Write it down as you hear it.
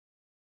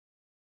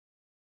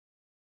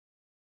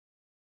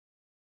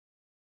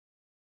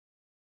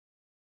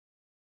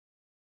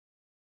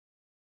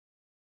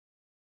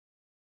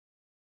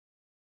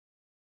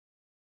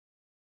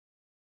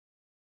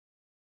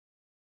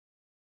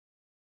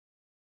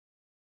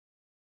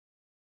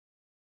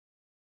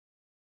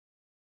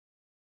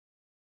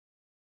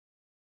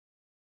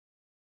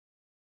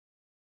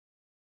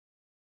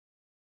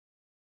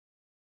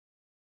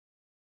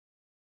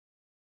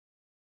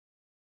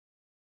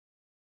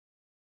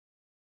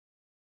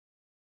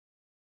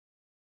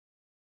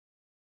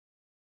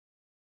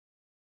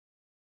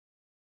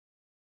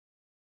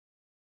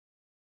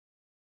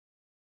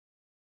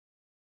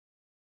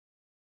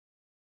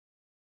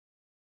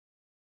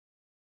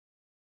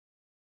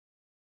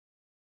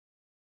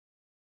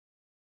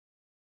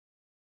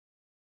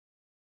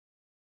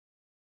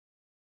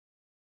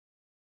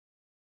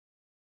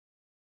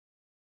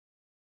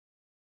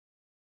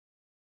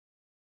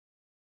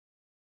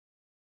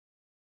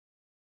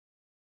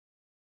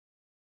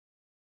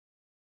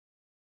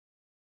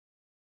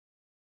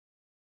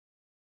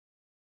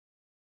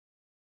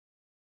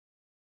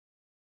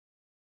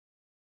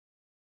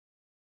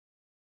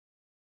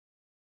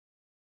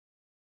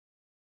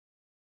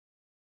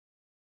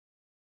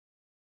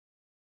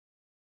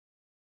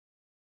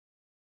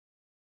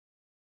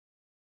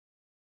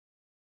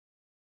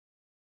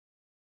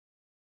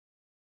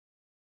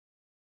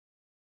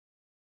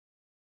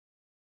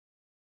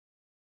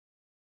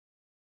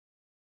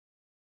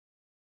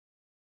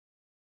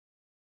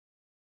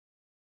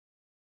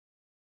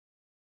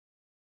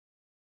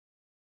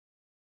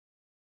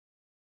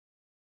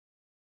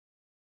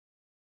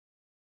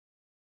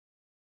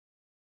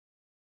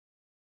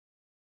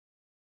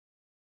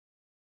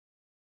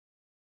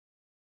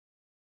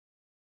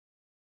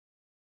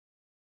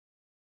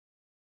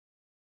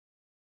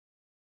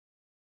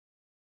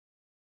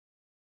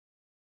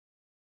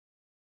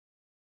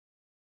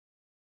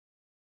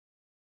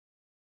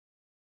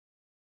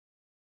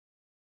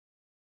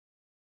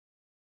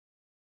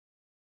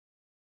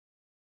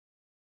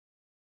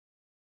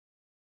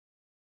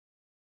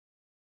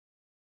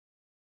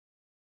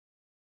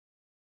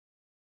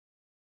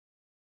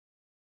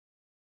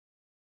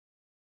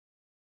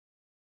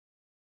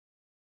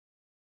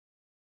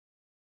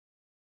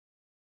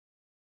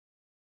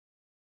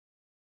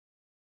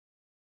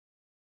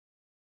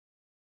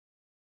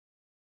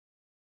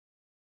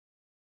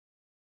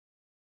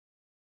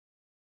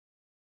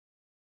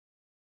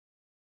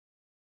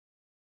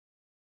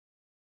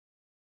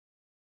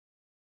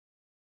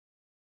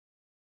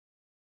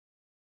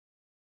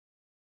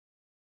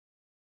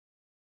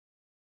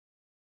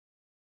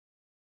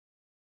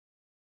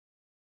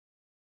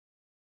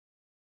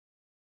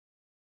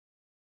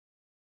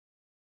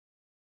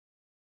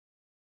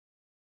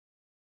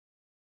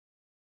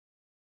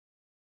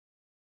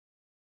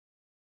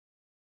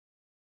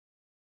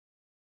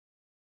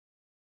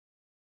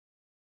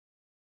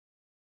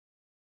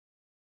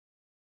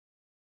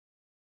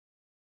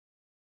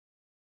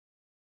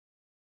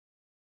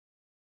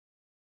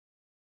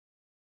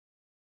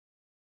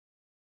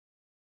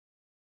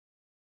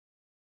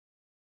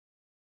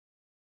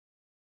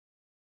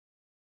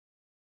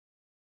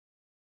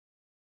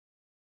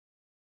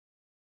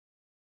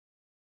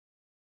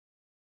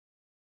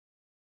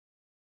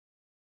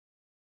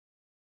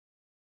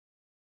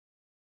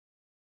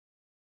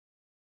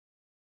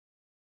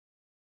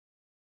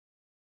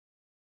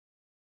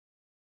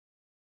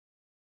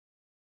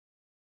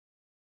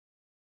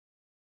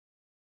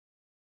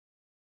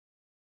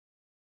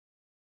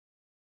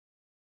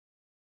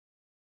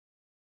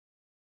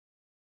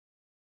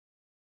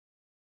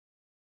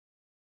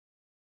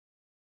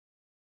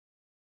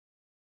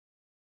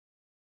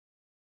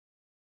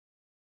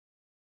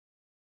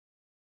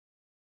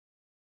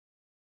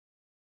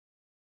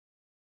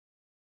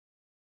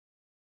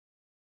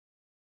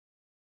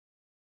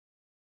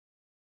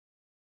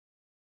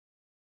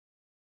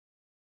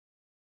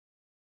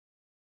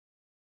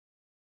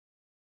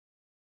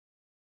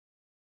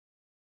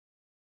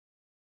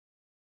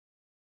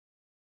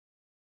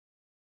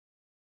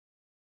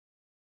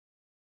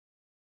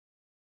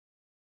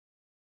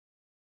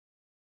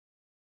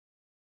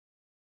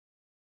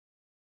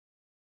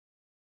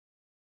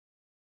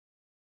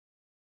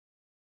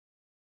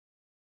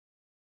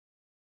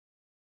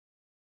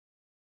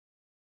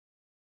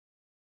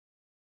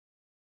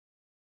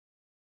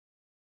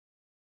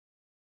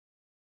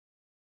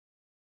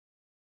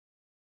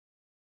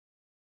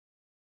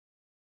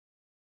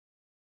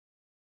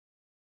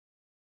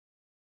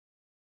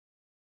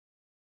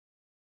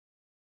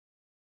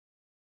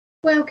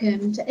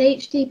Welcome to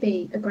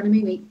AHDB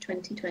Agronomy Week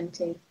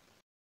 2020.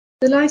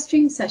 The live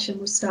stream session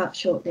will start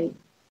shortly.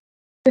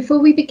 Before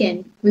we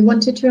begin, we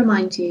wanted to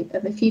remind you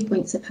of a few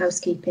points of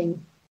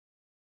housekeeping.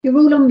 You're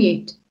all on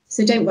mute,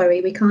 so don't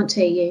worry, we can't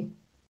hear you.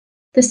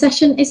 The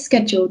session is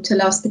scheduled to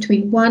last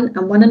between 1 and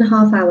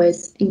 1.5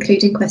 hours,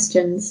 including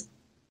questions.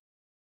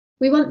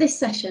 We want this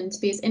session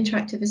to be as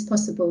interactive as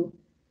possible,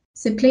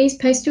 so please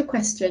post your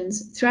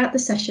questions throughout the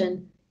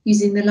session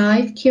using the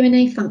live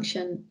Q&A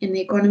function in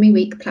the Agronomy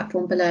Week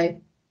platform below.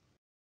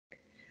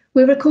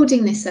 We're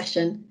recording this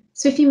session,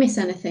 so if you miss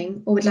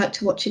anything or would like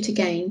to watch it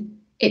again,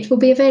 it will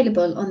be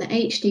available on the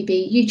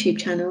AHDB YouTube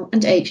channel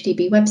and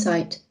AHDB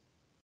website.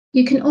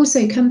 You can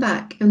also come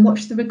back and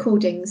watch the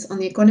recordings on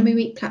the Agronomy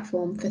Week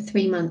platform for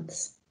 3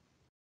 months.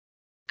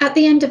 At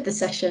the end of the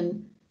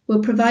session,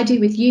 we'll provide you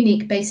with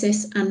unique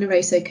BASIS and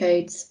Naroso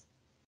codes.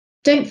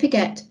 Don't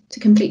forget to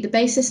complete the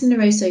BASIS and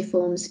Naroso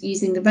forms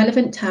using the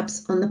relevant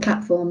tabs on the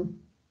platform.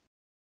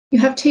 You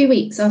have 2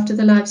 weeks after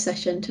the live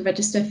session to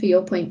register for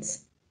your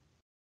points.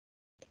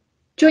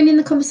 Join in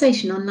the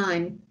conversation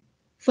online.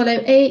 Follow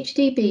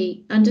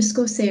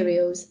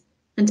AHDB_cereals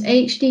and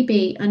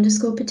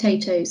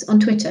AHDB_potatoes on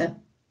Twitter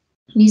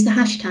and use the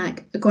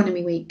hashtag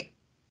AgronomyWeek.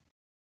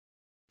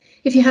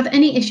 If you have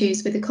any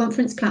issues with the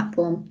conference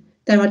platform,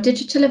 there are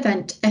digital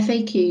event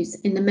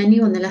FAQs in the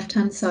menu on the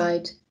left-hand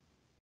side.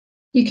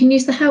 You can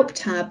use the Help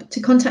tab to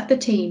contact the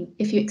team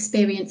if you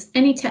experience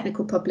any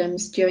technical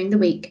problems during the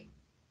week.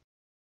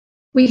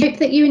 We hope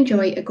that you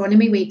enjoy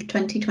Agronomy Week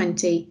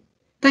 2020.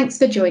 Thanks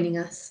for joining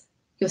us.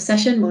 Your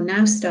session will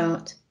now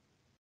start.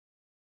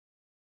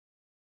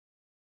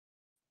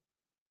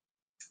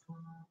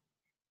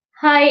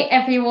 Hi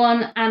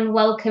everyone, and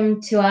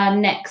welcome to our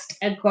next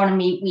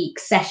Agronomy Week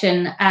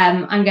session.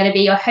 I'm going to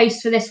be your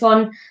host for this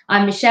one.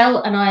 I'm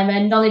Michelle and I'm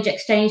a Knowledge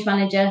Exchange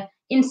Manager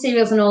in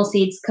Cereals and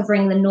Oilseeds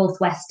covering the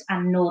Northwest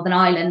and Northern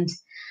Ireland.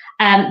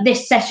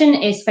 This session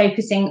is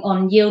focusing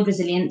on yield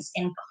resilience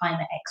in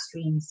climate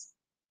extremes.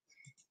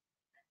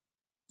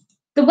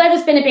 The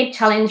weather's been a big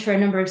challenge for a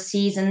number of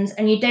seasons,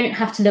 and you don't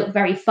have to look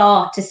very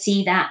far to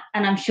see that.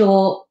 And I'm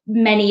sure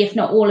many, if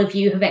not all of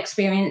you, have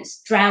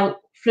experienced drought,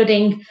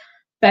 flooding,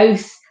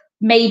 both,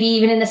 maybe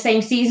even in the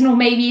same season or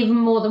maybe even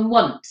more than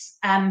once.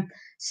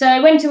 So I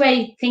went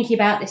away thinking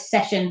about this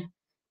session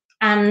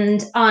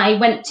and I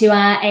went to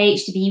our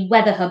AHDB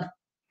Weather Hub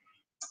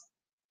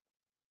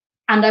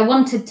and I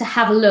wanted to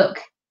have a look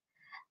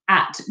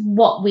at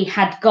what we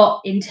had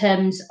got in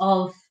terms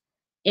of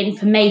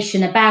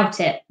information about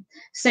it.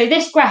 So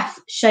this graph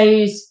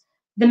shows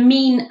the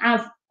mean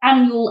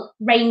annual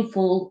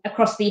rainfall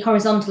across the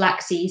horizontal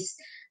axes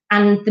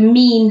and the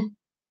mean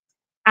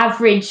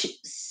average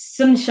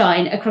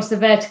sunshine across the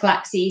vertical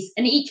axes,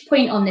 and each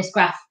point on this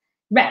graph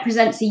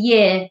represents a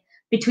year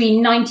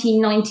between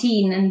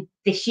 1919 and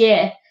this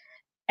year.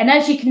 And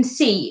as you can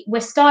see, we're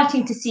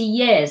starting to see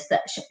years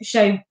that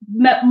show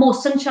more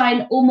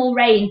sunshine or more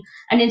rain,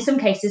 and in some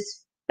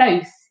cases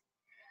both.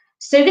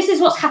 So this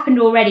is what's happened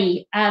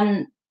already,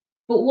 but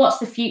what's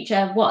the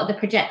future? What are the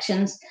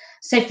projections?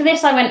 So for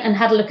this I went and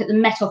had a look at the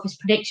Met Office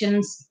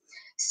predictions.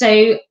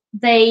 So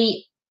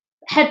the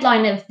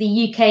headline of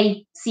the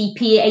UK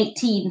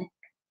CP18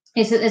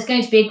 is that there's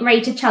going to be a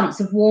greater chance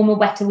of warmer,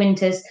 wetter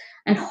winters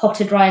and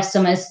hotter, drier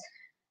summers.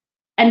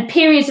 And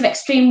periods of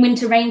extreme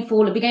winter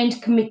rainfall are going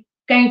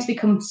to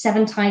become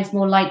 7 times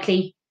more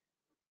likely.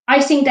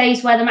 Icing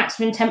days where the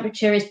maximum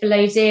temperature is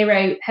below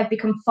 0 have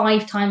become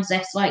 5 times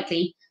less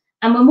likely.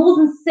 And we're more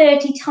than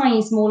 30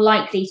 times more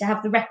likely to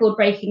have the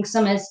record-breaking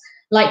summers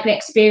like we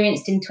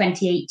experienced in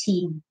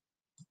 2018.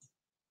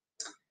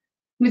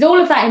 With all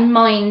of that in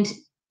mind,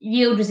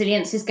 yield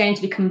resilience is going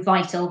to become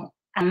vital,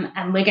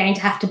 and we're going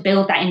to have to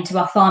build that into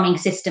our farming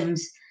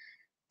systems.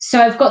 So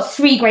I've got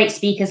 3 great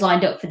speakers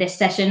lined up for this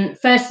session.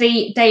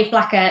 Firstly, Dave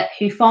Blacker,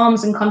 who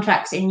farms and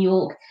contracts in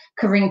York,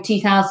 covering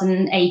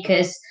 2,000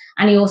 acres,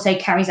 and he also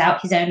carries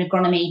out his own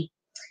agronomy.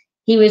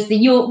 He was the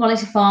York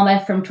Monitor Farmer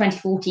from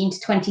 2014 to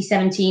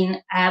 2017,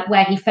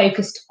 where he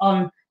focused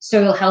on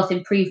soil health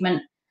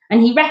improvement,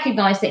 and he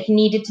recognised that he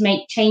needed to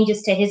make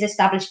changes to his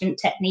establishment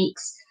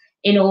techniques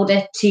in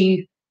order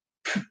to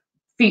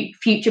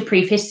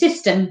future-proof his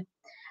system.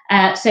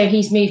 So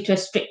he's moved to a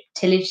strict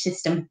tillage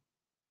system.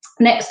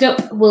 Next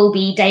up will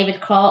be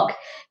David Clark,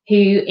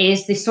 who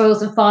is the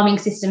Soils and Farming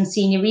Systems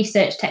Senior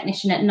Research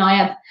Technician at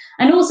NIAB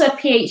and also a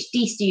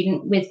PhD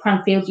student with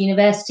Cranfield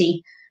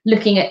University,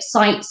 looking at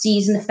site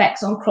season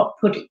effects on crop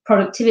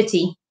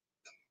productivity,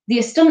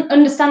 the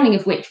understanding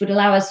of which would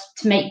allow us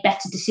to make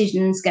better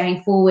decisions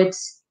going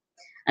forwards.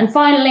 And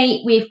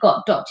finally, we've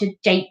got Dr.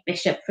 Jake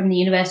Bishop from the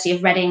University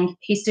of Reading,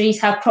 who studies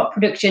how crop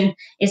production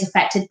is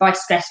affected by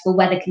stressful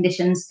weather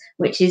conditions,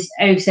 which is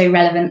oh so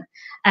relevant.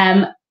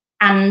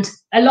 And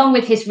along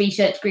with his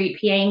research group,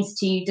 he aims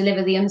to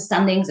deliver the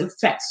understandings of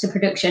threats to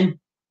production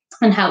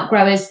and help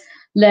growers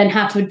learn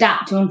how to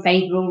adapt to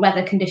unfavourable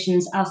weather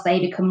conditions as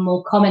they become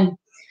more common.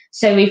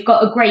 So we've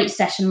got a great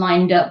session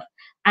lined up.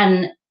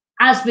 And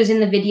as was in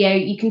the video,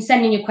 you can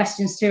send in your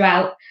questions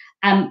throughout,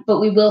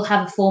 but we will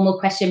have a formal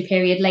question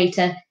period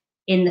later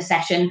in the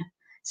session.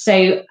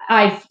 So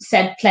I've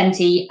said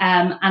plenty,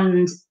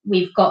 and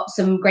we've got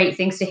some great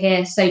things to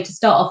hear. So to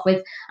start off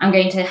with, I'm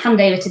going to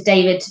hand over to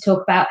David to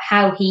talk about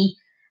how he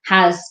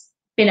has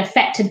been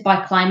affected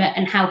by climate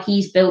and how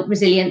he's built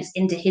resilience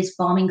into his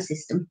farming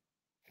system.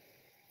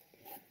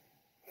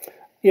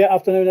 Yeah,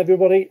 afternoon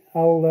everybody.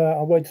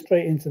 I'll wade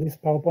straight into this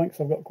PowerPoint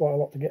because I've got quite a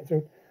lot to get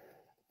through.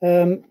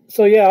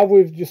 So yeah,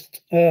 we've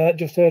just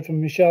heard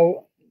from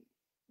Michelle.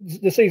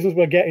 The seasons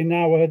we're getting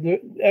now,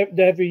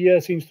 every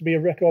year seems to be a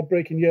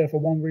record-breaking year for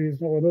one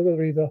reason or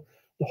another, either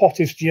the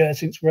hottest year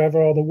since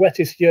forever or the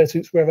wettest year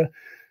since forever.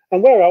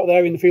 And we're out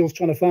there in the fields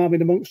trying to farm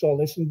in amongst all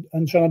this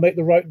and trying to make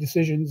the right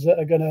decisions that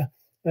are going to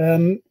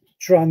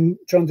try and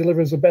deliver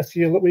us the best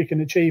yield that we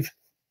can achieve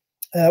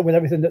with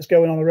everything that's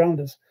going on around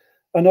us.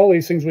 And all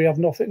these things, we have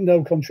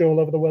no control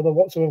over the weather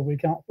whatsoever. We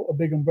can't put a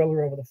big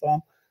umbrella over the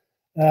farm.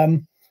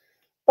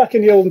 Back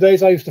in the olden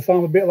days, I used to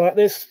farm a bit like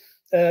this.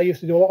 I used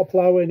to do a lot of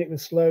ploughing. It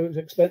was slow, it was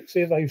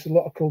expensive. I used to do a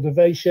lot of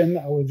cultivation.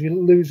 I was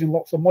losing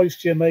lots of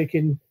moisture,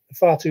 making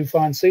far too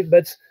fine seed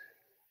beds.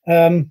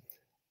 It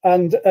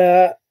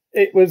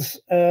was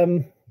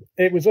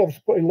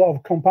obviously putting a lot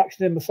of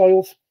compaction in the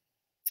soils.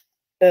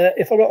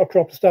 If I got a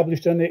crop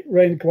established and it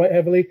rained quite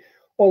heavily,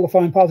 all the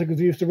fine particles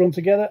used to run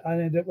together. I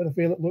ended up with a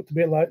field that looked a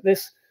bit like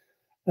this,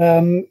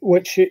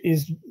 which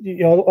is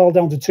all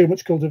down to too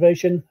much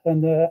cultivation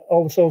and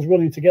all the soils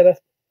running together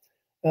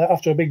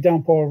after a big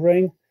downpour of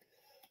rain.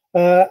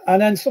 And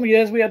then some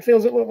years we had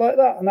fields that looked like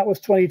that, and that was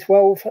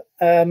 2012.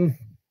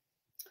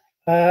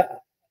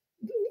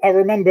 I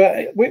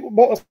remember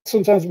what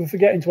sometimes we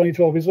forget in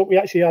 2012 is that we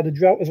actually had a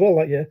drought as well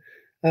that year.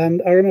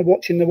 And I remember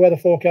watching the weather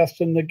forecast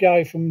and the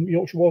guy from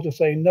Yorkshire Water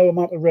saying no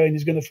amount of rain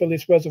is going to fill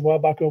this reservoir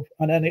back up,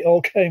 and then it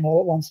all came all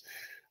at once.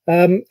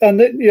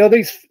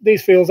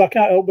 These fields, I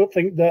can't help but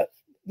think that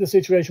the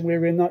situation we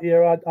were in that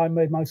year, I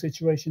made my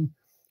situation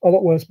a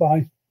lot worse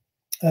by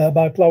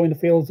ploughing the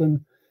fields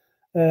and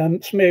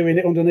smearing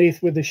it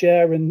underneath with the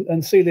share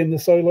and sealing the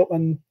soil up.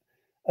 And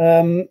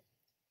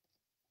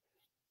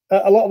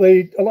a lot of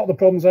the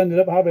problems I ended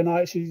up having,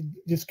 I actually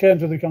just came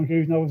to the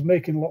conclusion I was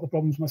making a lot of the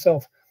problems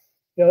myself.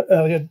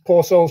 I had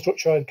poor soil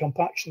structure, I had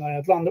compaction, I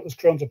had land that was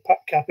prone to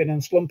capping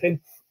and slumping.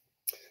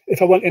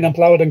 If I went in and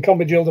ploughed and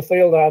combi drilled the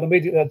field, I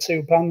immediately had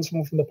two pans,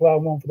 one for the plough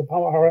and one for the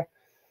power harrow.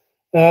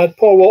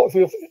 Poor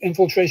water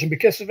infiltration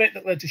because of it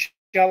that led to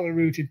shallow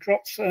rooted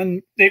crops,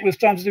 and it was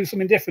time to do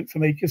something different for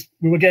me because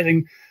we were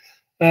getting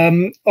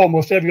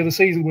almost every other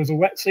season was a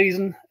wet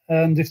season,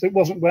 and if it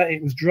wasn't wet,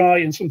 it was dry,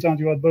 and sometimes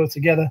you had both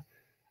together,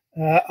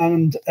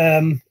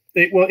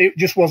 it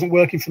just wasn't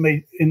working for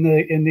me in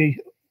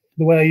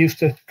the way I used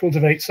to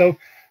cultivate. So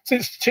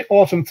since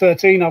autumn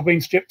 13, I've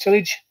been strip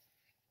tillage,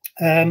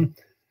 and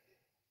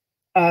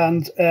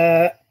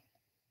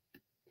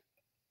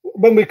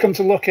when we come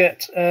to look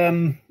at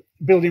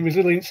building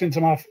resilience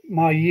into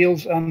my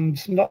yields,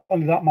 and not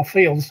only that, my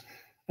fields,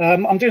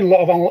 I'm doing a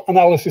lot of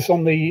analysis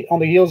on the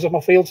yields of my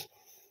fields.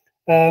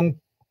 From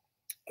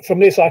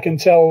this, I can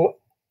tell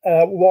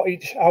not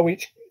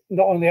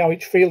only how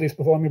each field is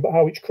performing, but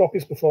how each crop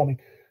is performing.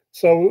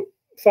 So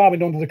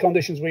farming under the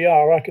conditions we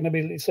are, I can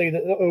immediately see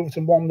that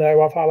Overton 1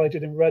 there, I've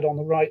highlighted in red on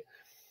the right,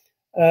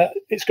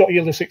 it's got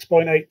yield of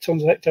 6.8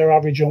 tonnes a hectare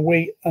average on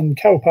wheat, and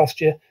cow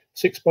pasture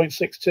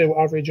 6.62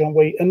 average on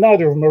wheat, and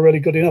neither of them are really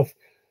good enough.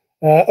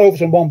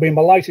 Overton 1 being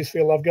my lightest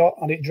field I've got,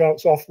 and it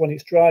droughts off when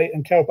it's dry,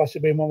 and cow pasture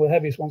being one of the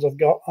heaviest ones I've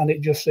got, and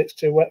it just sits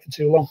too wet for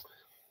too long.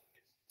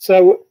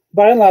 So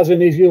by analysing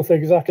these yield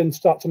figures, I can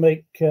start to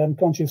make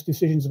conscious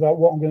decisions about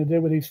what I'm going to do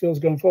with these fields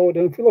going forward.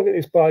 And if you look at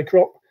this by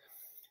crop,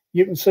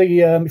 you can see,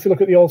 if you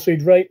look at the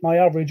oilseed rate, my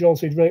average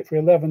oilseed rate for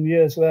 11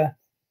 years there,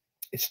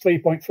 it's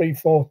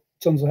 3.34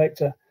 tonnes a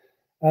hectare.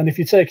 And if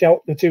you take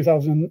out the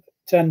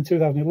 2010,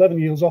 2011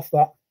 yields off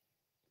that,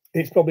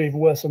 it's probably even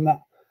worse than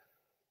that.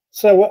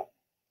 So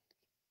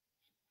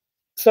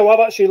I've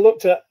actually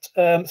looked at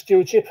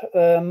stewardship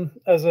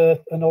as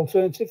an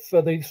alternative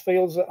for these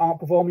fields that aren't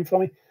performing for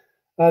me.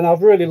 And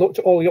I've really looked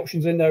at all the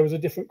options in there as a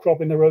different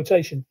crop in the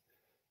rotation.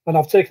 And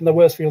I've taken the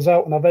worst fields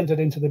out and I've entered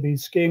into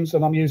these schemes,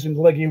 and I'm using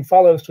legume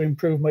fallows to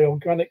improve my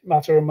organic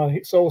matter and my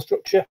soil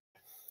structure.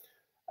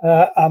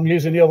 I'm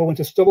using the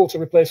overwinter stubble to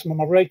replace some of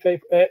my rape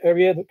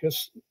area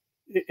because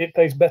it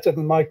pays better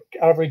than my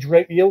average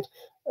rape yield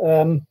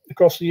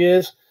across the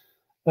years.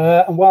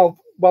 And wild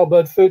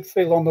bird food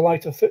on the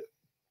lighter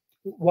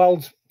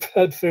fields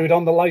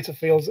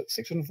at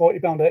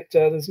 £640 a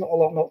hectare, there's not a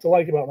lot not to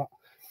like about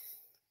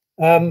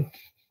that.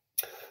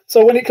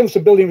 So when it comes to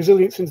building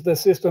resilience into the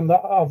system that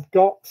I've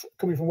got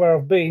coming from where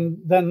I've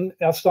been, then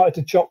I've started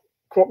to chop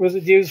crop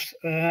residues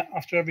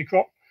after every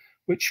crop,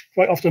 which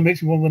quite often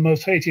makes me one of the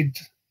most hated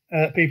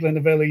people in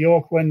the Vale of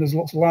York when there's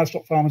lots of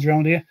livestock farmers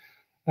around here.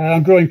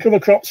 I'm growing cover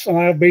crops, and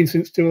I have been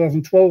since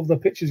 2012. The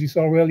pictures you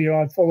saw earlier,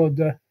 I followed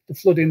the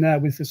flooding there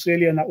with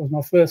Phacelia, and that was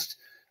my first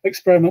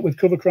experiment with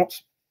cover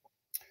crops.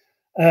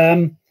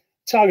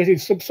 Targeted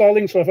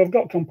subsoiling, so if I've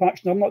got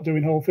compaction, I'm not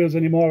doing whole fields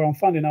anymore. I'm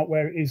finding out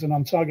where it is and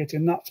I'm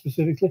targeting that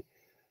specifically.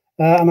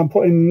 And I'm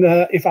putting,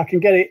 if I can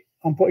get it,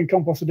 I'm putting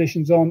compost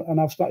additions on,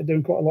 and I've started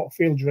doing quite a lot of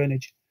field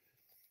drainage.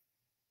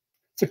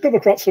 So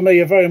cover crops for me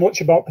are very much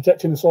about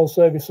protecting the soil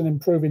surface and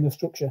improving the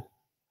structure.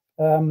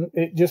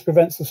 It just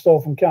prevents the soil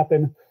from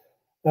capping,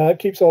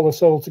 keeps all the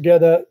soil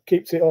together,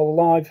 keeps it all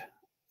alive.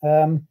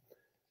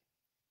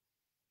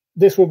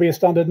 This will be a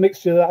standard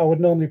mixture that I would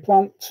normally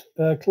plant: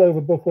 clover,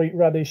 buckwheat,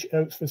 radish,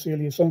 oats,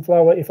 phacelia,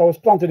 sunflower. If I was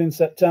planted in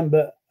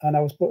September and I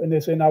was putting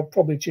this in, I'd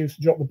probably choose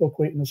to drop the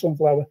buckwheat and the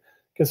sunflower,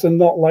 because they're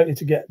not likely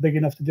to get big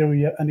enough to do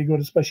you any good,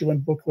 especially when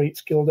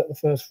buckwheat's killed at the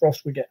first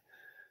frost we get.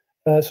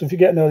 So if you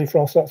get an early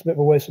frost, that's a bit of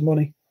a waste of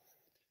money.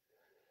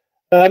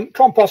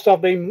 Compost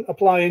I've been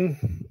applying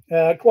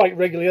quite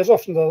regularly, as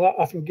often as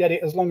I can get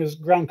it, as long as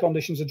ground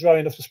conditions are dry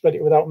enough to spread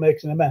it without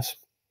making a mess.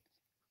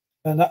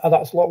 And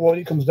that's a lot what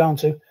it comes down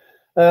to.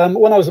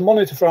 When I was a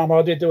monitor farmer,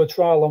 I did do a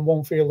trial on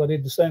one field. I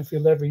did the same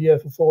field every year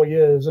for 4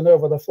 years, and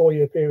over the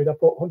 4-year period, I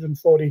put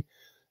 140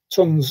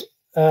 tons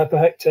per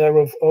hectare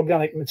of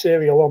organic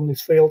material on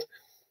this field,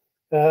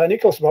 and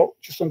it cost about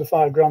just under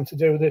 £5 to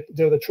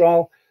do the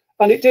trial.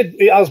 And it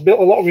has built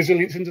a lot of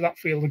resilience into that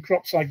field. The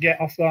crops I get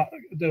off that,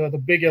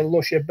 the bigger,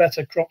 lusher,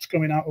 better crops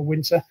coming out of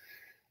winter.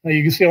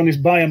 You can see on this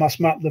biomass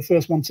map, the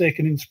first one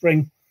taken in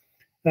spring,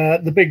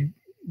 the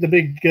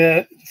big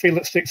field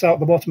that sticks out at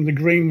the bottom, the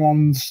green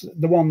ones,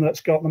 the one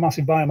that's got the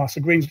massive biomass. The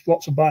green's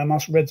lots of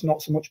biomass, red's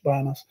not so much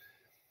biomass.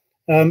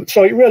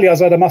 So it really has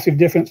had a massive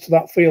difference to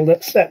that field,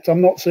 except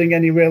I'm not seeing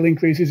any real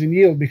increases in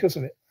yield because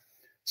of it.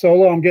 So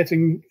although I'm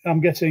getting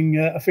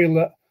a field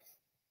that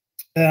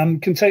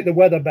can take the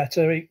weather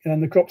better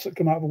and the crops that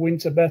come out of the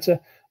winter better,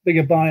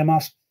 bigger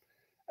biomass,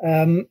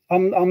 I'm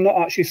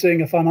not actually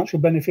seeing a financial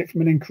benefit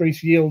from an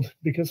increased yield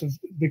because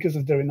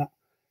of doing that.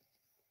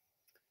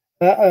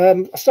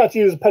 I started to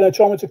use a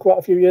penetrometer quite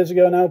a few years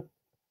ago now,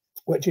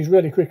 which is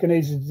really quick and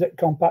easy to detect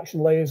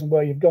compaction layers and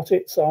where you've got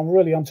it. So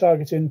I'm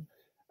targeting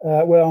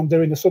where I'm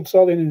doing the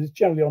subsoiling, and it's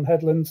generally on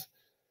headlands.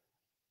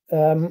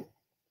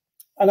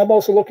 And I'm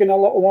also looking a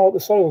lot more at the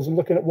soils and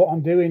looking at what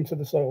I'm doing to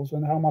the soils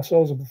and how my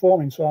soils are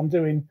performing. So I'm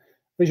doing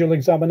visual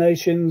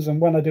examinations,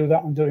 and when I do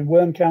that, I'm doing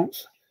worm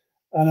counts,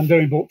 and I'm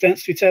doing bulk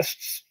density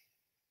tests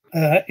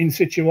in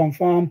situ on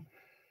farm.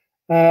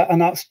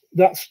 And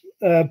that's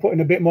putting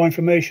a bit more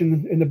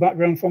information in the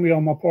background for me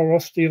on my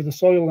porosity of the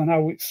soil and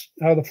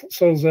how the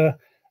soils are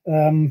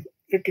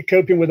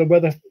coping with the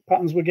weather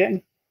patterns we're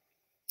getting.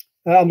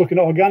 I'm looking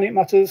at organic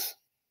matters,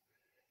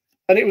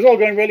 and it was all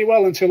going really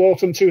well until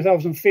autumn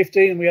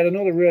 2015, and we had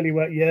another really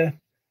wet year.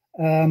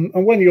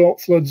 And when York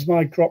floods,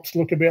 my crops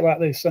look a bit like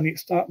this, and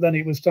then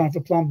it was time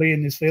for Plan B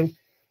in this field.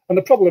 And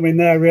the problem in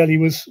there really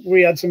was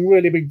we had some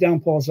really big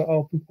downpours that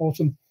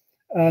autumn,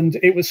 and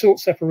it was silt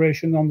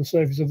separation on the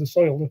surface of the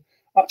soil.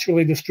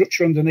 Actually, the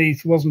structure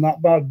underneath wasn't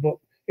that bad, but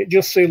it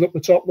just sealed up the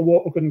top. The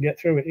water couldn't get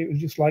through it. It was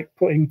just like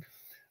putting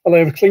a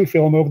layer of cling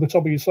film over the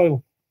top of your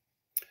soil.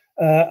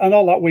 And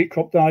all that wheat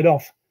crop died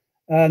off.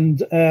 And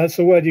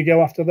so where do you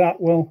go after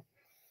that? Well,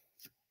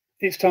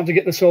 it's time to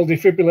get the soil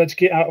defibrillator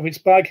kit out of its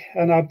bag.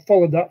 And I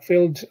followed that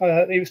field.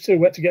 It was too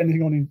wet to get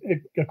anything on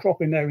a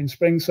crop in there in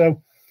spring.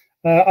 So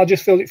I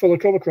just filled it full of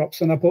cover crops,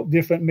 and I put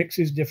different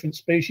mixes, different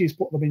species,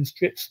 put them in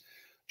strips,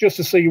 just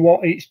to see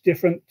what each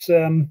different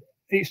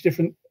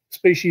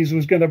species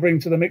was going to bring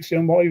to the mixture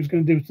and what he was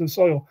going to do to the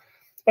soil.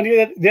 And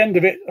at the end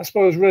of it, I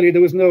suppose really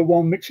there was no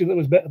one mixture that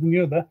was better than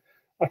the other.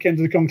 I came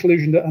to the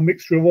conclusion that a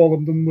mixture of all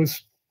of them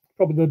was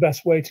probably the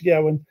best way to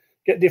go and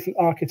get different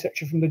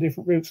architecture from the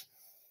different roots.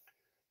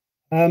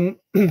 And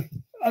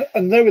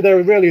they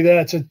were really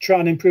there to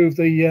try and improve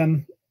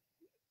the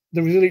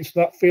resilience of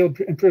that field,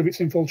 improve its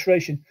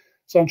infiltration.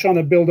 So I'm trying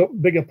to build up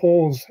bigger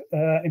pores,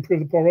 improve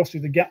the porosity,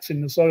 the gaps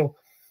in the soil.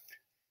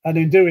 And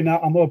in doing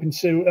that, I'm hoping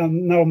to,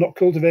 and now I'm not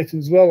cultivating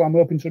as well, I'm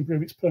hoping to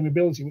improve its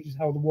permeability, which is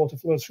how the water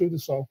flows through the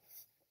soil.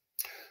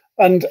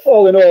 And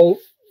all in all,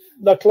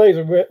 the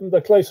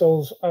clay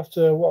soils,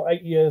 after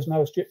 8 years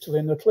now stripped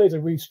tilling, the clays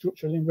are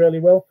restructuring really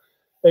well.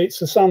 It's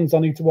the sands I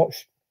need to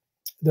watch.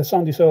 The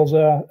sandy soils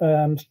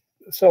are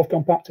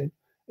self-compacting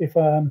if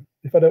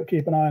I don't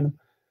keep an eye on them.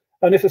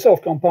 And if they're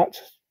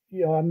self-compact,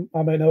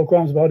 I make no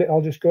qualms about it.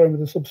 I'll just go in with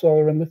the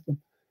subsoiler and lift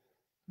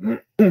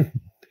them.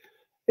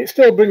 It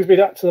still brings me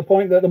back to the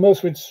point that the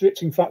most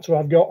restricting factor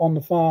I've got on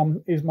the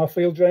farm is my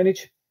field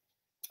drainage,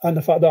 and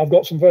the fact that I've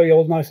got some very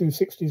old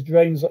 1960s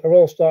drains that are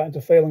all starting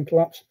to fail and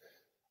collapse.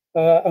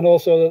 And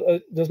also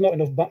there's not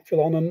enough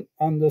backfill on them,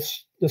 and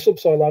the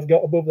subsoil I've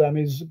got above them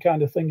is the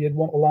kind of thing you'd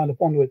want to line a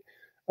pond with.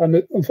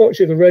 And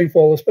unfortunately, the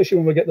rainfall, especially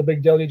when we get the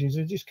big deluges,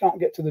 you just can't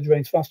get to the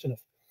drains fast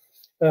enough.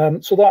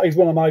 So that is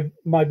one of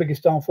my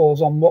biggest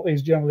downfalls on what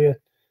is generally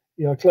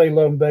a clay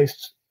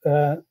loam-based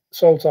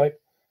soil type.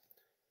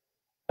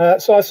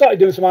 So I started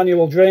doing some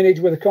annual drainage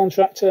with a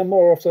contractor.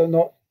 More often than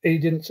not, he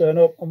didn't turn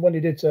up, and when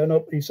he did turn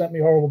up, he sent me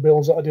horrible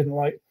bills that I didn't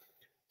like.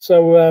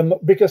 So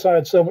because I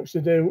had so much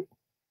to do,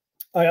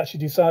 I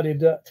actually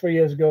decided 3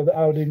 years ago that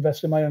I would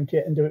invest in my own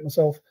kit and do it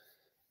myself.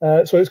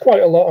 So it's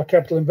quite a lot of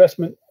capital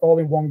investment all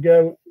in one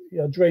go.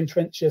 Drain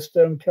trencher,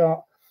 stone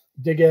cart,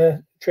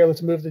 digger, trailer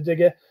to move the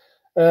digger.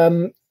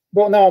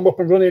 But now I'm up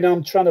and running.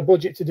 I'm trying to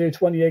budget to do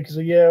 20 acres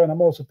a year, and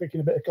I'm also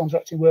picking a bit of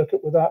contracting work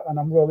up with that, and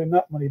I'm rolling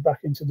that money back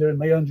into doing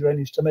my own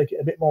drainage to make it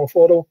a bit more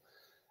affordable.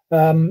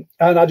 and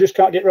I just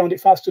can't get around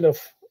it fast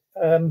enough.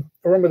 I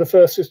remember the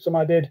first system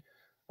I did,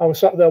 I was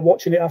sat there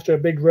watching it after a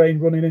big rain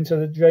running into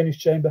the drainage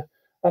chamber,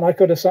 and I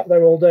could have sat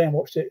there all day and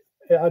watched it.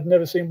 I'd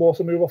never seen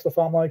water move off the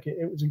farm like it.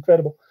 It was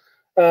incredible.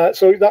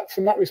 So that,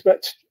 from that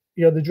respect,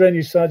 you know, the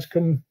drainage sides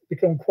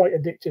become quite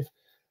addictive.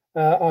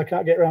 I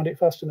can't get around it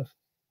fast enough.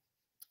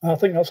 I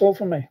think that's all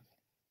from me.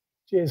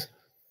 Cheers.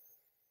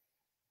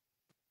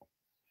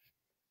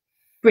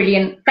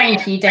 Brilliant.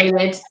 Thank you,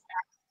 David.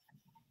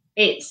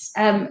 It's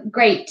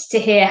great to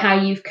hear how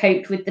you've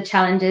coped with the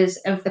challenges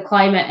of the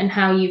climate and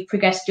how you've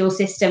progressed your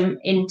system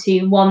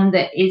into one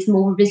that is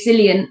more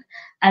resilient.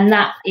 And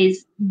that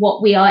is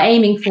what we are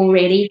aiming for,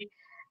 really.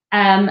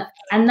 And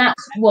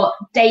that's what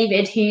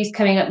David, who's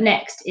coming up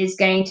next, is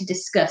going to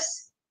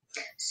discuss.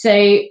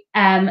 So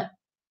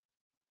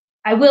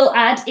I will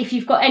add, if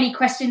you've got any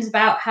questions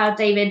about how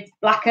David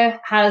Blacker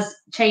has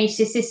changed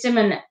his system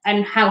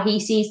and how he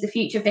sees the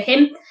future for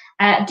him,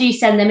 do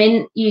send them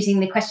in using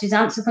the questions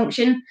answer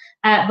function.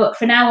 But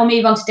for now, we'll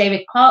move on to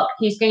David Clark,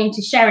 who's going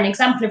to share an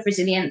example of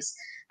resilience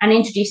and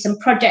introduce some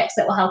projects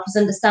that will help us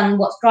understand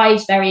what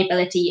drives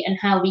variability and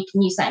how we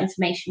can use that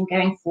information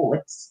going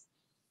forwards.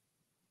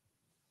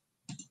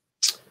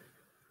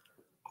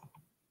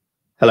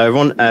 Hello,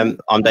 everyone.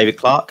 I'm David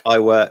Clark. I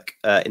work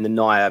in the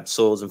NIAB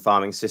Soils and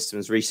Farming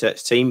Systems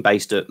research team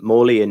based at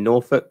Morley in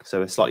Norfolk,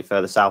 so slightly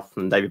further south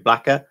from David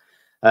Blacker.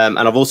 And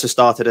I've also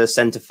started a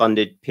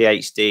centre-funded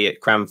PhD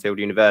at Cranfield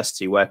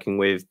University working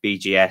with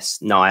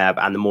BGS,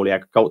 NIAB and the Morley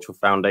Agricultural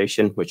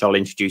Foundation, which I'll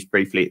introduce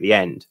briefly at the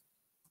end.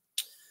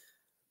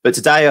 But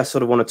today I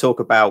sort of want to talk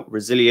about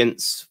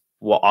resilience,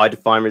 what I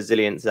define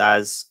resilience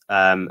as,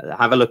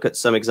 have a look at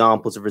some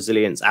examples of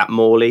resilience at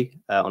Morley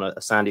on a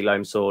sandy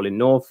loam soil in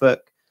Norfolk,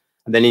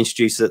 and then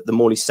introduce the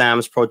Morley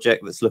SAMS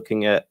project that's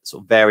looking at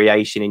sort of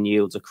variation in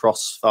yields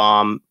across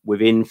farm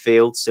within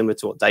fields, similar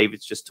to what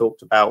David's just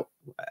talked about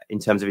in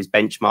terms of his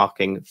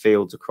benchmarking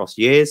fields across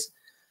years.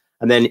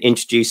 And then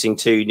introducing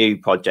two new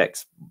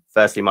projects,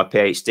 firstly my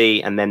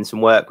PhD, and then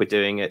some work we're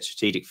doing at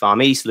Strategic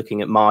Farm East,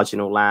 looking at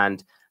marginal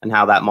land and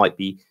how that might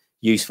be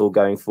useful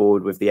going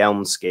forward with the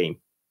ELM scheme.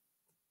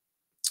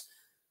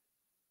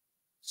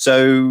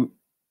 So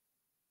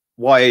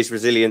why is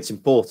resilience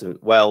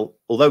important? Well,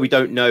 although we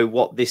don't know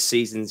what this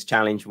season's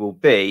challenge will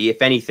be,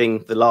 if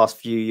anything, the last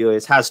few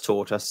years has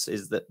taught us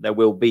is that there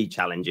will be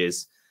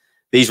challenges.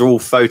 These are all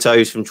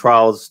photos from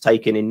trials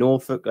taken in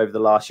Norfolk over the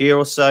last year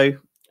or so.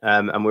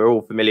 And we're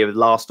all familiar with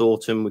last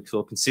autumn. We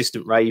saw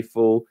consistent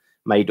rainfall,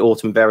 made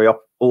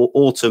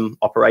autumn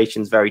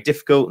operations very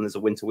difficult. And there's a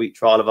winter wheat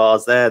trial of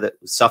ours there that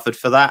suffered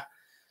for that.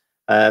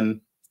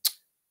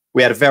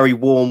 We had a very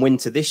warm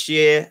winter this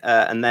year,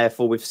 and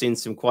therefore we've seen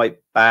some quite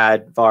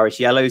bad virus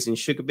yellows in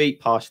sugar beet,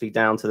 partially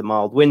down to the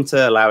mild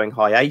winter, allowing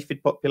high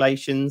aphid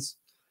populations.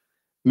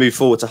 Move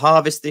forward to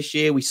harvest this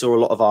year, we saw a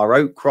lot of our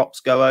oat crops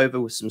go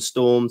over with some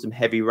storms and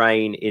heavy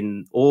rain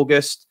in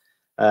August,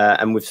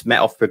 and we've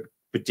met off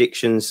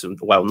predictions,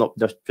 well, not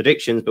just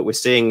predictions, but we're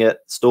seeing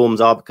that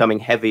storms are becoming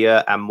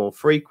heavier and more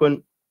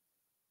frequent.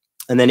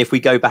 And then if we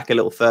go back a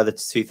little further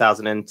to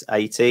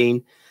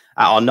 2018,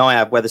 at our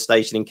NIAB weather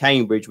station in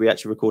Cambridge, we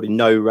actually recorded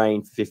no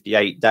rain for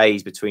 58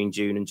 days between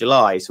June and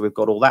July. So we've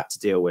got all that to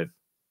deal with.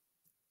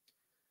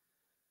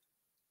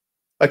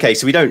 Okay,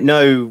 so we don't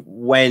know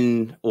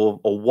when or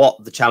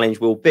what the challenge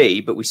will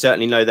be, but we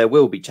certainly know there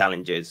will be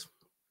challenges.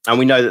 And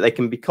we know that they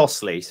can be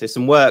costly. So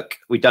some work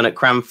we've done at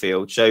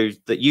Cranfield shows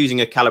that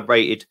using a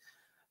calibrated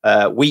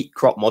wheat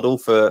crop model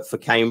for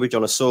Cambridge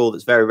on a soil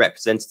that's very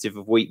representative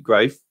of wheat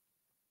growth,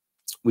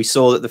 we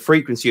saw that the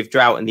frequency of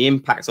drought and the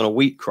impact on a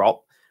wheat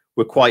crop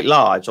were quite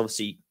large.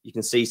 Obviously, you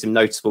can see some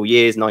noticeable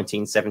years,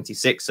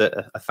 1976,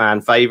 a fan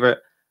favourite.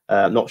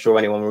 I'm not sure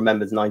anyone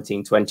remembers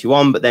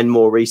 1921, but then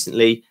more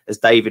recently, as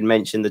David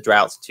mentioned, the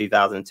droughts in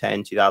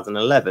 2010,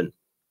 2011.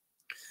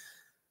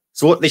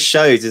 So what this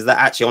shows is that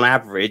actually on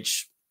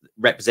average,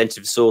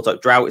 representative soil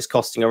type drought is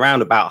costing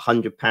around about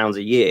 £100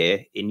 a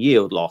year in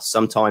yield loss.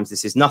 Sometimes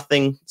this is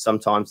nothing,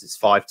 sometimes it's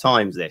 5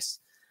 times this.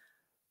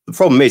 The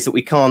problem is that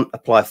we can't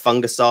apply a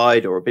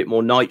fungicide or a bit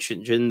more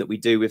nitrogen that we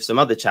do with some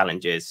other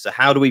challenges. So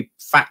how do we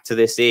factor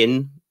this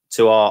in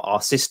to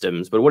our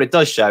systems? But what it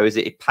does show is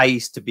that it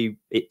pays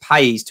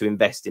to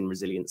invest in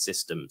resilient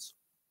systems.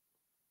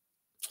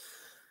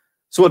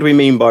 So what do we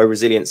mean by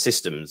resilient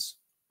systems?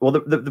 Well,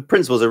 the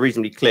principles are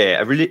reasonably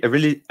clear.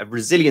 A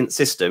resilient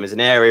system is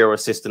an area or a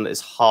system that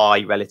has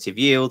high relative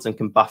yields and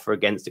can buffer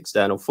against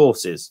external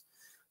forces.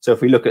 So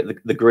if we look at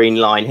the green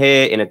line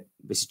here,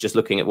 this is just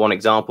looking at one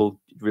example,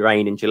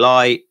 rain in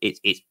July,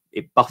 it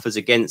buffers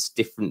against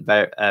different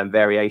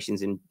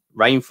variations in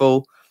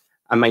rainfall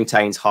and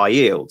maintains high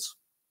yields.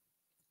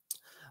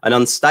 An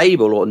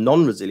unstable or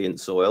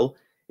non-resilient soil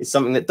is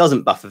something that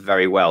doesn't buffer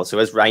very well. So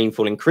as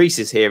rainfall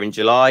increases here in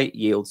July,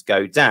 yields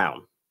go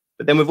down.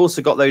 But then we've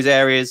also got those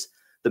areas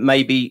that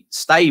may be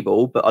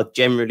stable but are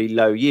generally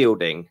low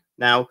yielding.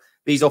 Now,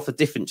 these offer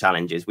different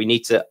challenges. We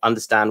need to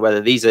understand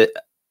whether these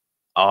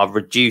are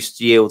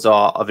reduced yields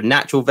are of a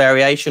natural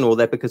variation or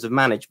they're because of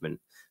management.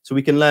 So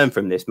we can learn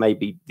from this.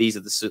 Maybe these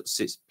are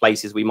the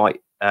places we might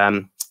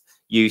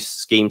use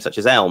schemes such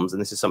as elms,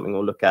 and this is something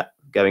we'll look at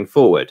going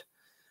forward.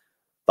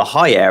 The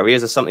high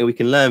areas are something we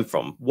can learn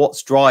from.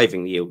 What's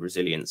driving the yield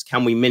resilience?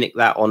 Can we mimic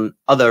that on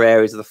other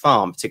areas of the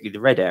farm, particularly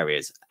the red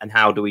areas? And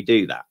how do we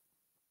do that?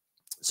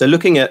 So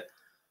looking at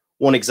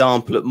one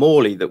example at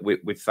Morley that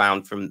we've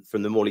found from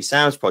the Morley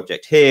Sounds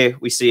project, here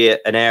we see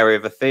an area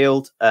of a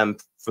field from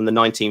the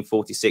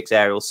 1946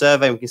 aerial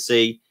survey. We can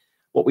see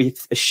what we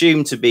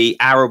assume to be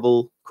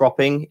arable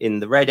cropping in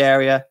the red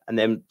area, and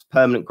then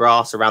permanent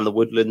grass around the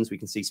woodlands. We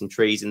can see some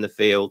trees in the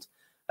field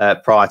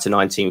prior to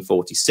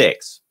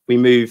 1946. We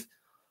move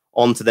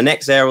on to the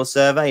next aerial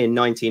survey in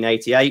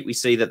 1988. We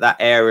see that that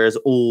area has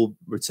all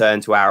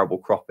returned to arable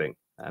cropping.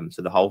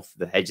 So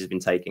the hedge has been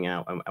taken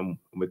out, and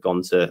we've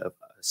gone to a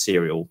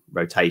cereal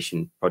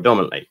rotation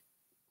predominantly.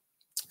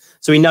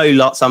 So we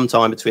know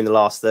sometime between the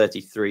last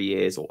 33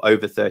 years or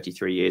over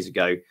 33 years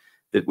ago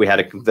that we had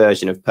a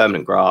conversion of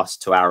permanent grass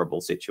to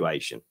arable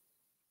situation.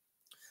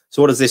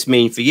 So what does this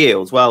mean for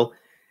yields? Well,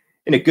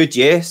 in a good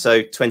year,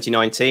 so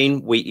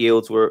 2019, wheat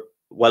yields were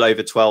well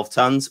over 12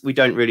 tonnes. We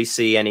don't really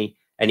see any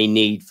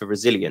need for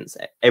resilience.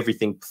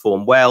 Everything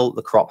performed well.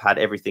 The crop had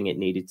everything it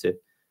needed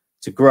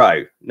to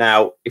grow.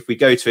 Now, if we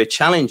go to a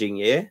challenging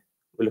year,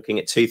 we're looking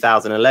at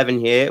 2011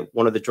 here,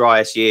 one of the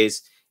driest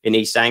years in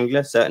East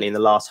Anglia, certainly in the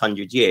last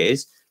 100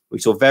 years. We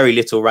saw very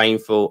little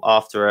rainfall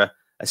after a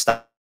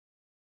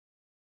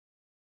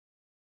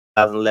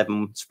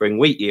 2011 spring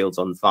wheat yields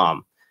on the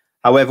farm.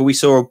 However, we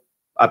saw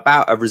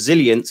about a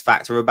resilience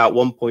factor of about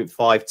 1.5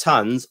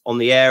 tonnes on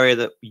the area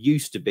that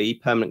used to be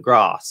permanent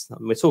grass.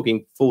 And we're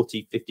talking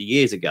 40, 50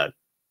 years ago.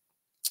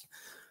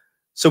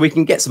 So we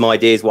can get some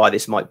ideas why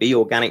this might be,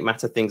 organic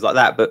matter, things like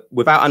that. But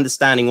without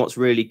understanding what's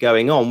really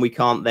going on, we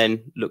can't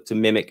then look to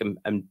mimic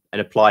and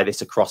apply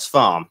this across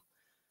farm.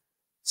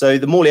 So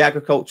the Morley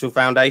Agricultural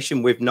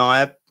Foundation with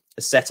NIAB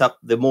has set up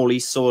the Morley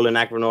Soil and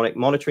Agronomic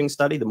Monitoring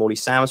Study, the Morley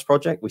Sounds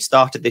project. We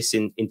started this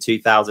in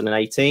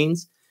 2018.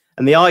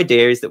 And the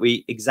idea is that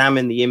we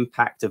examine the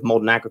impact of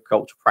modern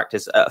agricultural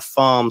practice at a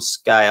farm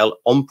scale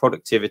on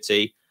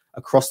productivity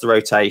across the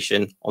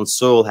rotation, on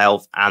soil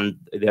health and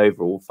the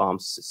overall farm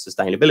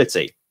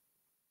sustainability.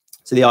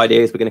 So the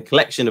idea is we're going to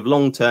collection of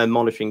long-term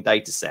monitoring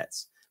data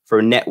sets for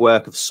a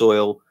network of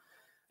soil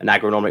and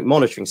agronomic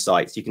monitoring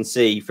sites. You can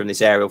see from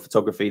this aerial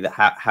photography that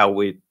how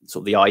we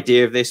sort of the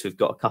idea of this. We've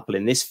got a couple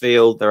in this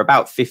field. They're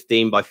about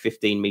 15 by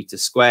 15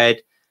 meters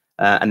squared,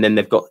 and then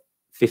they've got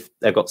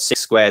 6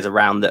 squares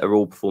around that are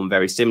all performed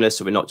very similar.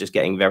 So we're not just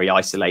getting very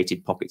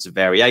isolated pockets of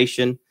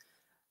variation.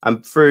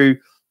 And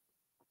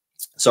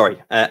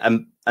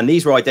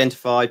these were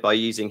identified by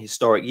using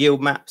historic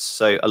yield maps.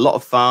 So a lot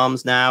of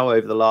farms now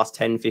over the last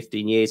 10,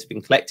 15 years have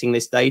been collecting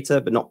this data,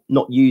 but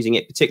not using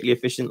it particularly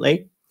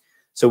efficiently.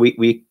 So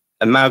we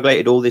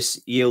amalgamated all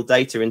this yield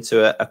data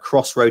into a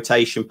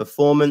cross-rotation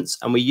performance,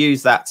 and we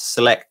use that to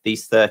select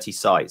these 30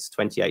 sites,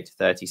 28 to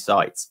 30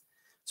 sites.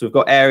 So we've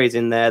got areas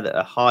in there that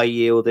are high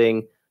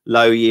yielding,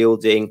 low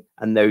yielding,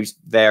 and those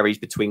varies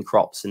between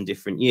crops and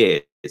different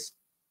years.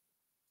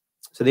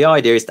 So the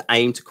idea is to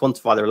aim to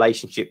quantify the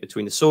relationship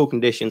between the soil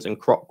conditions and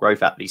crop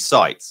growth at these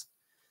sites.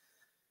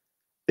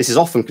 This is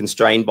often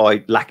constrained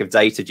by lack of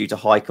data due to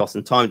high cost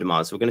and time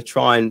demands. So we're going to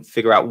try and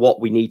figure out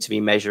what we need to be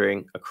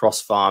measuring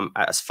across farm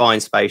at a fine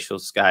spatial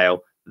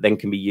scale that then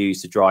can be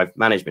used to drive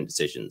management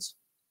decisions.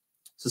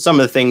 So some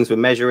of the things we're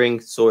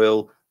measuring: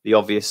 soil, the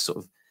obvious sort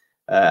of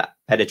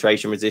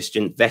penetration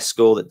resistant, VEST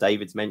score that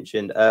David's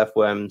mentioned,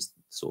 earthworms,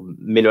 sort of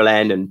mineral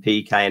N and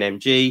P, K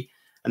and MG,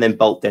 and then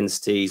bulk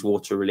densities,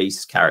 water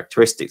release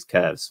characteristics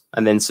curves,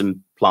 and then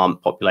some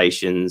plant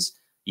populations,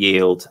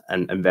 yield,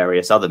 and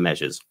various other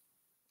measures.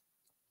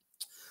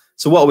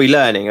 So what are we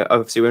learning?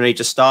 Obviously, we only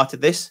just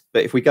started this,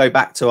 but if we go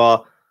back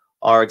to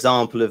our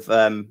example of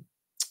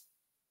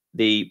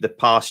the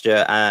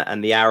pasture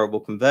and the arable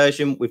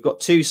conversion, we've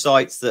got 2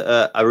 sites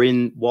that are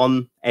in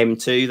one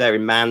M2. They're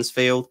in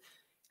Mansfield,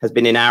 has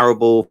been in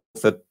arable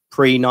for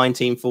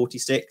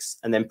pre-1946,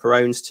 and then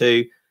Perones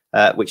 2,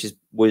 which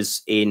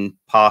was in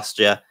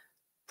pasture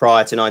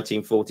prior to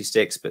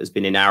 1946, but has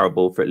been in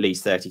arable for at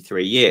least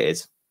 33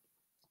 years.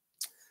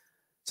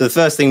 So the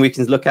first thing we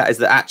can look at is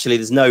that actually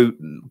there's no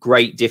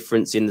great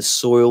difference in the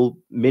soil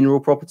mineral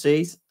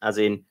properties, as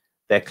in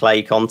their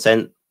clay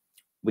content.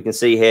 We can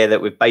see here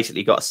that we've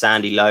basically got a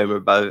sandy loam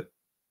above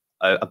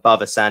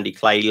a sandy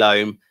clay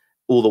loam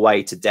all the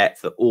way to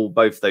depth at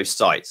both those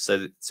sites.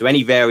 So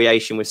any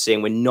variation we're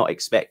seeing, we're not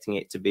expecting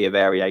it to be a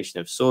variation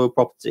of soil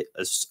property,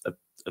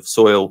 of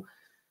soil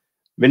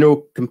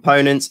mineral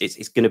components.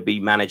 It's going to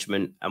be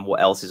management and what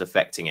else is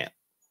affecting it.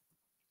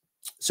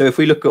 So if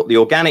we look at the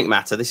organic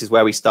matter, this is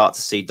where we start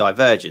to see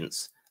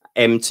divergence.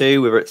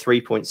 M2, we were at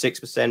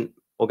 3.6%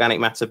 organic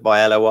matter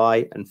by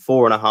LOI and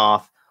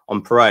 4.5%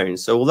 on Perones.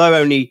 So although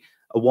only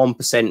a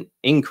 1%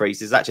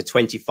 increase, is actually a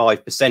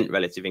 25%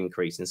 relative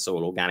increase in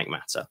soil organic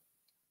matter.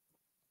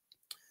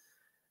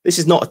 This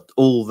is not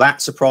all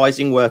that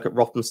surprising. Work at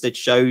Rothamsted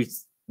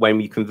shows when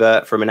we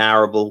convert from an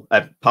arable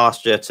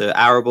pasture to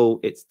arable,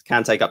 it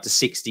can take up to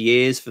 60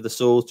 years for the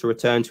soil to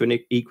return to an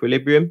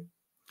equilibrium.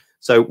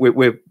 So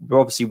we're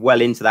obviously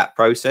well into that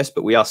process,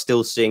 but we are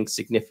still seeing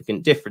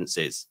significant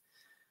differences.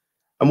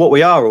 And what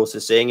we are also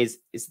seeing is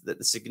that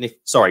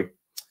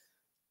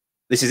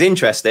this is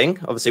interesting.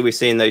 Obviously, we're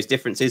seeing those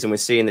differences and we're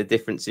seeing the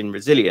difference in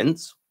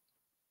resilience.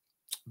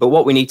 But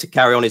what we need to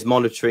carry on is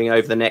monitoring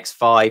over the next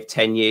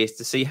 5-10 years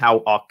to see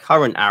how our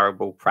current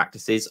arable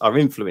practices are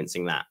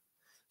influencing that.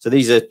 So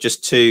these are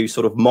just two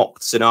sort of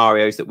mocked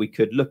scenarios that we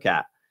could look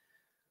at.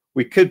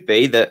 We could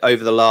be that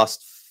over the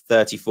last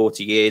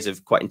 30-40 years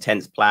of quite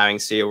intense ploughing,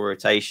 cereal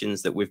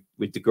rotations, that we've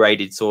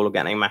degraded soil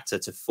organic matter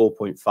to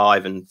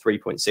 4.5 and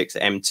 3.6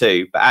 at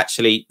M2. But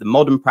actually, the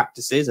modern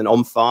practices, and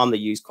on farm, they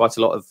use quite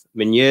a lot of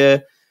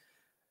manure.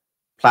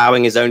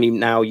 Ploughing is only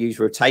now used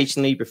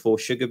rotationally before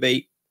sugar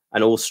beet,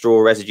 and all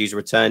straw residues are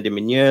returned in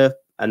manure,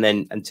 and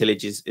then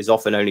tillage is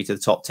often only to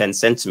the top 10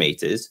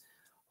 centimetres.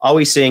 Are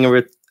we seeing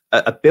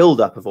a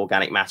build-up of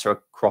organic matter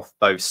across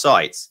both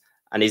sites?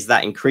 And is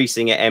that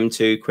increasing at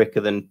M2 quicker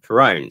than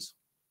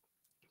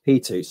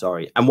P2,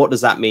 sorry. And what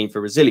does that mean for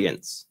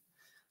resilience?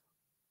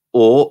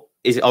 Or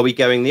are we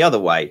going the other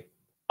way?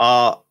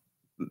 Are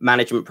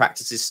management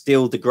practices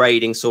still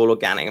degrading soil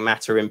organic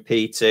matter in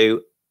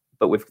P2,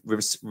 but we've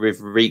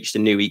reached a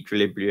new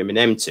equilibrium in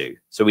M2?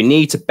 So we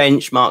need to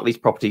benchmark these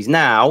properties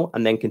now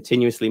and then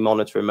continuously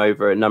monitor them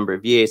over a number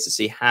of years to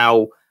see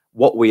how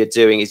what we are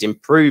doing is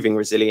improving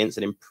resilience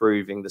and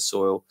improving the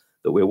soil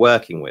that we're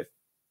working with.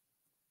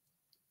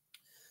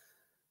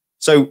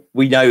 So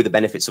we know the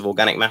benefits of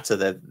organic matter.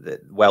 They're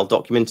well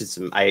documented.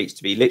 Some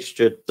AHDB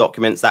literature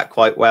documents that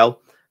quite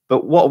well.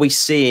 But what are we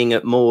seeing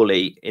at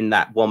Morley in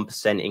that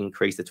 1%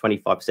 increase, the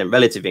 25%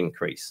 relative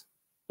increase?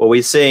 Well,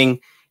 we're seeing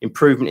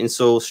improvement in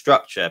soil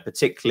structure,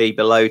 particularly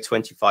below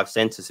 25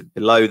 centimetres,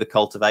 below the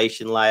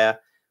cultivation layer.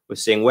 We're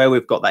seeing where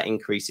we've got that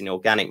increase in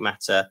organic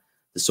matter,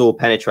 the soil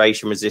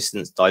penetration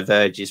resistance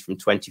diverges from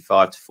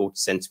 25 to 40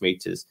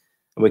 centimetres.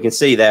 And we can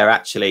see there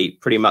actually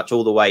pretty much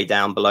all the way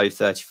down below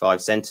 35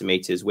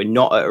 centimetres. We're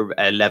not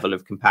at a level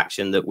of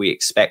compaction that we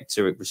expect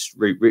to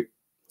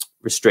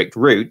restrict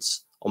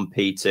roots on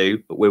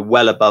P2, but we're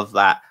well above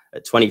that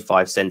at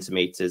 25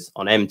 centimetres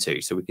on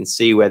M2. So we can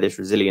see where this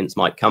resilience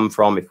might come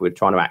from if we're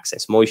trying to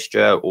access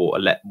moisture or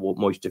let more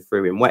moisture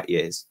through in wet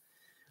years.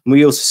 And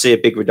we also see a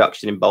big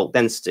reduction in bulk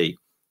density,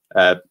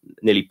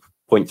 nearly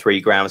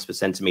 0.3 grams per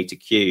centimetre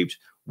cubed,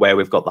 where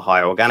we've got the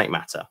higher organic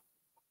matter.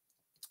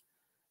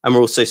 And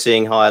we're also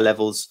seeing higher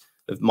levels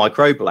of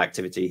microbial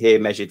activity here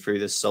measured through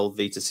the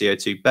Solvita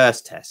CO2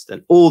 burst test.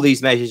 And all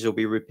these measures will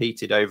be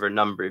repeated over a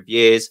number of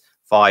years,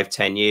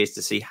 5-10 years,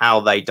 to see how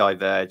they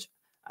diverge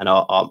and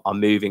are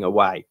moving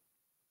away.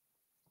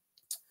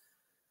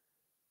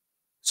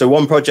 So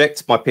one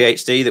project, my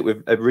PhD, that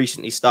we've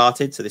recently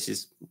started, so this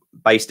is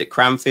based at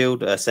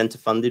Cranfield, centre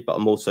funded, but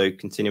I'm also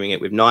continuing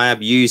it with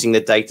NIAB, using the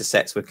data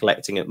sets we're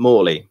collecting at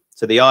Morley.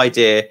 So the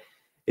idea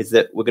is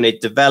that we're going to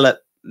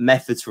develop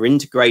methods for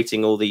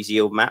integrating all these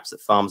yield maps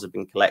that farms have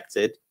been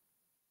collected,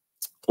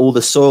 all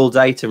the soil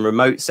data and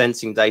remote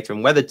sensing data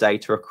and weather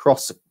data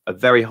across a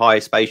very high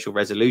spatial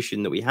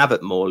resolution that we have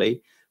at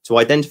Morley, to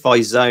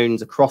identify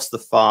zones across the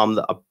farm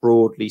that are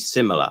broadly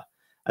similar.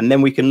 And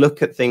then we can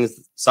look at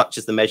things such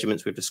as the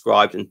measurements we've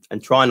described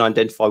and try and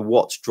identify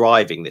what's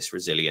driving this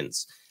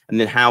resilience, and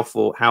then how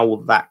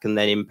that can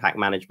then impact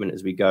management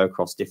as we go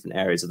across different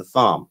areas of the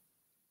farm.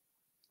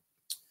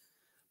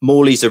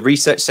 Morley's a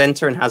research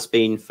centre and has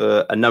been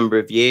for a number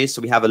of years.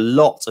 So we have a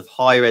lot of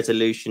high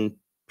resolution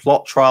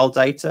plot trial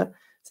data.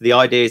 So the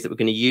idea is that we're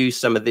going to use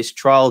some of this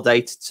trial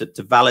data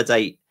to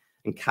validate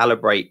and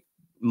calibrate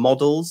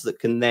models that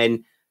can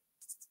then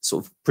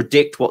sort of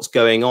predict what's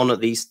going on at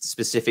these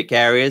specific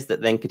areas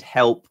that then could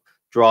help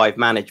drive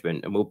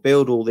management. And we'll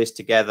build all this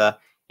together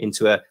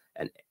into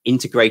an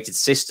integrated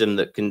system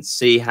that can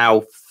see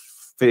how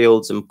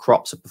fields and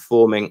crops are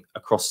performing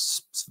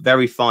across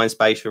very fine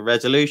spatial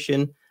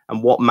resolution,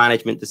 and what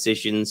management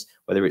decisions,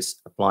 whether it's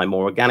applying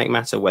more organic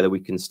matter, whether we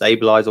can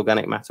stabilize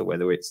organic matter,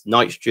 whether it's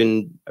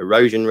nitrogen,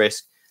 erosion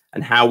risk,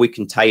 and how we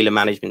can tailor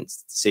management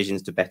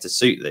decisions to better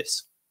suit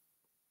this.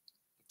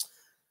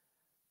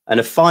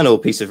 And a final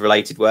piece of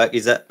related work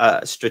is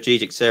a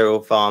strategic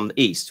cereal farm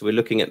east. We're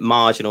looking at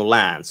marginal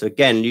land. So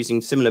again,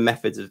 using similar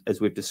methods as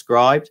we've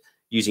described,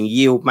 using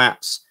yield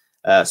maps,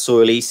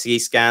 soil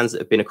EC scans that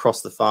have been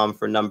across the farm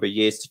for a number of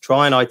years to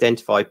try and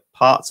identify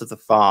parts of the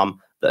farm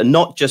that are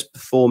not just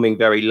performing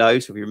very low.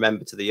 So if you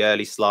remember to the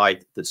early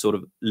slide, that's sort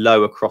of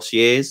low across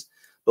years,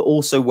 but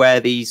also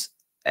where these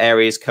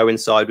areas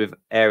coincide with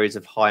areas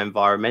of high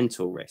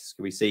environmental risk.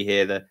 We see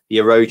here the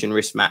erosion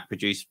risk map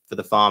produced for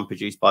the farm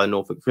produced by the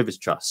Norfolk Rivers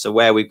Trust. So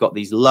where we've got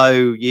these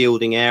low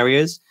yielding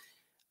areas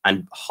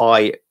and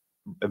high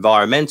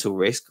environmental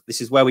risk,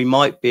 this is where we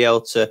might be able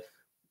to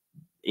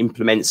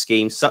implement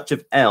schemes such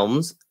as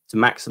ELMS to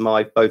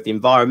maximize both the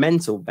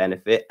environmental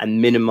benefit and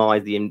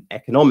minimize the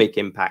economic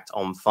impact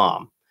on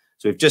farm.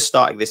 So we've just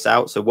started this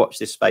out, so watch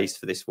this space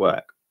for this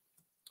work.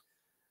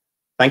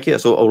 Thank you.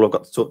 That's all I've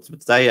got to talk to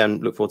today,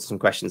 and look forward to some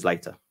questions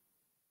later.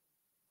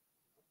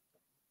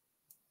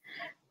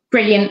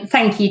 Brilliant.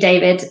 Thank you,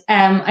 David.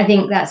 I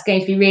think that's going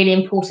to be really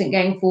important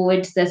going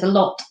forward. There's a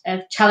lot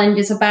of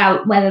challenges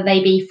about whether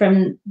they be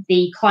from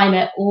the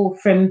climate or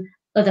from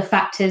other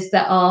factors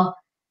that are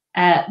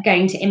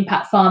going to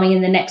impact farming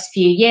in the next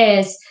few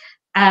years.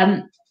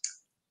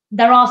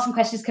 There are some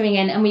questions coming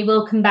in, and we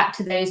will come back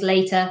to those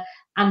later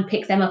and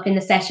pick them up in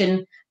the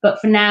session. But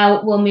for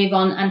now, we'll move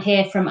on and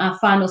hear from our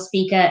final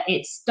speaker.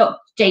 It's Dr.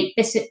 Jake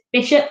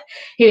Bishop,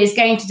 who is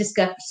going to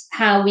discuss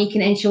how we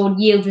can ensure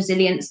yield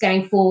resilience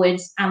going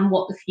forwards and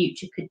what the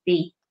future could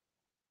be.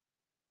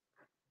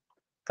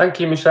 Thank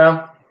you,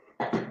 Michelle.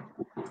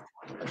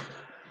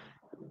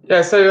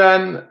 Yeah,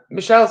 so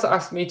Michelle's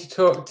asked me to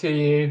talk to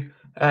you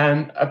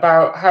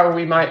about how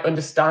we might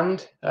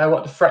understand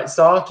what the threats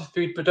are to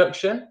food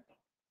production.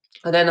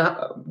 And then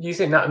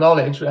using that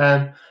knowledge,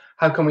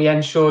 how can we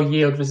ensure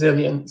yield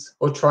resilience,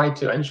 or try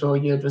to ensure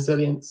yield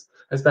resilience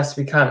as best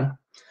we can?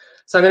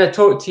 So I'm going to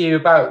talk to you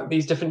about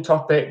these different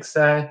topics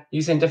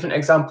using different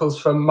examples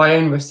from my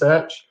own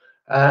research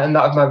and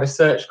that of my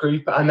research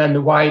group, and then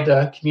the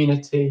wider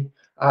community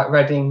at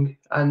Reading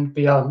and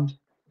beyond.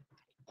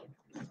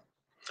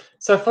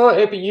 So I thought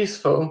it'd be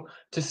useful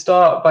to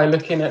start by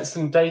looking at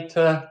some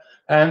data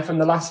from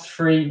the last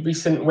 3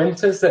 recent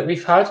winters that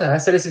we've had.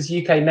 So this is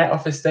UK Met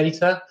Office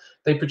data.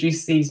 They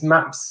produce these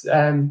maps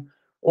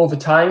all the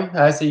time,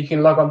 so you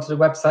can log onto the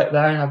website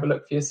there and have a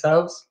look for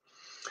yourselves.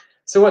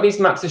 So what these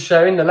maps are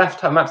showing, the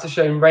left-hand maps are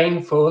showing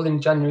rainfall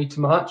in January to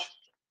March,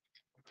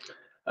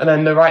 and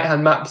then the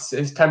right-hand maps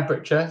is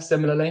temperature,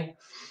 similarly.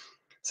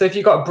 So if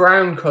you've got a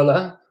brown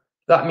colour,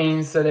 that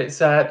means that it's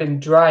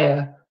been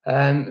drier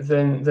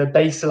than the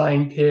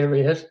baseline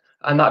period,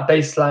 and that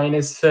baseline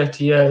is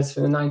 30 years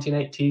from the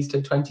 1980s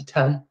to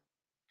 2010.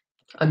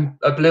 And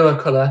a bluer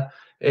colour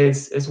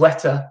is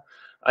wetter.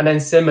 And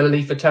then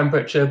similarly for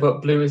temperature,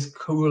 but blue is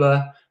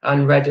cooler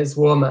and red is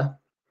warmer.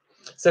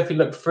 So if you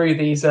look through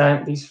these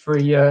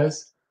 3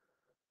 years,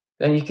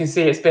 then you can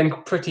see it's been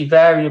pretty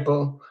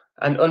variable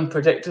and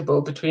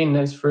unpredictable between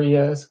those 3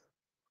 years.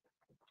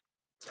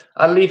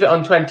 I'll leave it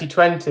on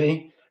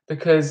 2020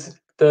 because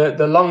the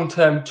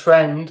long-term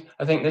trend,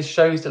 I think this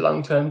shows the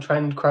long-term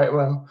trend quite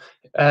well,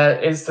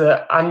 is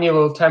the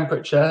annual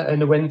temperature in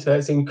the winter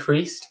has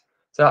increased.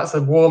 So that's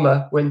a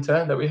warmer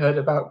winter that we heard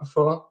about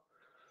before.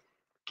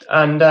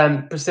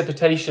 And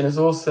precipitation has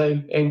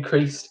also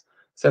increased.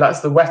 So that's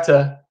the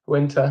wetter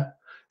winter.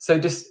 So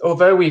just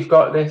although we've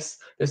got this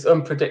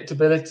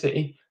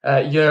unpredictability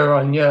year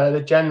on year,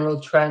 the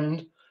general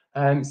trend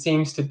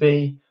seems to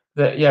be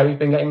that, yeah, we've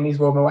been getting these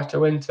warmer, wetter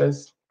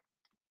winters.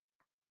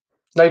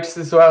 Notice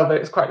as well that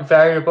it's quite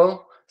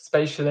variable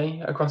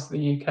spatially across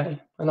the UK,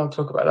 and I'll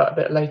talk about that a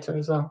bit later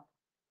as well.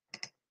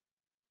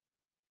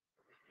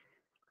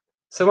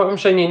 So what I'm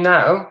showing you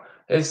now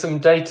is some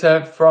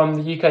data from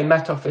the UK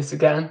Met Office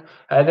again.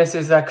 This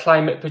is their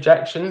climate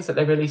projections that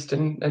they released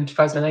in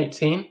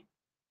 2018.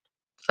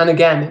 And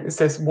again, it's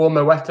this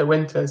warmer, wetter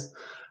winters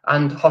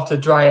and hotter,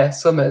 drier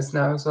summers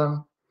now as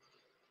well.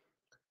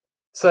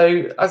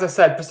 So as I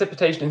said,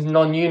 precipitation is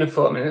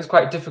non-uniform and it's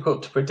quite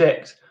difficult to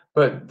predict,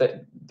 but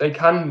they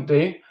can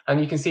do,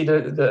 and you can see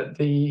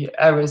the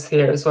errors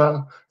here as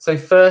well. So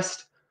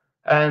first,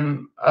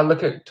 I'll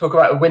talk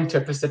about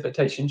winter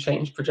precipitation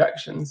change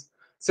projections.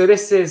 So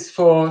this is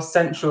for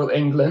central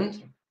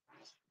England,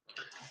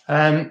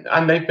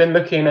 and they've been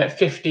looking at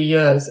 50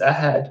 years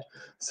ahead.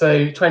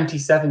 So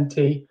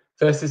 2070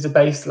 versus the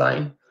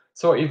baseline.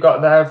 So what you've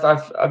got there,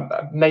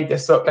 I've made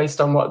this up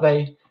based on what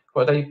they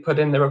put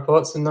in the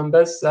reports and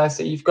numbers.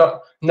 So you've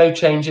got no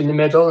change in the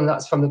middle, and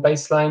that's from the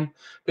baseline.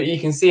 But you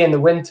can see in the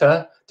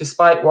winter,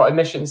 despite what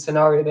emission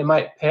scenario they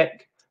might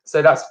pick,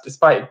 so that's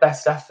despite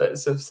best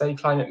efforts of, say,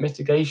 climate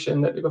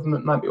mitigation that the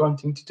government might be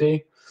wanting to do,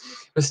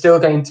 we're still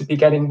going to be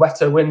getting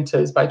wetter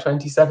winters by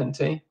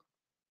 2070.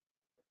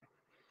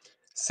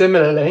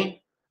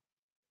 Similarly,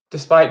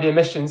 despite the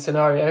emission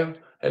scenario,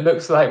 it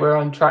looks like we're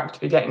on track to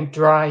be getting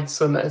dry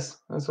summers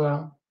as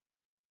well.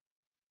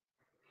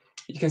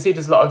 You can see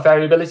there's a lot of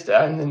variability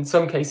there, and in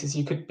some cases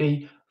you could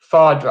be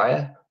far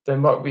drier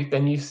than what we've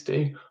been used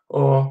to,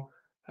 or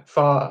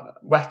far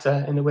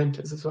wetter in the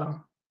winters as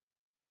well.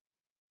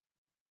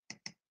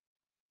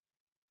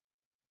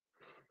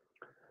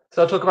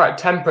 So I'll talk about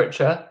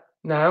temperature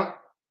now.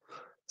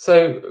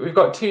 So we've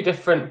got 2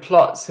 different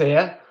plots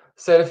here.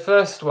 So the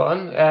first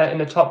one in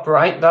the top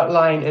right, that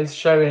line is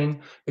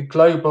showing the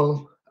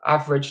global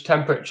average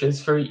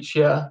temperatures for each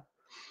year.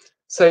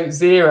 So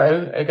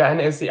 0, again,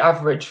 is the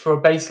average for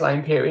a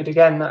baseline period.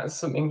 Again, that's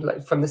something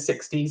like from the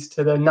 60s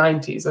to the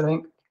 90s, I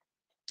think.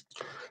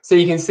 So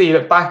you can see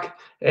that back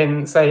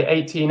in, say,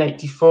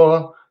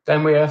 1884,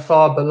 then we are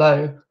far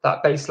below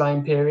that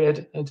baseline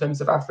period in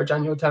terms of average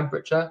annual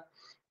temperature.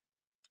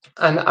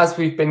 And as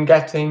we've been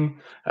getting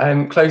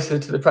closer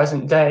to the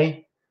present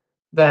day,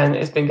 then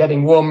it's been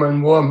getting warmer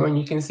and warmer, and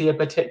you can see a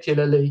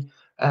particularly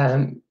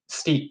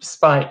steep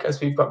spike as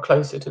we've got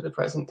closer to the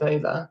present day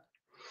there.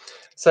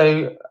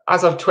 So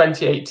as of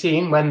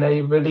 2018, when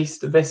they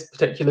released this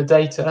particular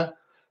data,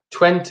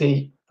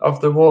 20 of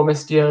the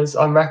warmest years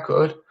on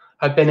record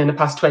had been in the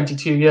past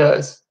 22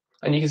 years.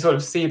 And you can sort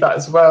of see that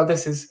as well.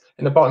 This is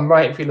in the bottom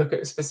right if we look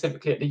at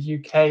specifically at the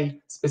UK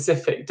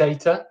specific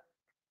data.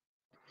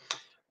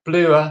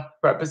 Bluer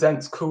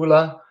represents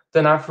cooler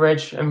than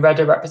average, and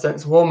redder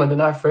represents warmer than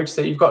average.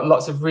 So you've got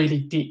lots of really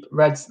deep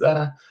reds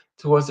there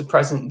towards the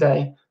present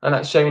day, and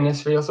that's showing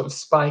this real sort of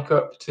spike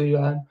up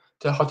to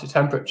hotter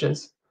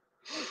temperatures.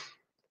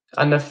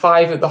 And the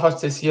 5 of the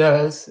hottest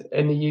years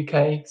in the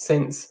UK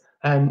since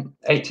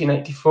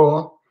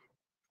 1884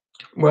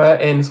 were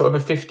in sort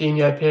of a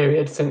 15-year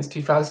period since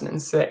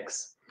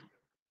 2006.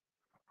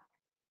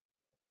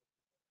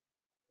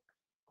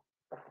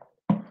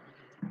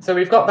 So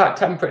we've got that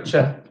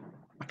temperature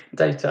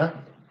data.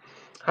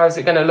 How is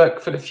it going to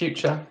look for the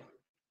future?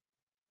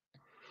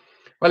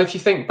 Well, if you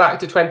think back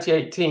to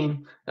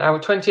 2018, now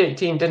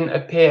 2018 didn't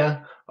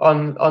appear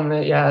on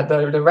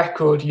the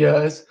record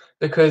years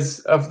because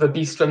of the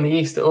beast from the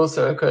east that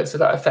also occurred, so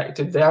that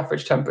affected the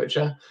average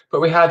temperature. But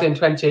we had in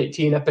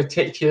 2018 a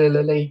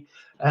particularly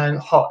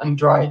hot and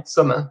dry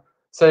summer.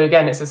 So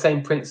again, it's the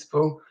same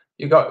principle.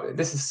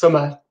 This is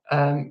summer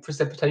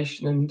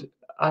precipitation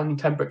and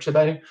temperature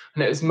though,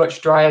 and it was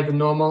much drier than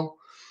normal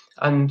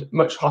and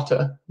much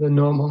hotter than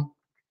normal.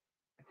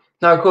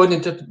 Now,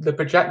 according to the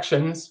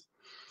projections,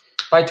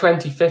 by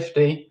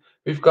 2050,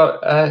 we've got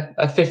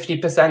a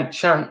 50%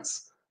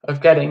 chance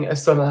of getting a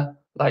summer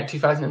like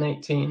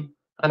 2018.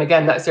 And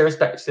again, that's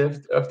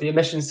irrespective of the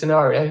emission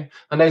scenario.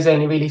 And those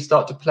only really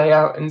start to play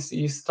out, and so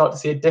you start to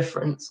see a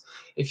difference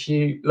if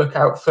you look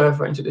out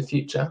further into the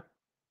future.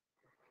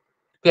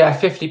 But yeah,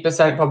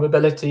 50%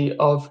 probability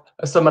of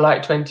a summer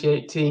like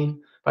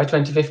 2018 by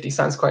 2050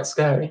 sounds quite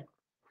scary.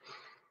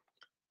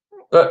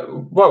 But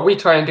what we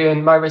try and do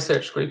in my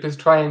research group is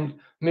try and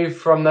move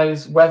from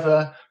those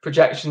weather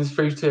projections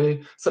through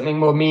to something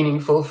more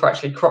meaningful for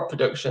actually crop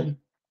production.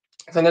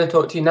 So I'm going to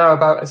talk to you now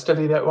about a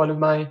study that one of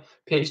my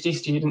PhD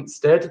students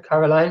did,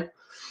 Caroline.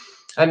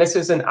 And this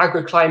is an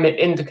agroclimate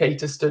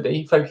indicator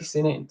study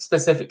focusing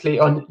specifically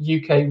on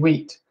UK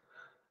wheat.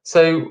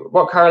 So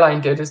what Caroline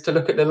did is to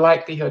look at the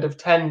likelihood of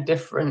 10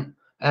 different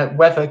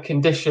weather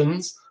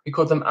conditions, we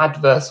call them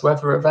adverse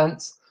weather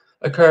events,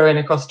 occurring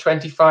across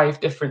 25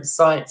 different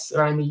sites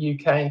around the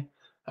UK.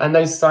 And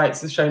those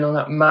sites are shown on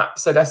that map,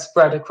 so they're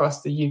spread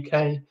across the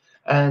UK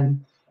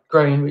and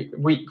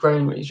wheat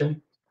growing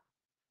region.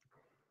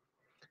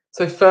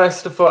 So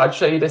first, I thought I'd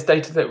show you this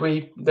data that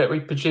we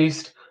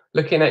produced,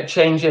 looking at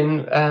change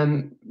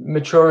in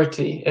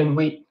maturity in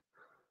wheat.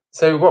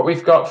 So what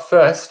we've got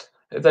first,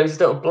 those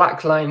little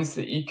black lines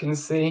that you can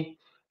see,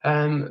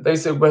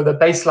 those were the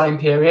baseline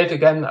period,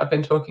 again, that I've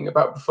been talking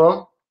about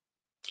before.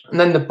 And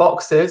then the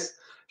boxes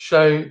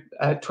show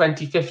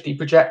 2050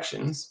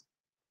 projections.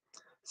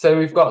 So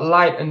we've got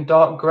light and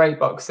dark grey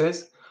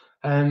boxes.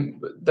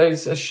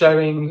 Those are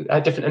showing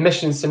different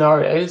emission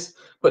scenarios,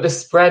 but the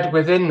spread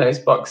within those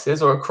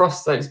boxes or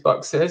across those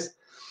boxes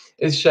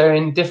is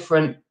showing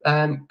different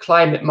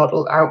climate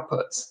model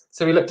outputs.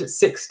 So we looked at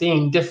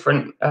 16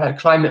 different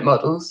climate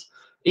models,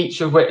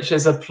 each of which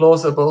is a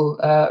plausible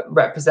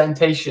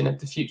representation of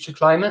the future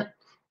climate.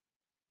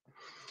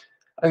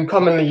 And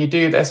commonly you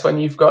do this when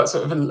you've got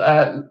sort of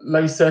a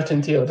low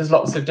certainty, or there's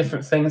lots of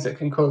different things that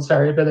can cause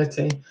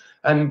variability.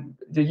 And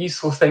the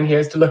useful thing here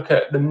is to look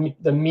at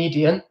the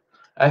median.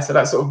 So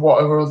that's sort of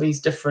what are all these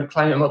different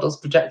climate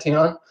models projecting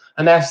on.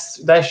 And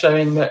they're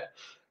showing that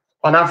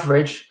on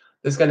average,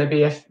 there's going to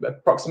be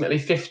approximately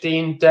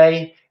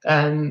 15-day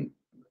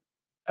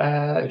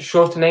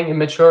shortening in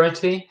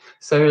maturity.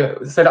 So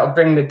that'll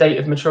bring the date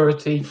of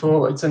maturity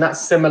forwards. And that's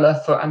similar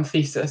for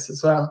anthesis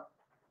as well.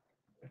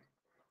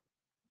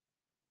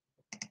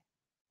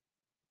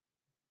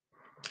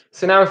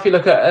 So now if you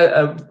look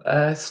at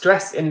a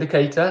stress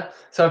indicator,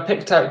 so I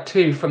picked out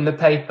 2 from the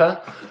paper.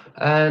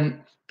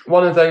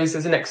 One of those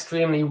is an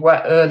extremely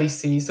wet early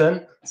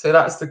season. So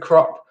that's the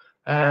crop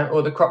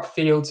or the crop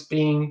fields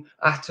being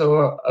at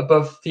or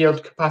above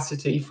field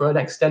capacity for an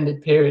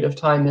extended period of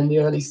time in the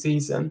early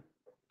season.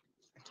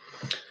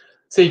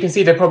 So you can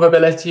see the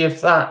probability of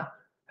that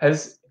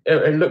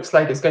it looks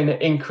like it's going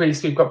to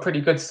increase. We've got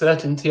pretty good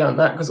certainty on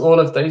that because all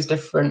of those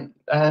different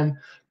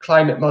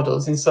climate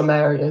models in some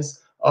areas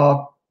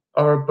are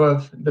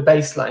above the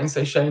baseline,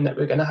 so showing that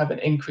we're going to have an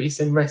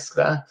increase in risk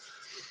there.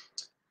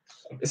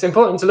 It's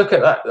important to look at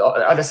that,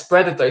 at the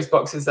spread of those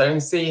boxes though,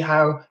 and see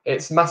how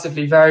it's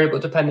massively variable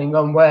depending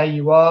on where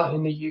you are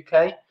in the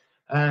UK,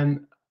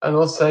 and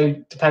also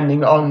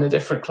depending on the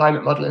different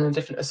climate model and the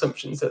different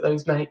assumptions that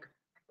those make.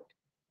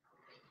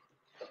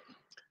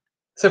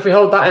 So if we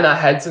hold that in our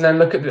heads and then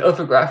look at the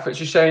other graph, which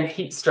is showing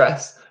heat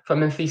stress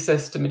from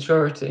anthesis to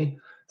maturity.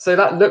 So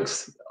that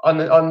looks on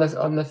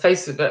the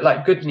face of it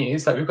like good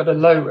news, like we've got a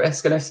low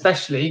risk, and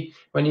especially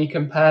when you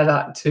compare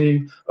that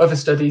to other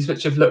studies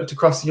which have looked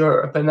across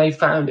Europe, and they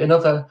found in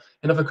other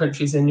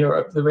countries in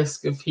Europe the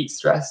risk of heat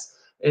stress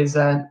is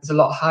a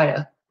lot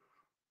higher.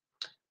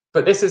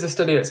 But this is a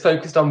study that's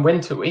focused on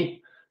winter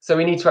wheat, so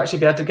we need to actually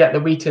be able to get the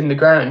wheat in the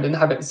ground and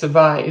have it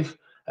survive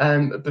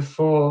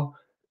before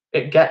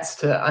it gets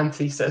to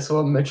anthesis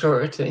or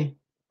maturity.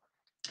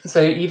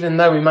 So even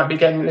though we might be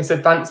getting this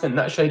advancement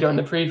that I showed you on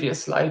the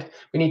previous slide,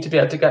 we need to be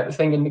able to get the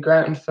thing in the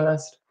ground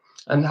first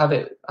and have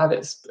it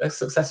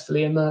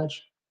successfully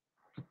emerge.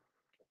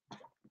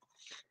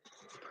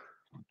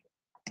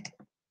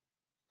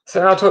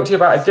 So I'll talk to you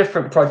about a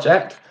different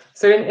project.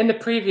 So in the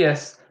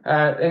previous,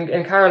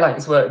 in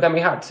Caroline's work, then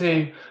we had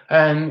to,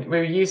 we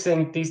were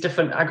using these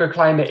different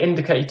agroclimate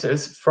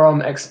indicators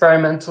from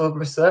experimental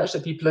research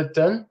that people had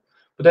done.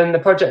 But in the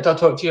project I'll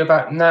talk to you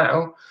about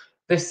now,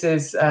 this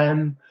is,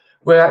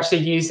 we're actually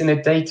using the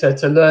data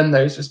to learn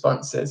those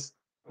responses.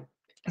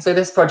 So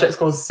this project is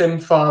called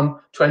SimFarm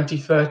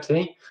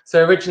 2030.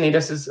 So originally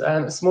this is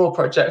a small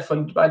project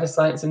funded by the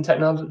Science and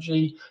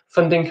Technology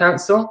Funding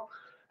Council.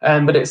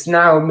 But it's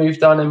now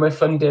moved on and we're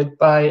funded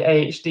by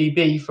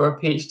AHDB for a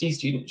PhD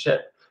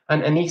studentship.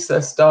 And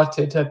Anissa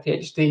started her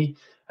PhD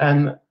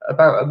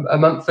about a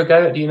month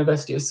ago at the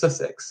University of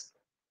Sussex.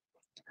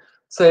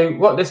 So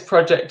what this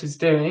project is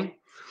doing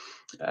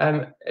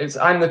is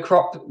I'm the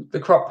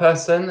crop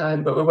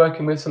person, but we're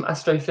working with some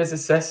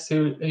astrophysicists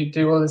who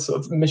do all this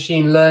sort of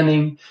machine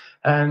learning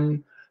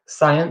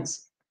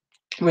science.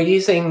 We're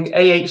using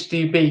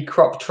AHDB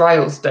crop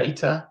trials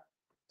data,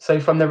 so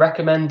from the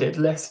recommended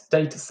list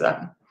data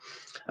set.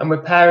 And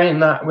we're pairing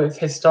that with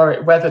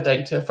historic weather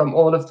data from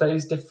all of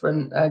those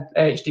different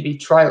AHDB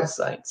trial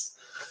sites.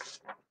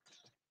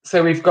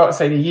 So we've got,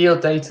 say, the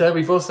yield data.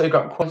 We've also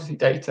got quantity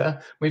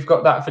data. We've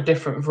got that for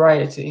different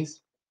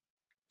varieties.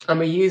 And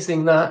we're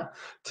using that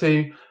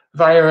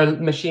via a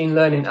machine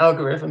learning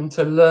algorithm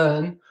to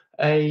learn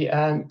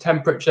a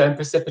temperature and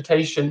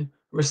precipitation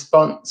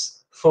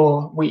response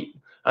for wheat.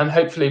 And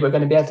hopefully we're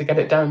going to be able to get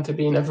it down to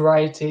being a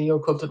variety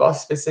or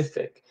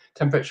cultivar-specific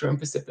temperature and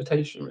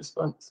precipitation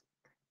response.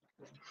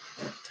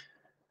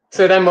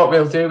 So then what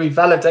we'll do, we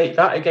validate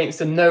that against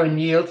a known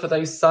yield for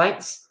those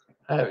sites.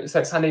 So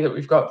it's handy that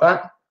we've got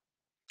that.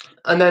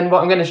 And then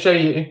what I'm going to show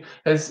you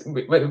is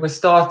we're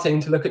starting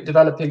to look at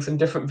developing some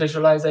different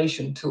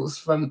visualization tools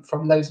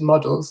from those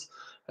models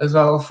as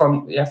well,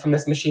 from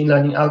this machine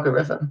learning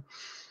algorithm.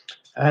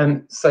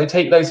 So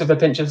take those with a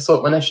pinch of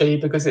salt when I show you,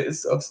 because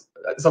it's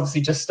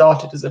obviously just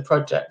started as a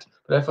project,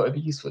 but I thought it'd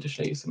be useful to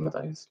show you some of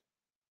those.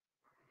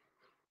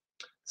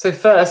 So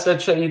first,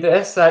 I'd show you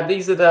this.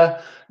 These are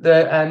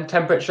the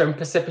temperature and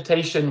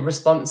precipitation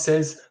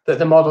responses that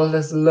the model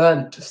has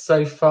learnt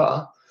so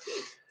far.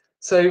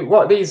 So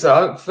what these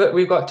are,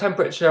 we've got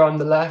temperature on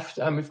the left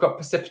and we've got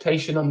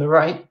precipitation on the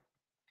right.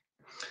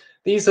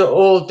 These are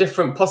all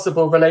different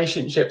possible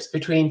relationships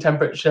between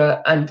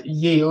temperature and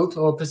yield,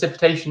 or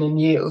precipitation and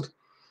yield.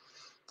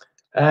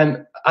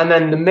 And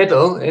then the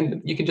middle,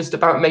 and you can just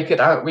about make it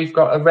out, we've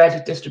got a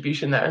red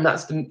distribution there, and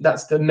that's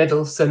the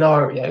middle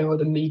scenario, or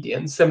the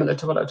median, similar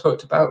to what I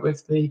talked about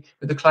with the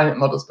climate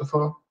models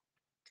before.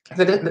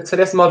 So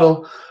this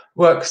model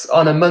works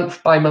on a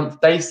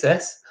month-by-month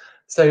basis.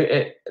 So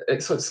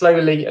it sort of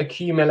slowly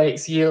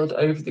accumulates yield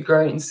over the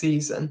growing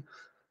season.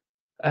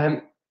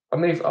 I'll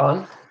move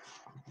on.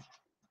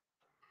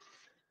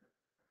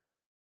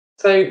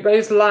 So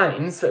those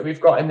lines that we've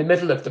got in the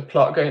middle of the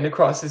plot going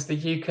across is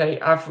the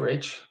UK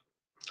average.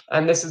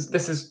 And this is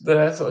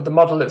the sort of the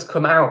model that's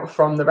come out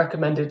from the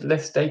recommended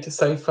list data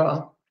so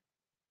far.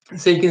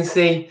 So you can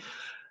see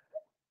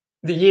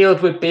the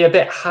yield would be a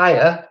bit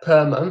higher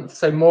per month.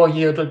 So more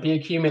yield would be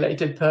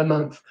accumulated per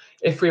month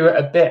if we were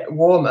a bit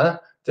warmer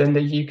than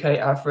the UK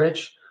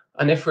average,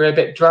 and if we're a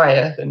bit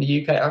drier than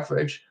the UK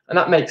average. And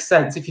that makes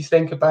sense if you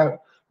think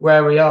about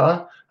where we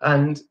are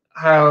and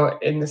how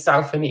in the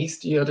south and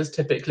east yield is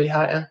typically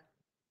higher.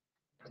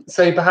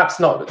 So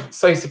perhaps not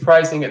so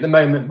surprising at the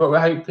moment, but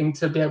we're hoping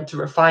to be able to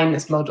refine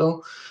this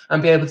model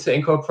and be able to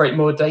incorporate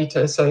more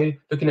data. So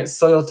looking at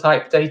soil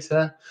type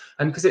data,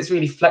 and because it's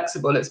really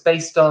flexible, it's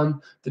based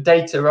on the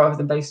data rather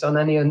than based on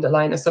any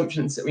underlying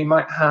assumptions that we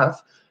might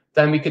have,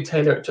 then we could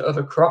tailor it to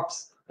other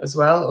crops as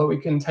well, or we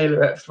can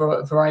tailor it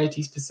for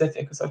variety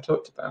specific, as I've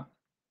talked about.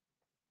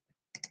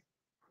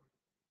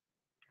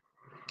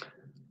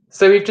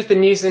 So we've just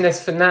been using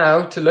this for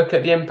now to look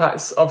at the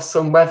impacts of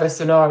some weather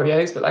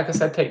scenarios, but like I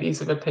said, take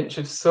these with a pinch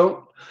of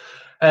salt.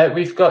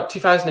 We've got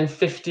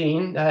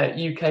 2015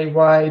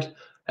 UK-wide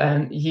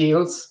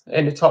yields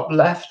in the top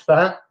left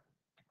there.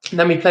 And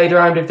then we played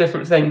around with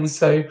different things.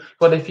 So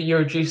what if you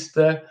reduce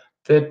the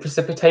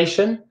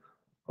precipitation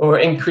or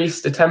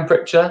increase the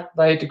temperature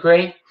by a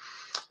degree?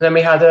 Then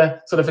we had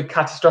a sort of a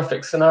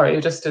catastrophic scenario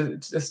just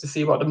to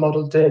see what the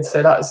model did.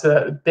 So that's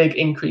a big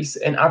increase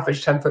in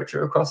average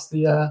temperature across the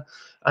year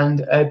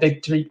and a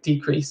big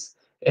decrease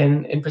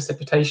in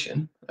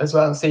precipitation as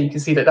well. So you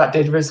can see that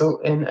did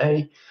result in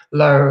a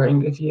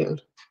lowering of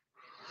yield.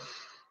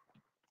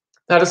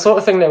 Now, the sort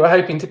of thing that we're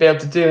hoping to be able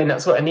to do, and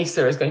that's what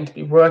Anissa is going to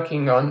be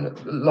working on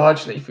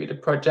largely through the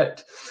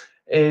project,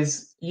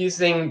 is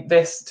using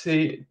this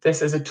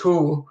as a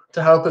tool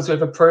to help us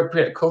with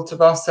appropriate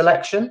cultivar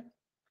selection.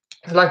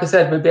 So like I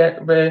said,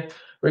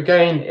 we're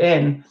going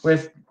in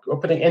with, or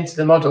putting into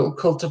the model,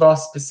 cultivar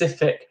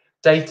specific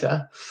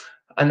data,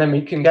 and then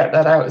we can get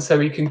that out so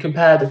we can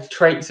compare the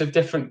traits of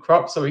different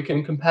crops, or we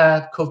can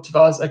compare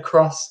cultivars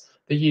across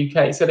the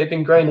UK. So they've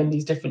been grown in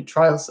these different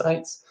trial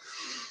sites,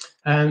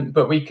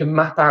 but we can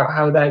map out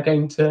how they're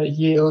going to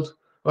yield,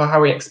 or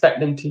how we expect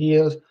them to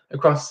yield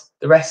across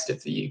the rest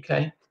of the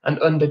UK and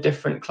under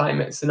different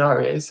climate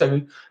scenarios.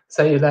 So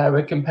say there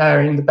we're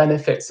comparing the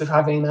benefits of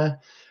having a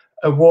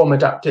warm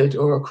adapted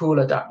or a cool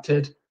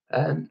adapted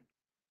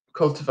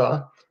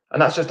cultivar,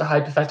 and that's just a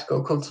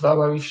hypothetical cultivar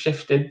where we've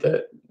shifted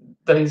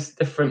those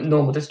different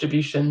normal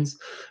distributions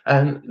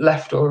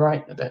left or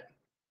right a bit.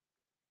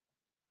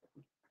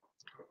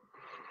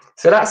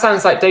 So that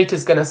sounds like data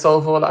is going to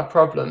solve all our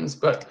problems,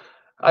 but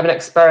I'm an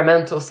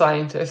experimental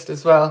scientist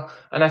as well,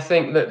 and I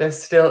think that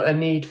there's still a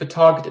need for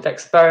targeted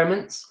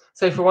experiments.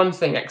 So for one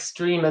thing,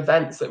 extreme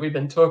events that we've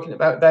been talking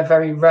about, they're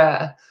very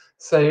rare.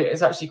 So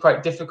it's actually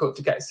quite difficult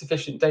to get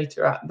sufficient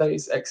data at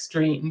those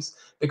extremes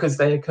because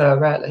they occur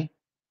rarely.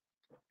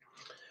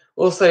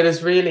 Also,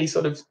 there's really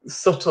sort of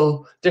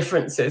subtle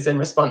differences in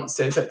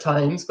responses at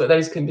times, but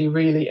those can be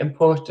really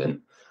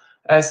important.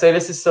 So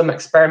this is some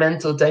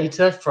experimental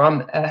data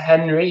from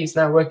Henry. He's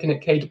now working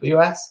at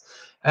KWS.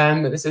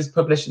 This is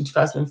published in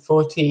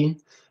 2014.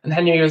 And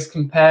Henry was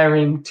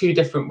comparing two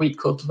different wheat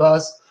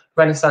cultivars,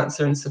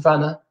 Renaissancer and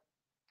Savannah.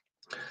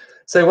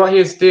 So what he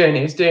was doing,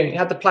 he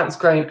had the plants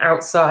growing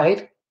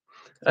outside,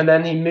 and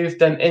then he moved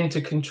them into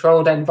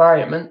controlled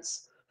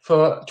environments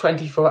for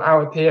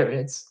 24-hour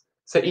periods.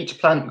 So each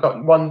plant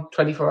got one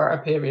 24-hour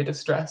period of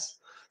stress.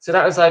 So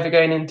that was either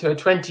going into a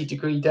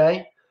 20-degree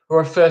day or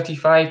a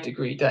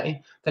 35-degree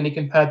day. Then he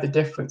compared the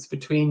difference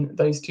between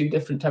those two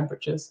different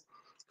temperatures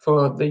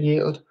for the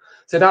yield.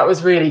 So that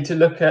was really to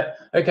look at,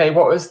 okay,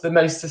 what was the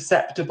most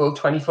susceptible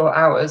 24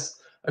 hours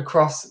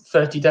across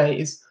 30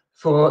 days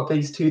for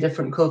these two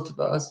different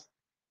cultivars.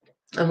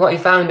 And what he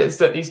found is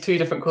that these two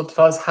different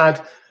cultivars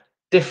had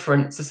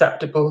different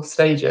susceptible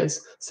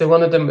stages. So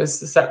one of them was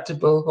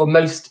susceptible, or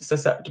most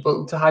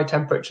susceptible, to high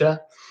temperature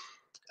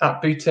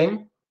at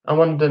booting, and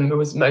one of them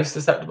was most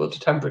susceptible to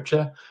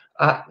temperature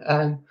at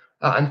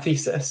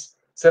anthesis.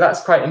 So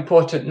that's quite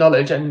important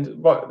knowledge, and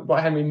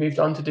what Henry moved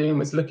on to doing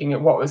was looking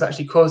at what was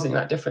actually causing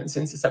that difference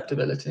in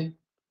susceptibility.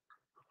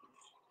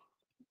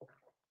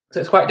 So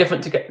it's quite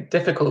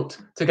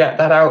difficult to get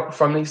that out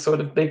from these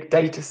sort of big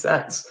data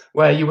sets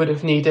where you would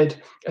have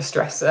needed a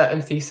stress at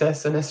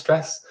anthesis and a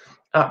stress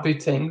at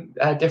booting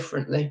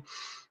differently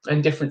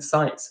in different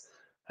sites.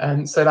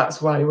 So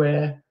that's why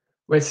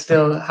we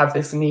still have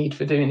this need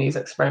for doing these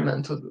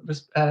experimental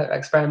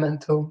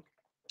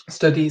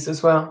studies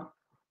as well.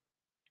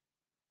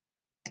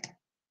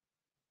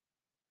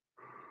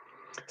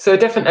 So a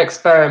different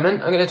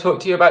experiment, I'm going to talk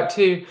to you about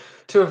two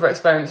other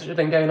experiments which have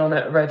been going on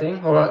at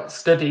Reading, or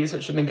studies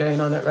which have been going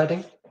on at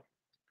Reading.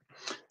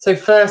 So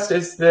first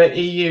is the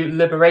EU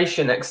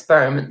Liberation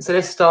experiment. So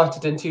this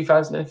started in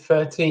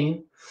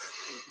 2013.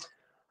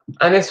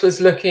 And this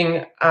was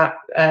looking at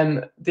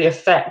the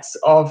effects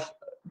of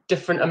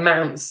different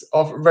amounts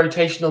of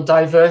rotational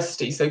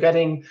diversity. So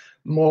getting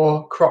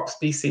more crop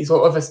species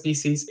or other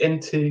species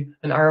into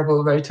an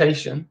arable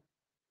rotation.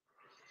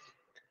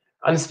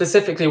 And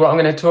specifically what I'm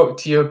going to talk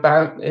to you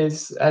about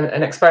is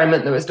an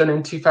experiment that was done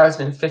in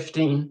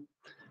 2015.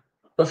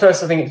 But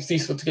first, I think it's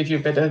useful to give you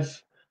a bit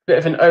of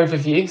an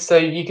overview. So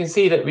you can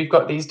see that we've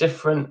got these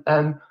different,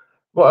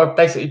 what are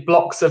basically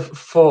blocks of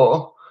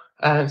four,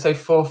 so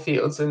 4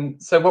 fields.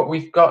 And so what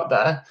we've got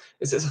there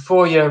is it's a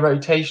 4-year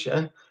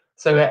rotation.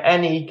 So at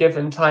any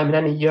given time in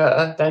any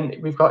year, then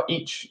we've got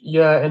each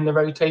year in the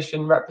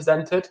rotation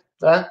represented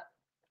there.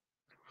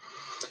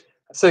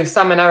 So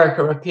Sam and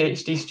Erica are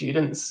PhD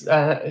students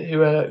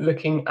who are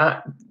looking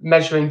at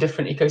measuring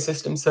different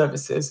ecosystem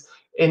services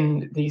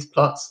in these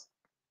plots.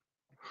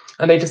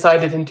 And they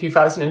decided in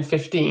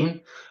 2015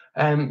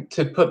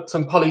 to put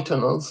some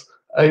polytunnels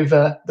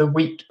over the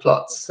wheat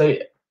plots. So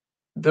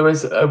there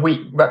was a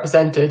wheat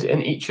represented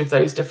in each of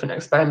those different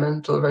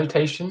experimental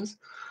rotations.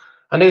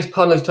 And those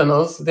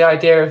polytunnels, the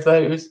idea of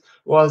those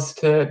was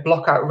to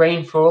block out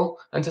rainfall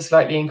and to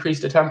slightly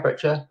increase the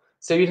temperature.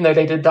 So even though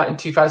they did that in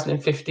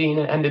 2015,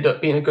 it ended up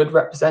being a good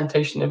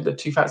representation of the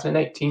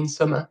 2018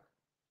 summer.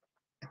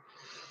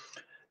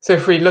 So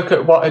if we look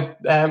at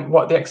what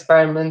the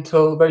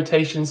experimental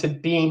rotations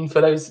had been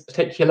for those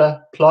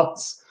particular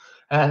plots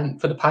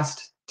for the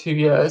past 2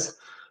 years,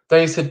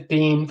 those had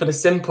been, for the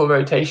simple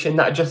rotation,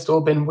 that had just all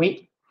been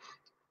wheat.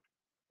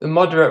 The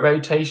moderate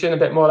rotation, a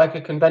bit more like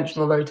a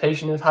conventional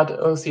rotation, had had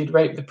oilseed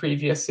rape the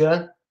previous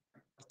year.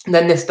 And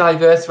then this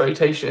diverse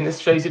rotation, this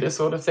shows you the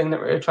sort of thing that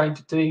we were trying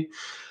to do.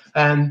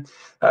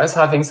 As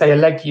having, say, a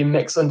legume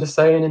mix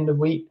undersown in the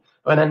wheat,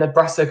 and then a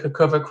brassica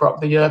cover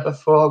crop the year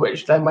before,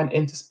 which then went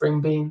into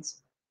spring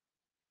beans.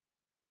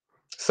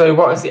 So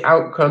what was the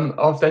outcome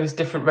of those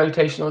different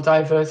rotational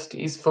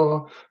diversities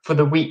for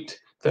the wheat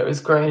that was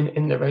grown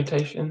in the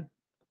rotation?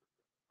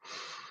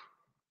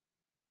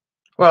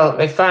 Well,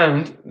 they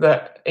found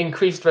that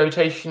increased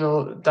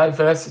rotational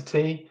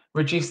diversity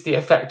reduced the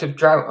effect of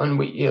drought on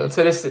wheat yield.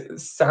 So this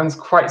sounds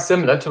quite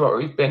similar to what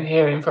we've been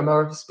hearing from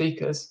our other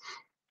speakers.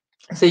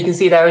 So you can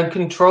see there in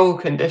control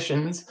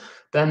conditions,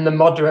 then the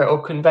moderate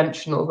or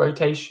conventional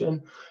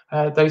rotation,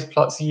 those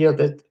plots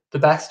yielded the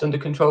best under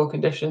control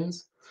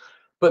conditions.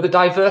 But the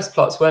diverse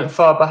plots weren't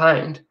far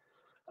behind.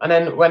 And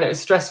then when it was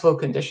stressful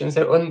conditions,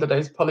 so under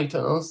those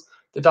polytunnels,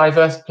 the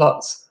diverse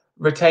plots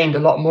retained a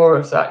lot more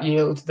of that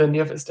yield than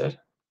the others did.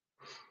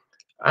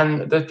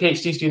 And the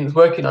PhD students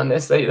working on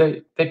this,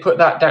 they put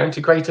that down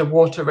to greater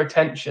water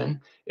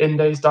retention in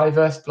those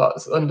diverse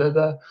plots under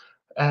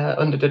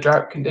the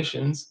drought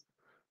conditions.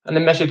 And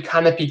they measured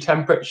canopy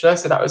temperature,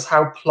 so that was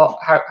how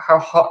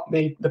hot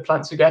the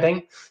plants were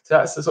getting. So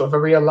that's a sort of a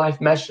real life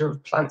measure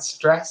of plant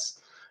stress,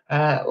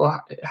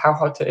 or how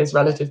hot it is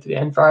relative to the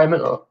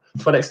environment, or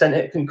to what extent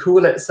it can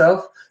cool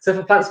itself. So if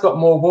a plant's got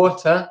more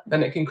water,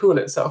 then it can cool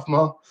itself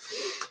more.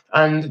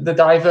 And the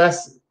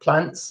diverse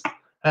plants,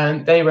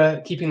 they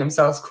were keeping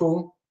themselves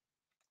cool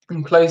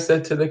and closer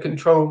to the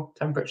control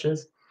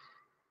temperatures.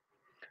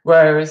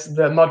 Whereas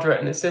the moderate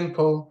and the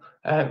simple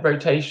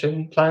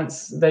rotation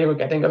plants, they were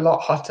getting a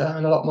lot hotter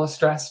and a lot more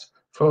stressed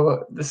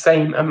for the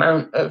same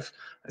amount of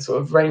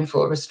sort of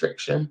rainfall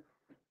restriction.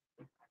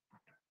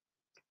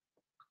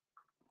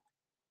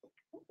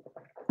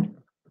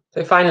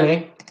 So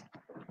finally,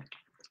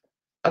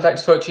 I'd like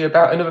to talk to you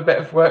about another bit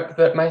of work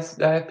that my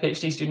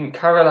PhD student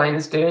Caroline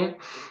is doing.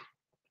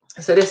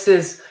 So this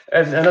is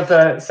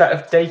another set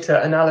of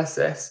data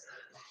analysis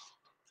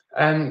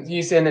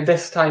using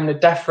this time the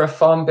DEFRA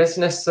Farm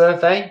Business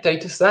Survey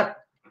data set.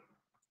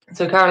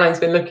 So Caroline's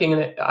been looking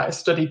at a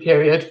study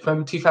period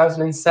from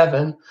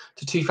 2007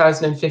 to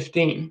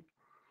 2015.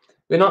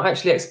 We're not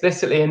actually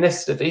explicitly in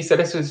this study, so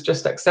this was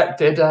just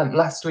accepted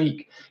last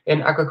week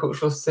in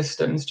Agricultural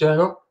Systems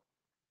Journal.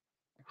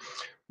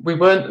 We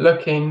weren't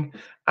looking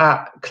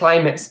at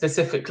climate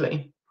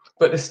specifically,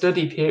 but the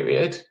study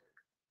period,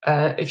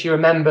 if you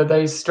remember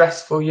those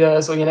stressful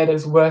years, or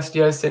those worst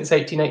years since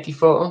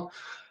 1884,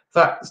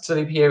 that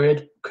study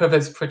period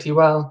covers pretty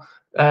well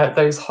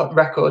those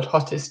record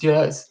hottest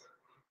years.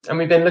 And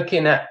we've been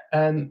looking at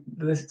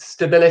the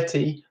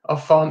stability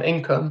of farm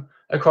income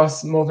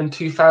across more than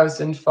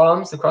 2,000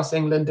 farms across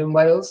England and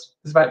Wales.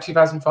 There's about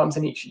 2,000 farms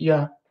in each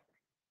year.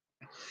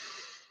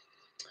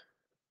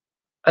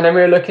 And then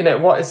we're looking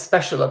at what is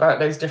special about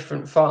those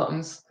different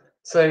farms.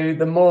 So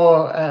the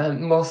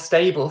more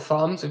stable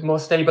farms with more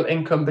stable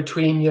income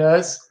between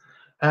years,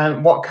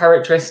 what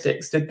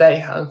characteristics did they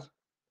have?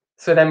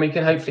 So then we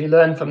can hopefully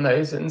learn from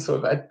those and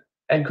sort of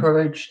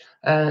encourage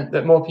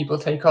that more people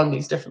take on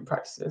these different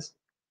practices.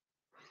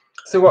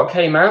 So what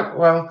came out?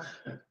 Well,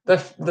 the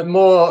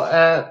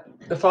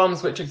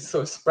farms which have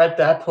sort of spread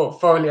their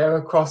portfolio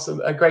across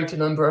a greater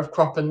number of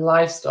crop and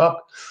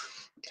livestock,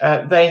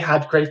 they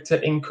had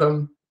greater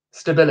income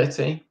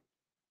stability.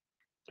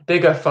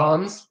 Bigger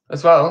farms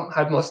as well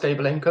had more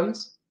stable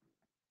incomes.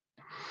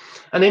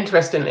 And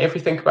interestingly, if we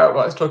think about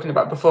what I was talking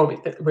about before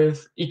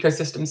with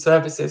ecosystem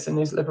services and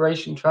these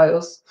liberation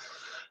trials,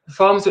 the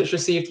farms which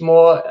received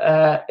more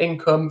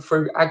income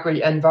through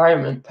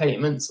agri-environment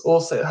payments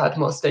also had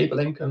more stable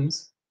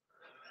incomes.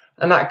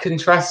 And that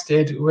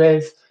contrasted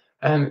with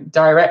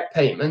direct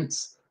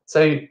payments.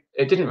 So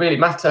it didn't really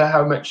matter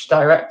how much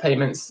direct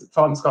payments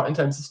farms got in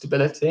terms of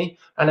stability.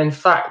 And in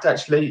fact,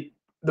 actually,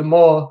 the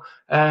more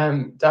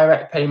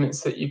direct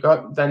payments that you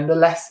got, then the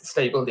less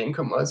stable the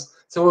income was.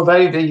 So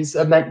although these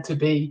are meant to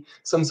be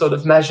some sort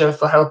of measure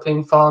for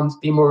helping farms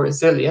be more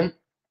resilient,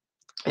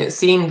 it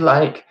seemed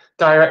like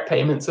direct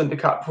payments under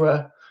CAP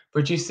were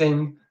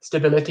reducing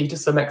stability to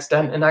some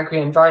extent, and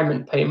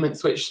agri-environment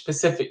payments, which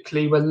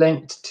specifically were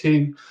linked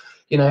to,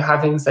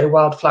 having, say,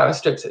 wildflower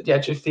strips at the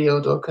edge of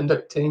field, or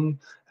conducting,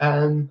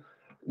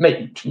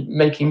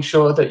 making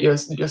sure that your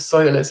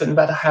soil is in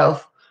better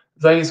health.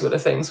 Those were the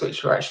things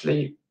which were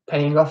actually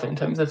paying off in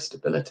terms of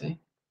stability.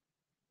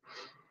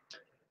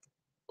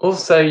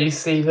 Also, you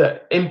see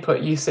that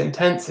input use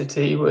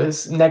intensity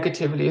was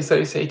negatively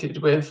associated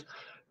with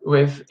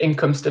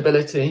income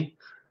stability.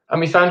 And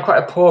we found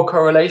quite a poor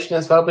correlation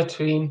as well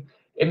between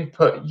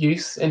input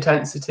use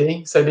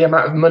intensity, so the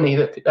amount of money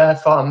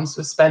that farms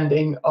were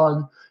spending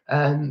on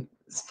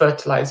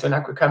fertilizer and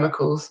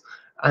agrochemicals,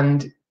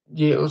 and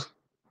yield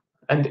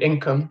and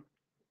income.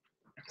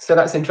 So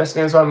that's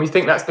interesting as well. And we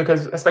think that's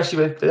because,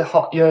 especially with the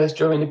hot years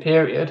during the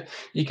period,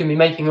 you can be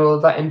making all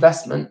of that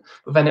investment,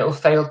 but then it will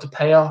fail to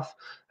pay off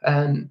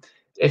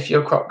if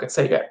your crop,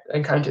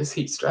 encounters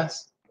heat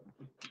stress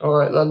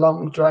or a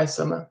long dry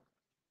summer.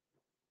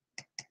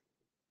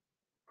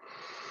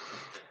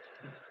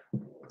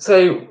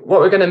 So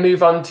what we're going to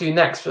move on to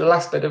next for the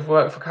last bit of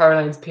work for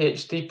Caroline's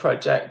PhD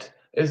project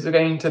is we're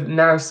going to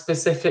now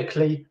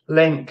specifically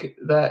link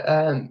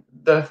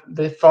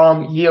the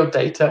farm yield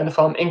data and the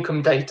farm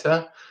income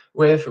data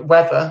with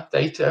weather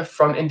data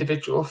from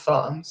individual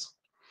farms.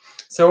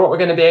 So what we're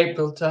going to be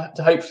able to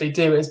hopefully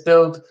do is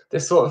build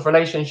this sort of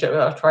relationship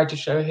that I've tried to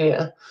show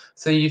here.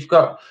 So you've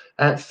got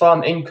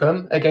farm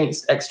income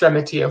against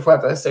extremity of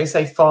weather. So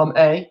say farm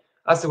A,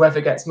 as the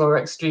weather gets more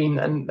extreme,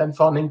 and then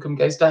farm income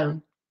goes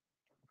down.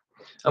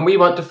 And we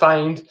want to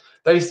find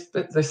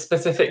the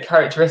specific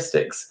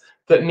characteristics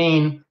that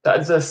mean that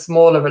there's a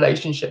smaller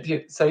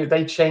relationship. So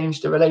they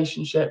change the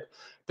relationship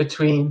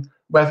between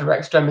weather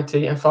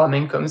extremity and farm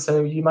income.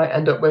 So you might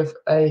end up with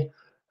a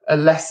a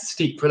less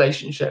steep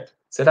relationship.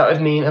 So that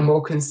would mean a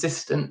more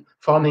consistent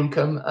farm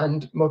income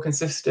and more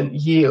consistent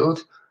yield,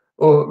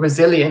 or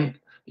resilient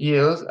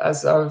yield,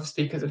 as our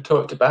speakers have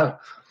talked about,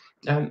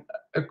 no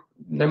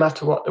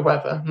matter what the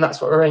weather, and that's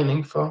what we're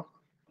aiming for.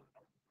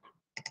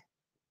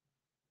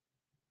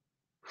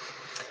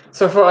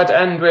 So I thought I'd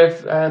end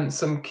with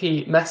some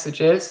key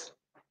messages.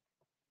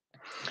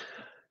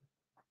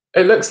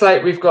 It looks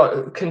like we've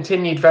got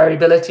continued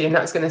variability, and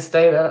that's going to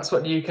stay there. That's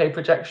what the UK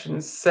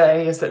projections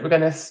say, is that we're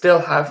going to still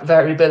have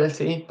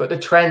variability, but the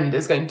trend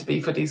is going to be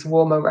for these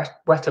warmer,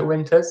 wetter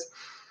winters,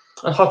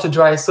 and hotter,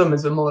 drier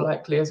summers are more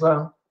likely as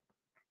well.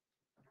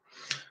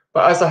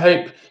 But as I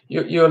hope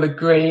you'll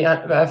agree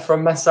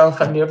from myself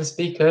and the other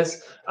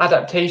speakers,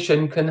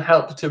 adaptation can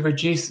help to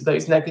reduce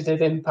those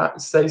negative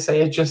impacts. So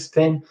say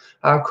adjusting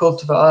our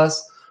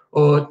cultivars,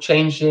 or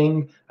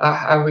changing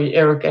how we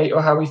irrigate or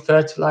how we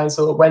fertilize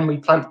or when we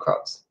plant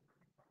crops.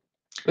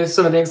 With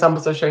some of the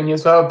examples I've shown you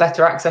as well,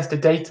 better access to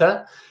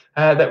data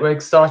that we're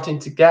starting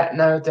to get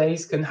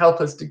nowadays can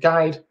help us to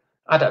guide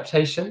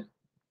adaptation.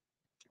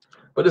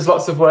 But there's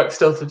lots of work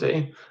still to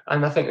do,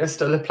 and I think there's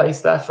still a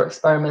place there for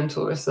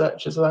experimental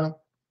research as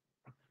well.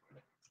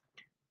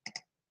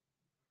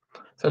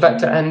 So I'd like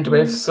to end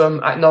with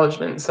some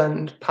acknowledgements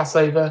and pass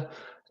over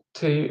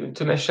to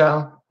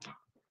Michelle.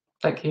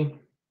 Thank you.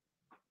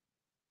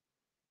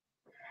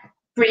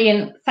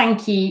 Brilliant.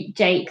 Thank you,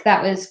 Jake.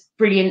 That was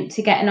brilliant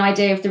to get an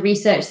idea of the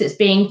research that's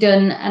being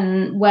done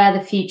and where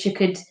the future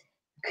could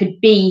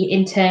be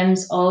in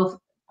terms of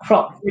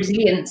crop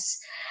resilience.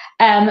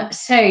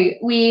 So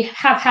we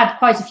have had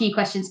quite a few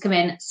questions come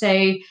in.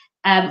 So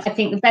I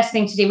think the best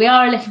thing to do, we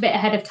are a little bit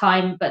ahead of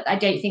time, but I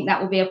don't think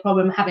that will be a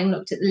problem having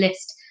looked at the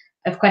list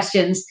of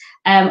questions.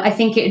 I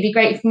think it would be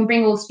great if we can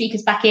bring all the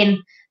speakers back in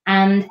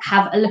and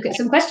have a look at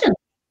some questions.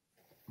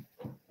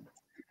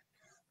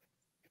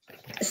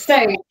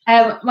 So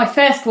my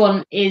first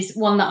one is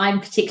one that I'm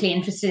particularly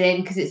interested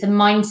in, because it's a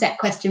mindset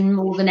question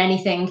more than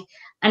anything,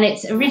 and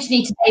it's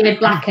originally to David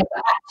Blacker,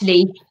 but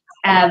actually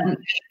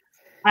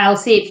I'll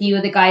see if you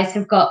other guys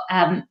have got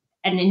an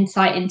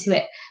insight into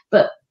it.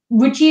 But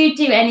would you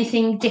do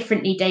anything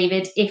differently,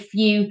 David, if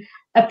you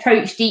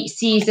approached each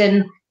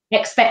season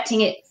expecting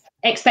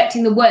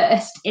the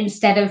worst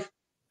instead of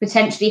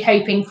potentially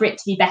hoping for it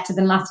to be better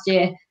than last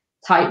year?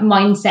 Type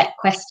mindset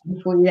question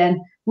for you then.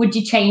 Would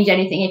you change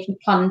anything if you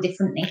planned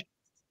differently?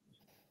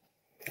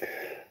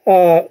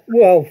 Well,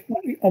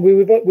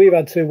 we've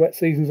had 2 wet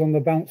seasons on the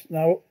bounce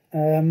now,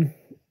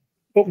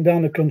 up and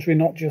down the country,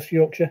 not just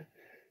Yorkshire.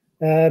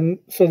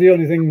 So the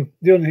only thing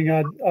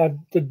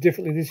I'd did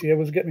differently this year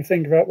was get my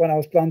finger out when I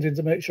was planting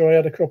to make sure I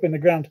had a crop in the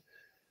ground.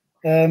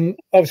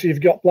 Obviously,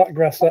 you've got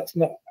blackgrass. That's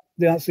not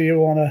the answer you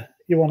want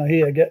to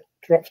hear. Get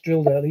crops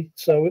drilled early.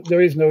 So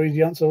there is no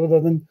easy answer other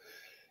than,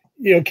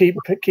 you know, keep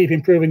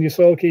improving your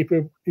soil, keep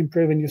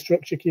improving your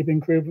structure, keep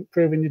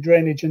improving your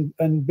drainage,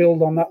 and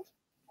build on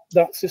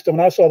that system.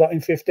 And I saw that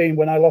in 15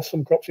 when I lost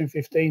some crops in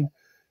 15.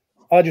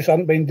 I just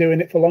hadn't been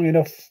doing it for long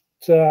enough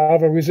to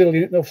have a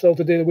resilient enough soil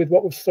to deal with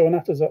what was thrown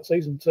at us that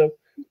season. So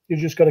you've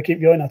just got to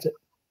keep going at it.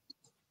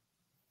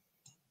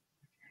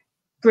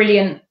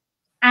 Brilliant.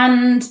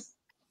 And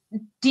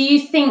do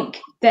you think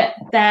that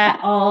there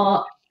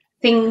are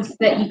things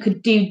that you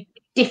could do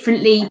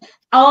differently?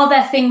 Are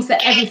there things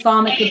that every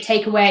farmer could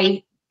take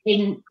away?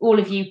 In all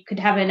of you could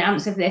have an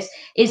answer for this.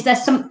 Is there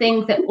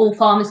something that all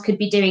farmers could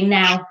be doing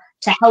now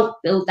to help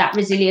build that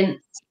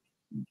resilience,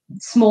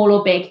 small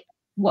or big?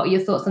 What are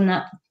your thoughts on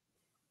that?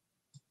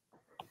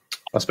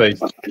 I suppose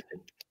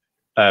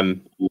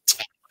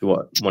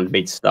what wanted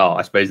me to start,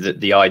 I suppose that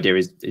the idea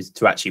is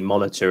to actually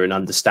monitor and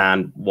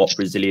understand what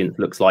resilience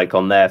looks like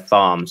on their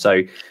farm.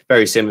 So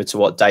very similar to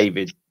what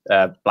David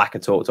Blacker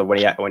talked of when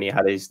he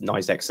had his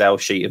nice Excel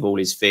sheet of all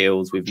his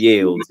fields with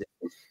yields.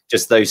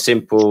 Just those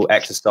simple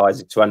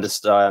exercises to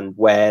understand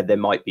where there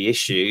might be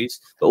issues,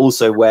 but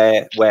also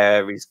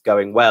where is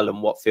going well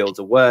and what fields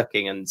are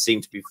working and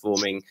seem to be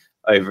performing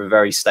over a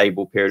very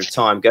stable period of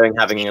time.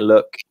 Having a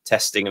look,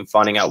 testing and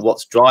finding out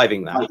what's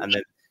driving that, and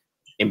then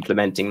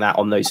implementing that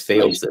on those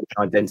fields that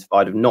are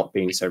identified of not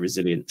being so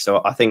resilient.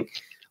 So I think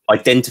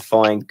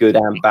identifying good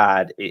and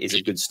bad is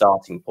a good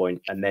starting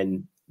point, and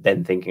then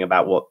thinking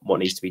about what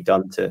needs to be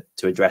done to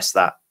address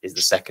that is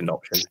the second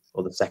option,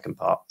 or the second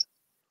part.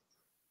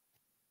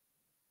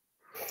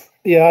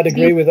 Yeah, I'd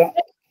agree with that.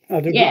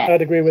 I'd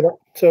agree with that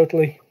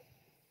totally.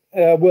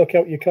 Work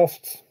out your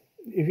costs.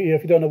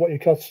 If you don't know what your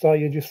costs are,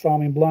 you're just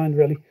farming blind,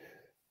 really.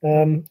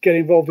 Get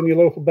involved in your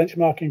local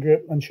benchmarking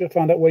group and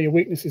find out where your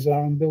weaknesses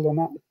are and build on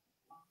that.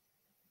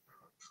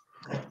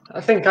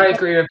 I think I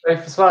agree with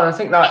both as well. I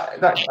think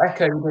that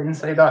echoed in,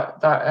 say, the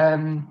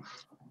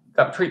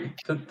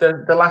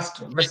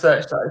last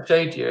research that I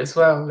showed you as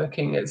well,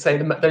 looking at, say,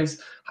 those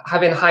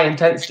having high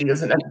intensity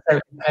doesn't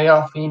necessarily pay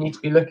off. You need to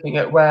be looking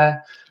at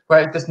where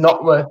it's just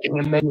not working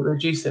and maybe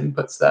reduce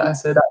inputs there.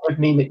 So that would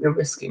mean that you're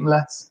risking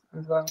less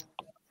as well.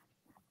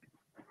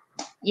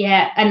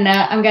 Yeah, and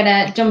I'm going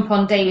to jump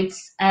on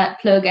David's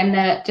plug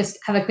and just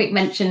have a quick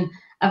mention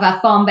of our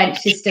farm bench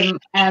system,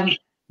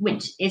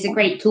 which is a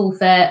great tool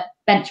for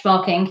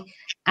benchmarking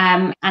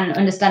and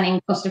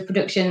understanding cost of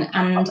production.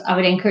 And I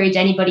would encourage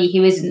anybody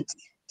who isn't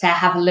to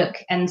have a look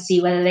and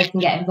see whether they can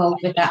get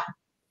involved with that.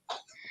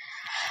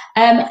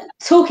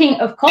 Talking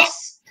of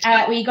costs,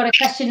 we got a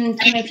question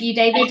coming for you,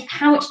 David.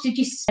 How much did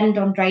you spend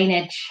on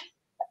drainage?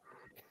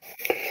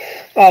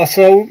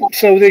 So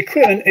the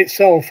equipment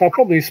itself, I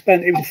probably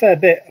spent, it was a fair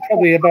bit,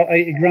 probably about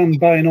 80 grand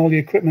buying all the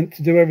equipment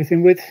to do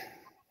everything with.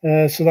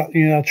 So that,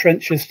 you know,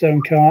 trenches,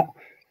 stone cart,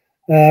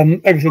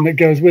 everything that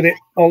goes with it,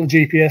 all the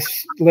GPS,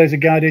 laser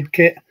guided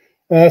kit.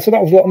 So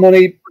that was a lot of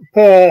money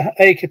per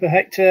acre per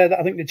hectare.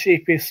 I think the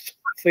cheapest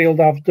field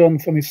I've done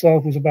for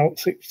myself was about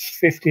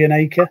 $650 an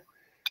acre.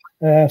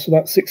 So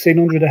that's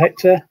 1,600 a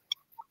hectare.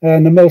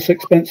 And the most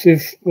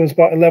expensive was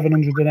about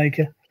 1,100 an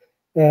acre.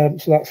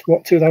 So that's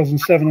what,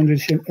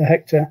 2,700 a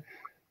hectare.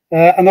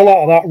 And a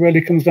lot of that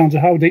really comes down to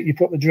how deep you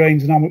put the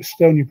drains and how much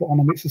stone you put on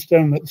them. It's the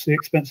stone that's the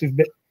expensive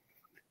bit.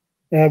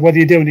 Whether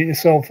you're doing it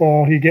yourself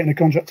or you're getting a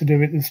contract to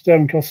do it, the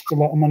stone costs a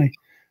lot of money.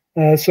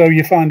 So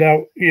you find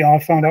out, you know, I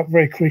found out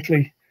very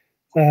quickly,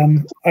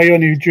 I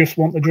only just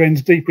want the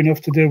drains deep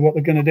enough to do what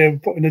they're going to do.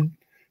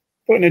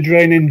 Putting a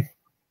drain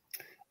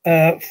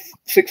in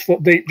 6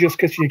 foot deep just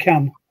because you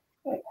can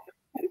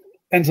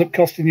ends up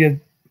costing you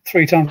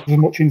 3 times as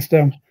much in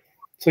stone.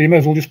 So you may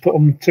as well just put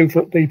them 2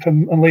 foot deep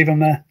and leave them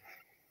there.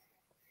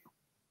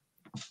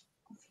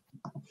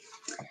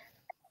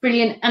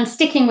 Brilliant. And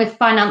sticking with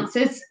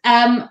finances,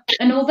 and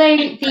although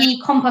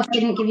the compost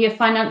didn't give you a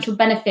financial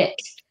benefit,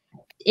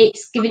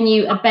 it's given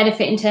you a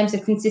benefit in terms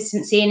of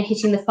consistency and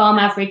hitting the farm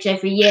average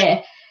every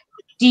year.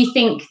 Do you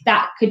think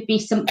that could be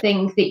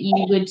something that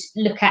you would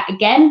look at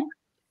again?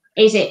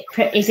 Is it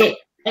a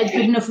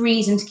good enough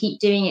reason to keep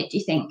doing it, do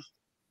you think?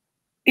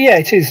 Yeah,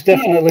 it is,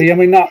 definitely. I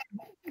mean,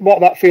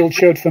 what that field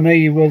showed for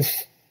me was,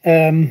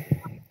 even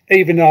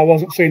though I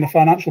wasn't seeing a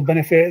financial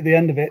benefit at the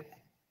end of it,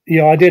 you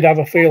know, I did have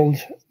a field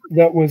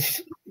that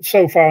was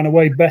so far and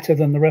away better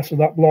than the rest of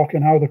that block,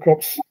 and how the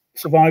crops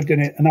survived in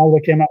it and how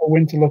they came out of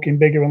winter looking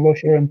bigger and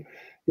lusher and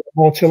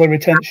more tiller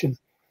retention.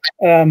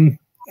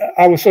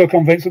 I was so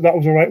convinced that that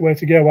was the right way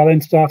to go. I then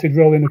started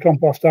rolling the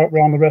compost out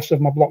around the rest of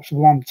my blocks of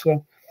land.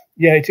 So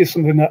yeah, it is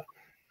something that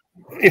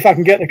if I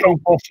can get the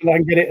compost and I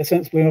can get it at a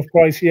sensible enough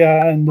price,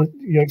 yeah, and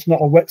you know, it's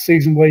not a wet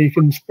season where you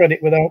can spread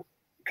it without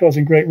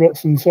causing great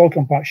ruts and soil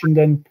compaction,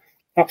 then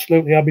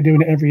absolutely I'll be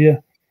doing it every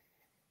year.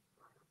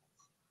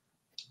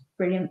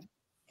 Brilliant.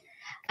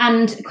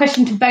 And a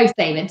question to both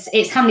Davids.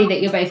 It's handy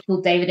that you're both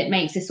called David. It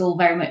makes this all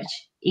very much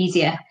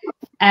easier.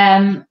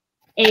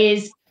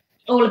 Is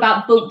all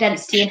about bulk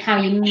density and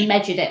how you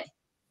measured it.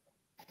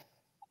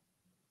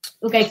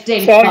 We'll go to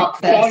David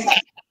Clark first.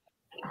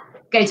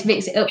 Go to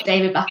mix it up,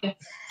 David Backer.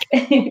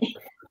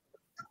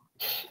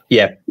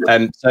 Yeah.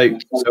 So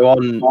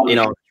in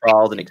our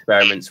trials and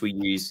experiments, we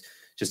use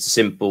just a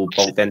simple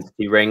bulk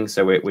density ring.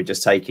 So we're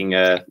just taking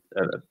a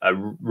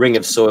ring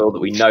of soil that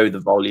we know the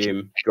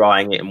volume,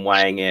 drying it and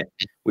weighing it.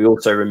 We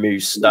also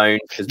remove stone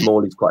because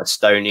Morley's quite a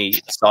stony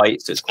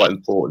site, so it's quite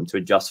important to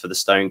adjust for the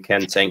stone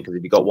content, because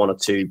if you've got 1 or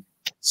 2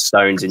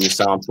 stones in your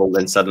sample,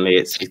 then suddenly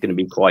it's going to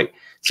be quite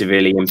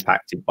severely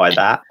impacted by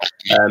that.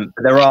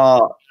 But there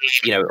are,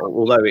 you know,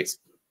 although it's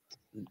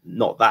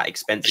not that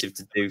expensive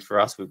to do for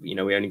us, we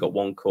only got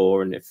 1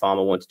 core, and if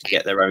farmer wanted to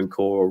get their own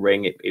core or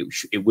ring,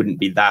 it wouldn't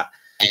be that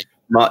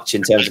much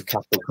in terms of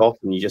capital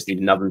cost, and you just need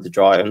an oven to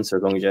dry it on. So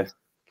as long as you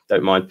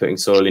don't mind putting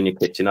soil in your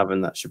kitchen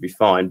oven, that should be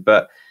fine.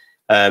 But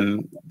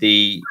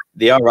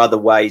there are other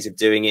ways of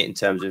doing it in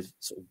terms of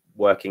sort of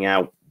working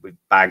out with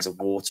bags of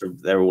water.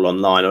 They're all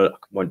online. I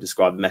won't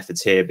describe the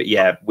methods here, but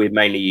yeah, we're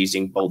mainly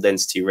using bulk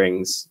density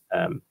rings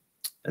and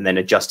then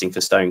adjusting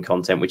for stone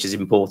content, which is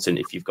important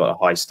if you've got a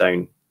high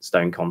stone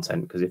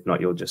content, because if not,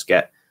 you'll just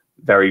get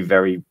very,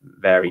 very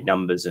varied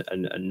numbers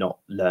and not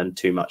learn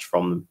too much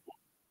from them.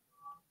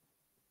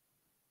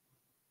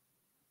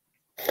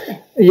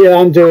 Yeah,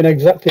 I'm doing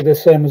exactly the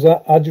same as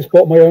that. I just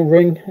bought my own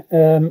ring.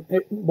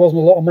 It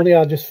wasn't a lot of money.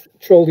 I just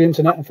trolled the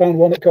internet and found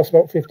one that cost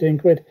about 15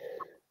 quid.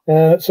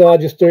 So I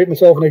just do it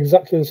myself in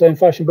exactly the same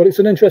fashion. But it's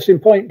an interesting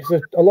point,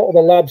 because a lot of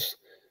the labs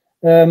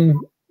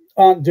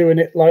aren't doing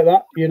it like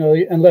that, you know,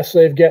 unless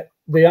they get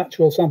the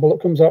actual sample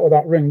that comes out of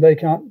that ring. They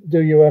can't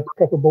do you a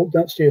proper bulk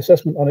density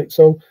assessment on it.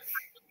 So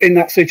in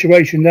that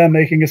situation, they're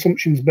making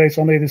assumptions based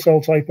on either cell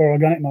type or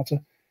organic matter.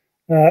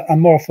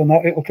 And more often than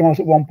not, it will come out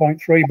at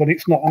 1.3, but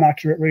it's not an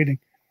accurate reading.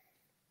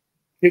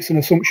 It's an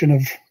assumption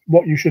of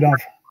what you should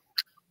have.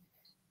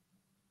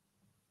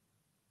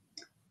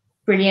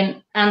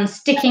 Brilliant. And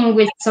sticking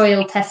with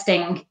soil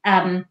testing,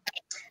 are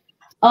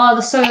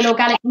the soil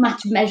organic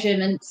matter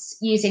measurements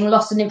using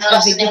loss and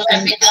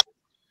ignition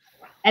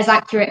as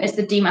accurate as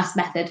the DMAS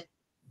method?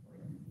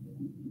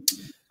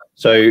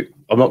 So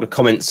I'm not going to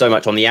comment so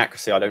much on the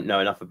accuracy. I don't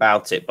know enough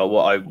about it, but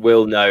what I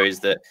will know is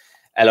that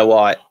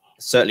LOI,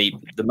 certainly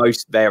the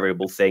most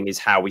variable thing is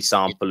how we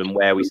sample and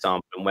where we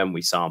sample and when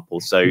we sample.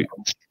 So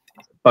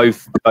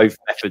both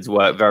methods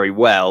work very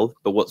well,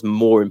 but what's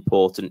more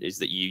important is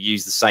that you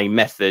use the same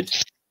method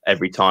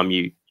every time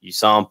you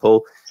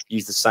sample.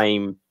 use the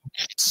same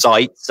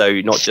site,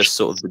 so not just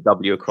sort of the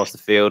W across the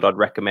field. I'd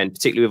recommend,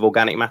 particularly with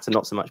organic matter,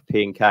 not so much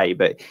P and K,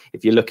 but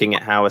if you're looking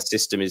at how a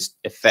system is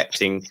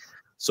affecting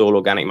soil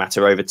organic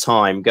matter over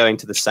time, going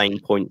to the same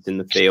points in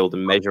the field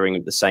and measuring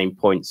at the same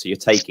points, so you're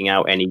taking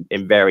out any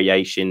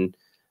variation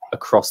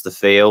across the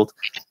field,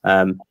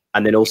 and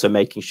then also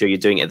making sure you're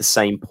doing it at the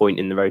same point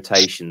in the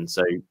rotation.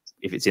 So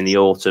if it's in the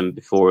autumn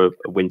before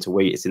a winter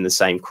wheat, it's in the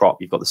same crop,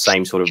 you've got the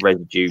same sort of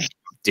residue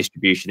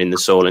distribution in the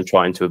soil, and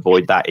trying to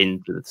avoid that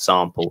into the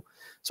sample.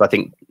 So I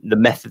think the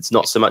method's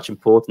not so much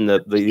important.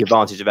 The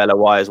advantage of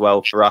LOI as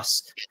well for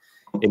us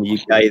in the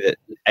UK, that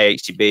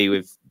AHDB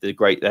with the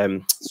great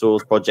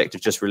soils project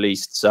have just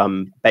released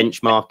some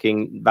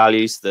benchmarking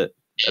values that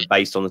are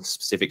based on a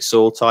specific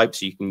soil type,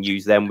 so you can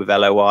use them with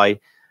LOI.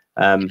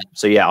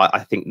 So yeah, I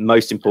think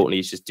most importantly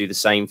is just do the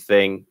same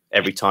thing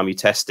every time you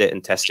test it,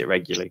 and test it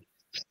regularly.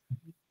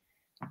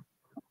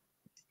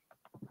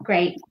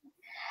 Great.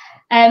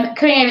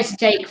 Coming over to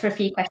Jake for a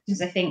few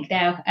questions, I think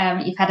now.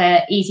 You've had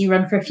an easy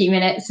run for a few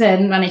minutes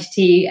and managed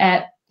to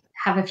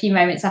have a few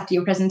moments after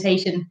your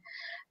presentation.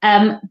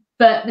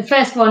 But the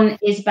first one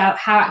is about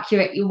how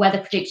accurate your weather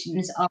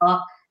predictions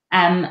are.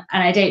 And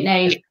I don't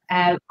know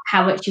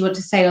how much you want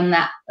to say on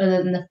that,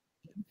 other than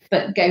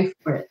but go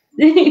for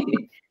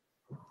it.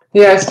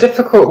 Yeah, it's a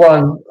difficult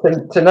one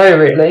to know,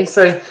 really.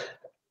 So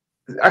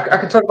I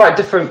can talk about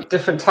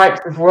different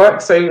types of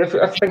work. So if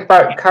I think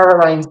about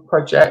Caroline's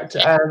project,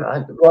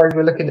 while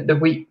we're looking at the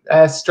wheat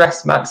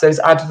stress maps, those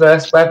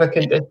adverse weather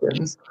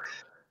conditions,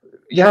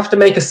 you have to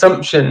make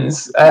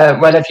assumptions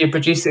whenever you're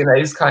producing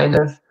those kind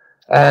of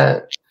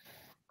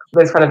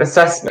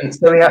assessments.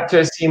 So we have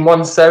to assume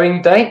one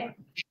sowing date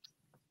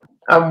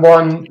and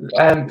one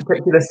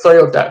particular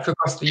soil depth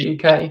across the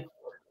UK.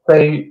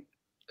 So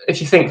if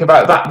you think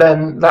about that,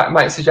 then that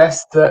might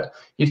suggest that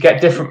you'd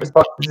get different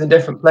responses in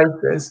different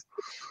places.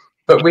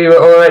 But we were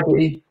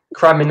already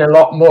cramming a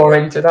lot more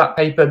into that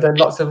paper than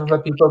lots of other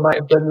people might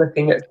have been,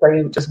 looking at,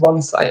 say, just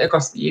one site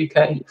across the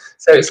UK.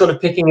 So it's sort of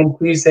picking and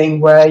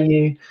choosing where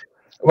you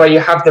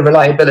have the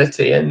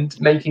reliability, and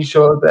making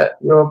sure that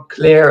you're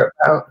clear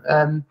about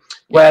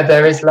where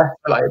there is less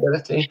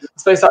reliability. I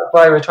suppose that's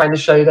why we're trying to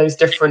show those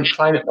different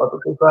climate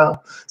models as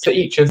well. So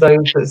each of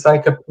those is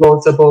like a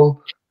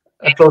plausible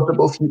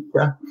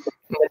future.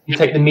 And then you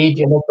take the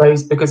median of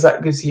those, because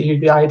that gives you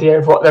the idea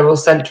of what they're all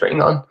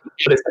centering on.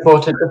 But it's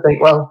important to think,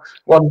 well,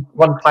 one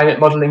climate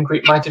modelling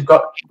group might have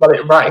got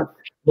it right.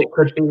 It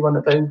could be one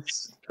of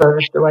those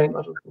furthest away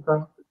models as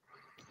well.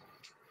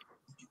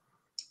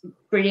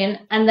 Brilliant.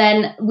 And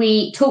then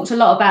we talked a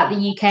lot about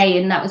the UK,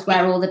 and that was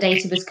where all the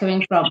data was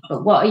coming from.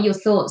 But what are your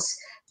thoughts,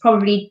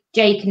 probably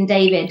Jake and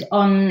David,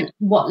 on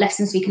what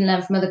lessons we can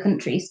learn from other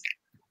countries?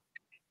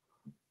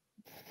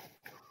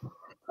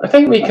 I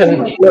think we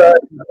can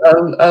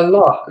learn a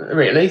lot,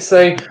 really.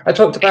 So I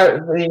talked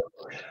about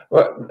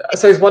I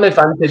suppose one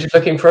advantage of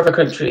looking for other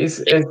countries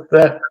is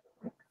that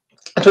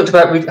I talked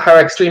about how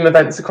extreme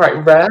events are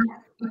quite rare,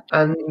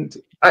 and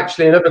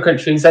actually in other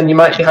countries, then you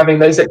might be having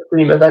those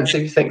extreme events.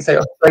 If you think, say,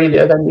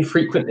 Australia, then you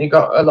frequently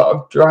got a lot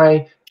of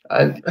dryness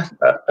and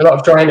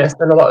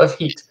a lot of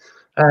heat.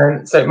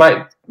 So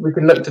we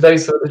can look to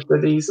those sort of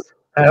studies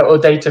or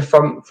data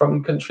from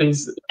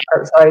countries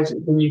outside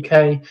the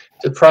UK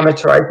to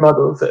parameterize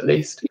models, at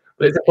least.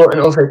 But it's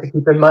important also to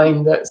keep in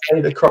mind that,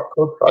 say, the crop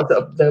profiles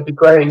that they'll be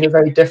growing are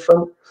very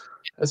different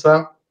as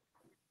well,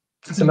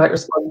 so might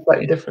respond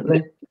slightly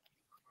differently.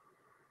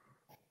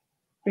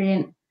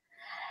 Brilliant.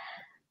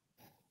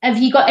 Have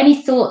you got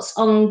any thoughts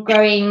on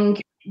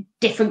growing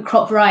different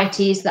crop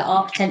varieties that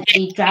are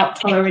potentially drought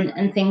tolerant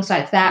and things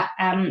like that?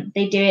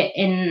 They do it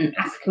in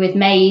Africa with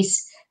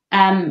maize,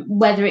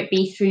 whether it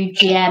be through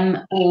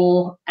GM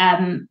or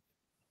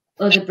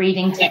other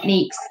breeding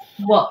techniques.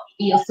 What are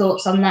your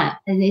thoughts on that?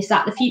 And is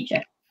that the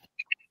future?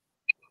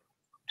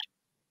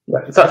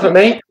 Is that for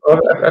me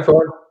or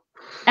everyone?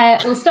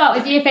 We'll start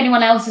with you. If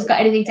anyone else has got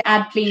anything to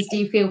add, please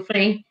do feel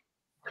free.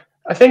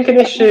 I think an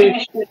issue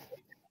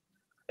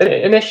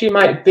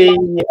might be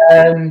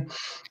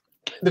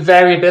the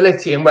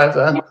variability in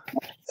weather.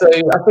 So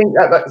I think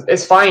that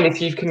it's fine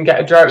if you can get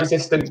a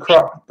drought-resistant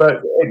crop,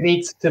 but it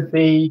needs to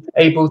be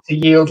able to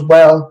yield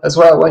well as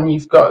well when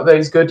you've got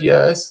those good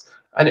years,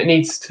 and it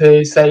needs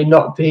to, say,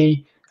 not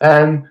be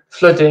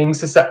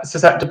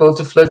susceptible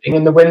to flooding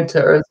in the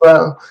winter as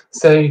well.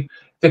 So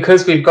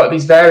because we've got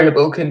these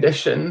variable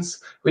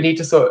conditions, we need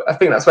to I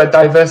think that's where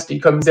diversity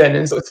comes in,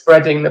 and sort of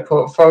spreading the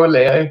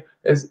portfolio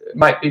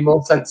might be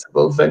more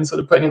sensible than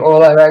sort of putting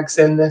all our eggs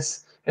in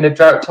a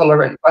drought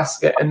tolerant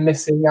basket and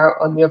missing out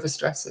on the other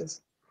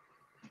stresses.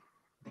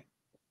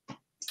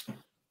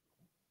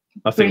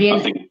 I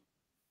think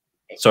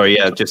sorry,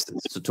 yeah, just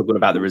talking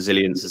about the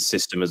resilience of the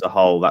system as a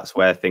whole, that's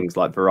where things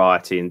like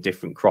variety and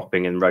different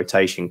cropping and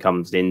rotation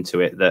comes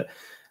into it. That,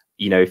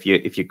 you know, if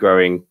you're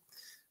growing,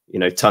 you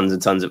know, tons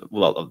and tons of,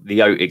 well,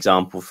 the oat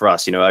example for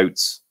us, you know,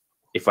 oats,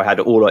 if we had,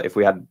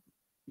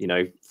 you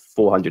know,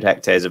 400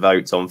 hectares of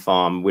oats on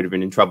farm, we'd have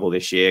been in trouble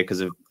this year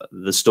because of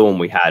the storm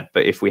we had.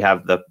 But if we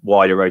have the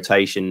wider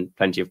rotation,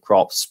 plenty of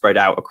crops spread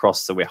out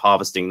across, so we're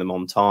harvesting them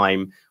on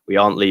time, we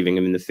aren't leaving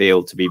them in the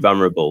field to be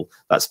vulnerable.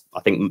 That's, I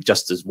think,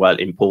 just as well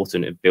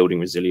important of building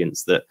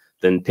resilience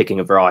than picking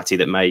a variety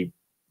that may,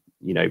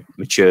 you know,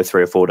 mature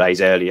 3 or 4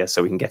 days earlier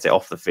so we can get it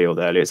off the field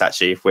earlier. It's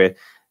actually, if we're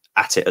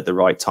at it at the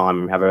right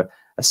time and have a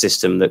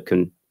system that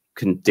can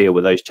deal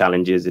with those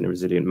challenges in a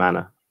resilient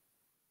manner.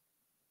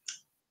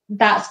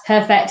 That's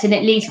perfect, and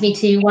it leads me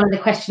to one of the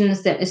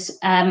questions that was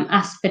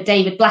asked for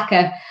David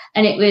Blacker,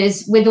 and it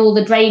was, with all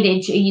the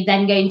drainage, are you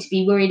then going to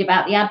be worried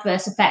about the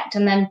adverse effect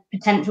and then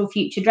potential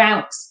future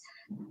droughts?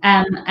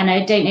 And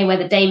I don't know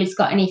whether David's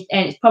got any,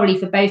 it's probably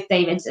for both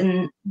Davids,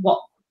 and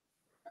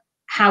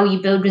how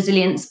you build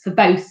resilience for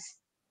both.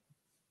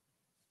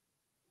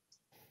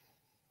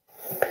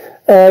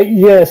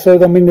 Yeah,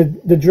 so I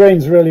mean the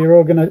drains really are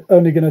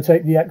only going to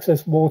take the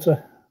excess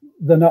water.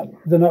 They're not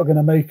going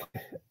to make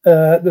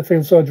the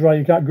field so dry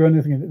you can't grow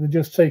anything in it. They're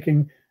just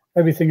taking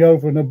everything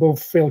over and above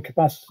field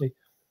capacity.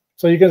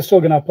 So you're still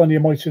going to have plenty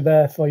of moisture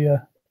there for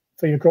your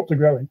crop to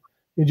grow in.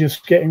 You're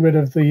just getting rid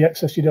of the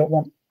excess you don't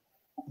want.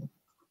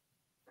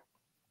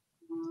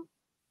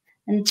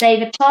 And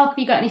David Clark, have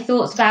you got any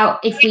thoughts about,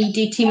 if we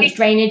do too much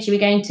drainage, are we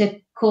going to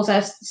cause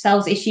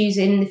ourselves issues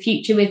in the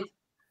future with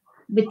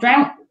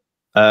drought?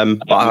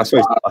 But I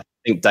suppose I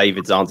think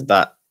David's answered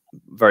that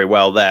very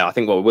well there. I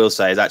think what we will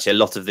say is actually a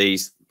lot of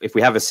these, if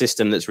we have a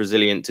system that's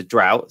resilient to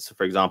drought, so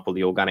for example,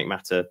 the organic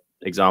matter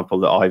example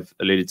that I've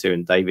alluded to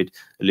and David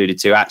alluded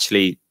to,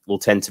 actually will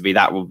tend to be,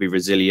 that will be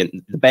resilient.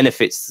 The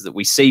benefits that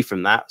we see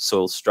from that,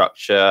 soil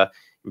structure,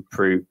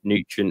 improved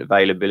nutrient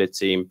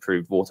availability,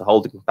 improved water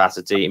holding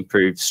capacity,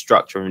 improved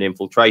structure and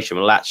infiltration,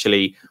 will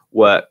actually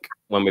work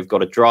when we've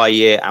got a dry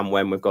year and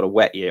when we've got a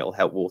wet year. It'll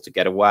help water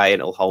get away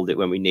and it'll hold it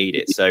when we need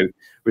it. So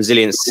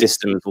resilience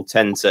systems will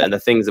tend to, and the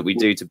things that we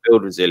do to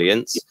build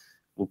resilience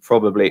will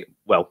probably,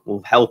 well,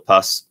 will help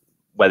us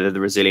whether the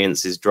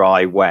resilience is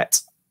dry,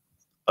 wet,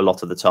 a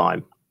lot of the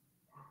time.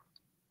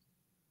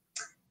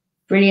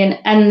 Brilliant.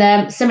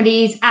 And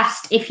somebody's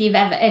asked if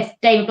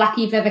David Black,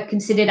 you've ever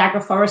considered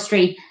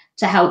agroforestry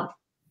to help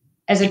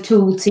as a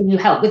tool to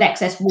help with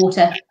excess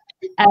water.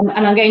 And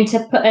I'm going to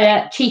put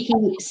a cheeky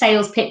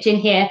sales pitch in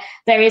here.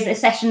 There is a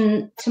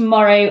session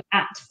tomorrow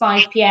at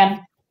 5 p.m.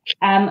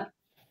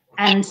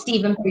 And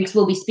Stephen Briggs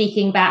will be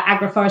speaking about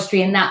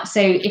agroforestry and that.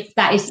 So if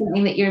that is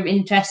something that you're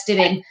interested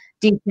in,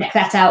 do check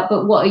that out.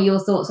 But what are your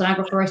thoughts on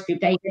agroforestry,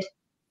 David?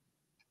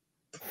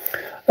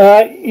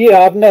 Yeah,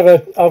 I've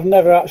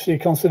never actually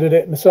considered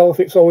it myself.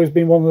 It's always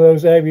been one of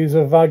those areas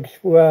of ag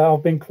where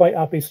I've been quite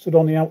happy stood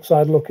on the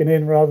outside looking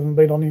in rather than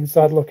being on the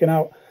inside looking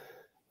out.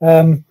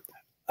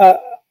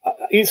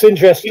 It's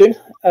interesting.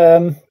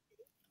 I'm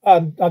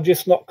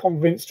just not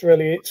convinced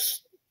really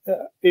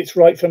it's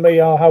right for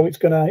me or how it's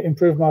going to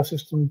improve my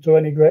system to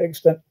any great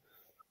extent.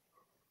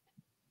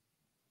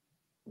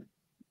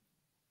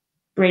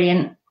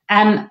 Brilliant.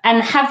 And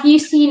have you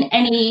seen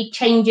any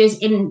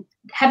changes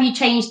have you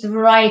changed the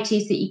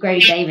varieties that you grow,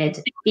 David,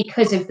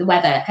 because of the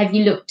weather? Have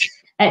you looked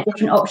at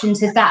different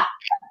options?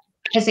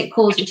 Has it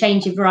caused a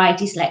change in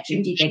variety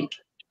selection, do you think?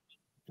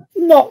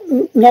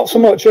 Not so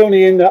much,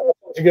 only in that I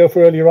want to go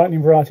for early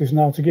ripening varieties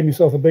now to give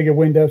myself a bigger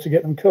window to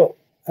get them cut.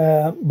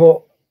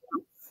 But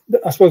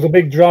I suppose a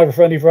big driver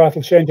for any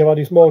varietal change I've had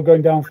is more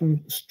going down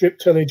from strip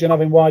tillage and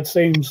having wide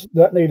seams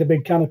that need a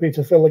big canopy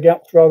to fill the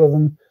gaps rather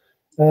than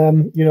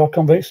a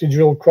conventionally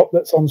drilled crop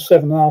that's on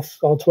 7.5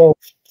 or 12,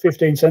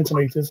 15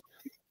 centimetres.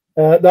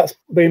 That's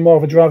been more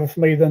of a driver for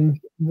me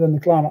than the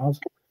climate has.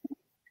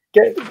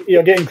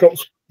 Getting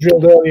crops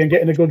drilled early and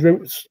getting a good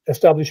root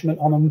establishment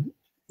on them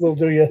will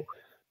do you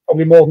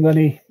probably more than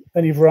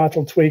any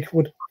varietal tweak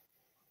would.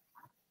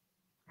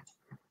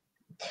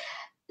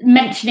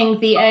 Mentioning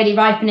the early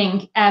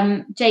ripening,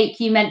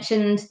 Jake, you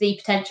mentioned the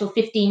potential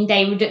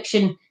 15-day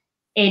reduction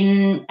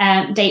in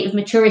date of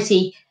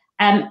maturity.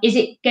 Is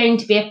it going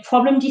to be a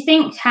problem, do you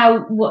think?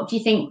 What do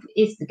you think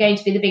is going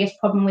to be the biggest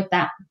problem with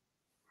that?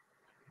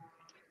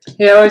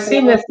 Yeah, I've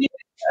seen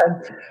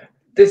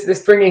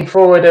this bringing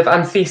forward of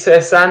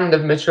anthesis and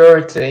of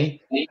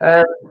maturity.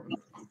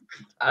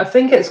 I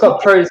think it's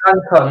got pros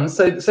and cons.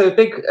 So a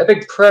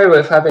big pro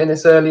of having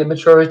this earlier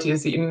maturity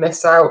is that you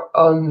miss out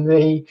on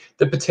the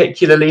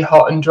particularly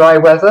hot and dry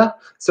weather.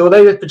 So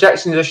although the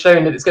projections are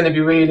showing that it's going to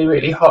be really,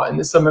 really hot in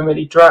the summer and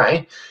really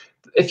dry,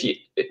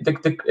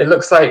 it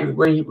looks like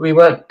we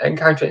weren't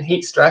encountering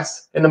heat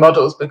stress in the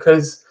models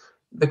because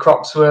the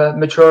crops were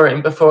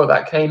maturing before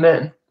that came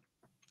in.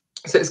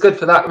 So it's good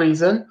for that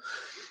reason.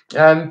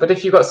 But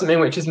if you've got something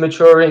which is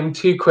maturing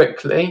too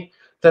quickly,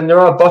 then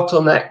there are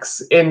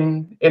bottlenecks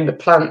in the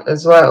plant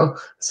as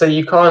well. So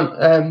you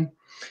can't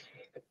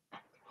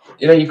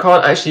you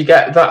can't actually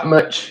get that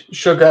much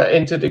sugar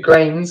into the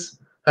grains.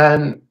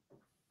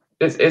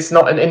 It's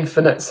not an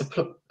infinite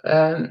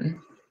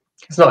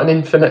it's not an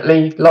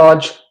infinitely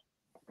large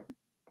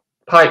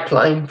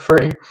pipeline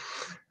through.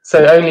 So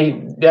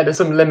there's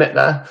some limit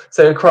there.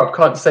 So a crop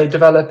can't, say,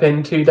 develop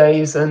in 2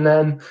 days and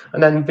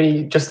then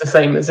be just the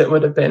same as it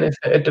would have been if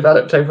it had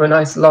developed over a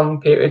nice long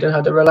period and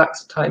had a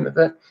relaxed time of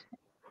it.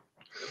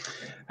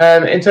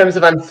 In terms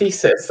of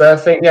anthesis, I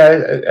think,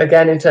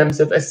 again, in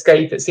terms of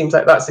escape, it seems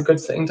like that's a good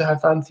thing to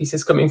have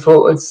anthesis coming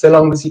forward, so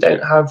long as you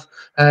don't have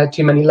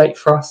too many late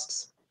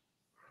frosts.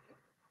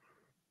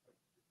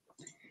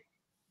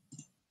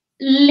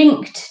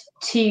 Linked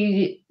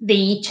to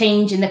the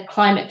change in the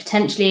climate,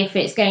 potentially, if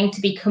it's going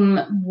to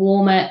become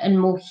warmer and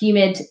more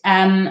humid,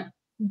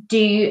 do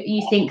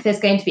you think there's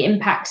going to be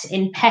impacts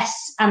in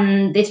pests?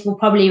 And this will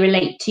probably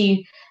relate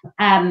to,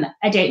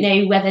 I don't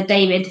know whether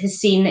David has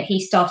seen that he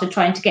started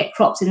trying to get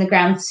crops in the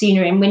ground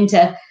sooner in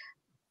winter.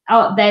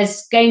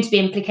 There's going to be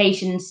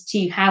implications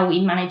to how we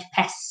manage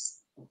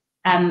pests,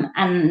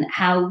 and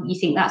how you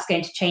think that's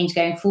going to change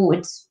going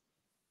forwards.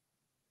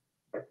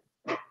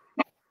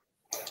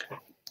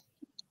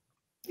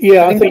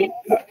 Yeah, I think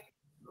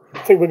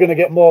we're going to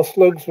get more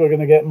slugs. We're going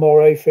to get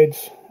more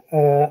aphids.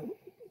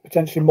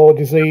 Potentially more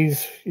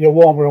disease.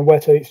 Warmer and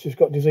wetter, it's just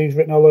got disease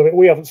written all over it.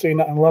 We haven't seen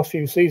that in the last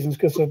few seasons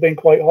because they've been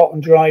quite hot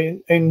and dry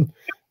in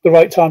the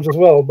right times as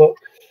well. But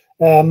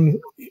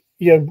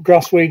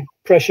grassweed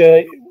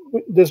pressure,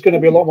 there's going to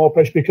be a lot more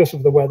pressure because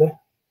of the weather,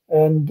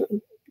 and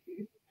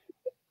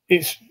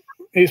it's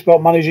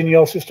about managing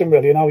your system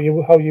really and how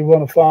you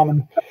run a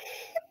farm.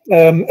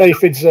 And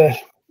aphids are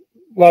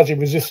largely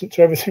resistant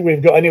to everything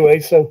we've got anyway.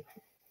 So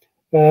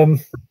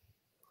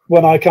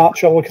when I can't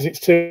travel because it's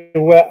too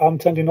wet, I'm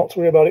tending not to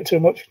worry about it too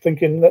much,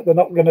 thinking that they're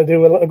not going to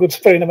do a lot of good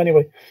spraying them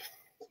anyway.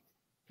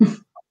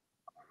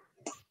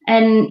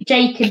 And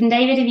Jake and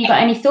David, have you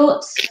got any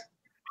thoughts?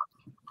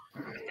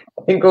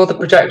 I think all the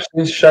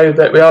projections show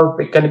that we are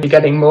going to be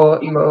getting more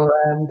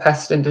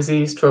pest and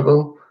disease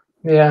trouble.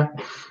 Yeah.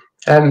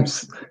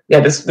 There's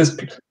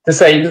to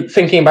say,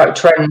 thinking about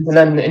trends and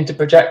then into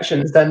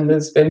projections, then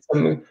there's been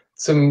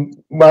some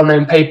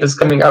well-known papers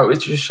coming out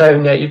which have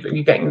shown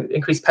you're getting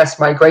increased pest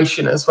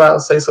migration as well,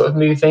 so sort of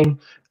moving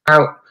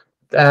out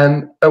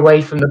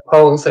away from the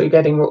poles, so you're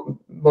getting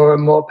more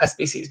and more pest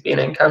species being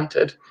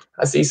encountered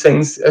as these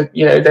things,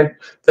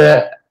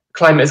 the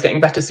climate is getting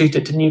better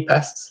suited to new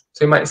pests,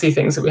 so we might see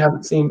things that we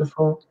haven't seen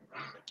before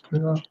as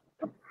well.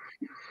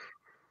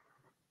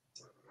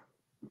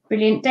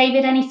 Brilliant.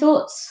 David, any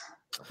thoughts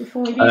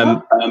before we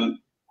move on?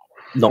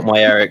 Not my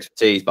area of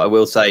expertise, but I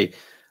will say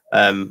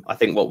I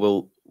think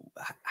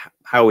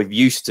how we've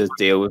used to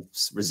deal with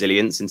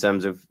resilience in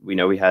terms of, we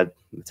had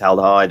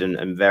metaldehyde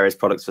and various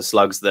products for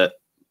slugs that,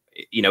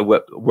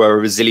 were a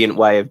resilient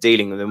way of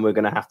dealing with them. We're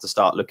going to have to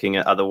start looking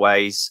at other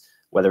ways,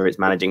 whether it's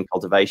managing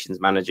cultivations,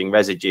 managing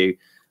residue.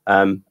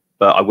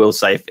 But I will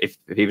say, if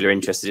people are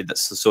interested,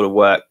 that's the sort of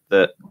work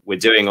that we're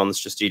doing on the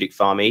Strategic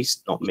Farm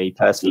East, not me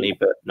personally,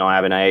 but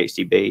NIAB and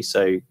AHDB.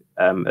 So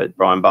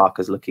Brian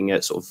Barker's looking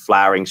at sort of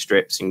flowering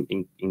strips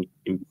in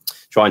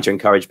trying to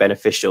encourage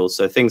beneficials.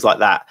 So things like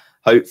that,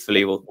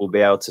 hopefully we'll be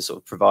able to sort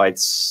of provide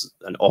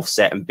an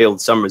offset and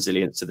build some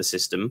resilience to the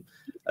system.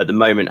 At the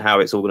moment, how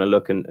it's all going to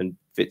look and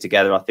fit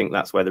together, I think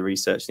that's where the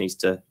research needs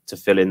to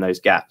fill in those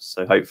gaps.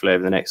 So hopefully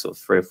over the next sort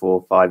of 3 or 4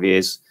 or 5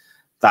 years,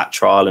 that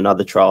trial and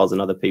other trials and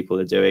other people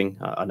are doing.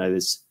 I know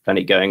there's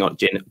plenty going on,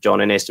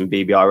 John Innes and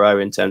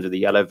BBRO in terms of the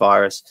yellow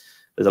virus.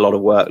 There's a lot of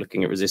work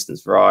looking at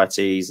resistance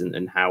varieties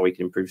and how we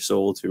can improve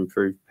soil to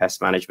improve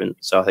pest management.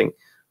 So I think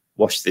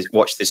watch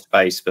this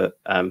space, but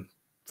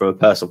from a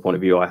personal point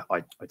of view, I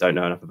don't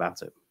know enough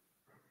about it.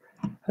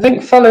 I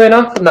think following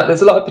up on that,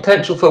 there's a lot of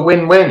potential for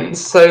win-wins.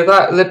 So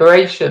that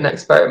liberation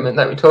experiment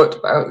that we talked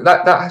about,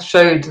 that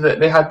showed that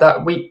they had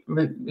that wheat,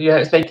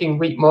 it's making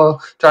wheat more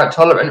drought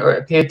tolerant, or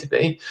it appeared to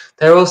be.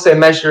 They're also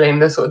measuring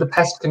the sort of the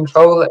pest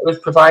control that was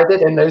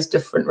provided in those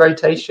different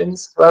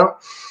rotations as well.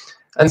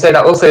 And so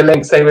that also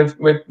links, say, with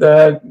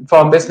the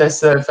Farm Business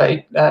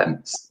Survey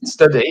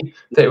study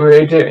that we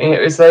were doing.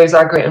 It was those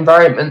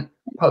agri-environment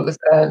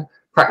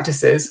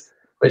practices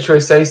which were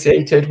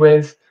associated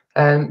with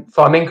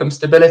farm income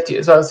stability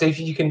as well. So if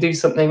you can do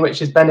something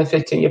which is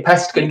benefiting your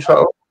pest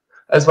control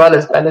as well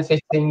as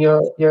benefiting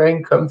your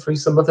income through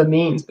some other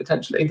means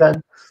potentially,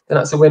 then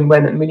that's a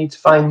win-win, and we need to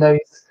find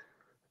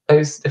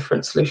those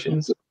different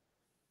solutions.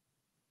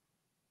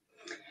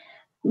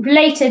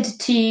 Related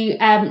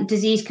to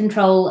disease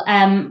control,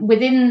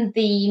 within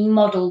the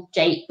model,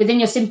 Jake, within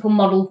your simple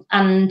model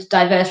and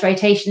diverse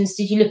rotations,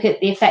 did you look at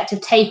the effect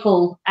of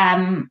take-all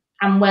and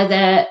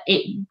whether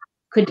it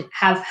could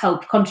have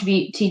helped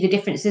contribute to the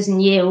differences in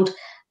yield?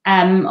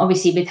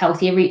 Obviously, with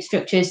healthier root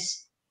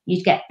structures,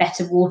 you'd get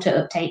better water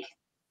uptake.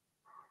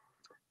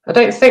 I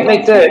don't think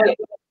they did.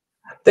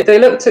 They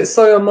looked at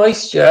soil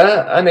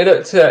moisture, and they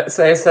looked at,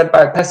 say, I said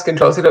about pest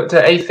control, so they looked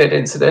at aphid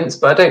incidents,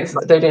 but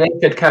they did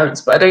aphid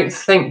counts, but I don't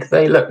think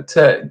they looked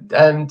at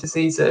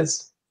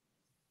diseases.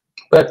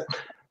 But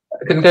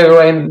I can go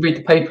away and read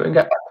the paper and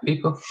get back to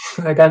people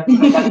again.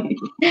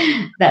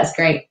 That's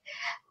great.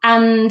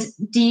 And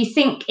do you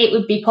think it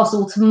would be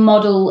possible to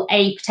model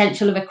a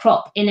potential of a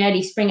crop in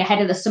early spring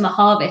ahead of the summer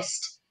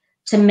harvest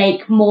to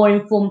make more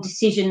informed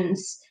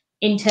decisions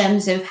in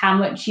terms of how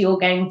much you're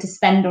going to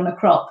spend on a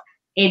crop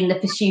in the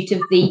pursuit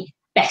of the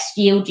best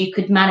yield you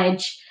could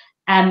manage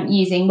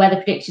using weather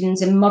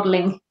predictions and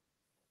modelling?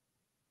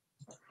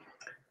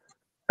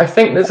 I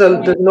think there's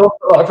an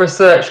awful lot of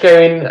research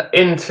going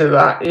into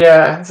that.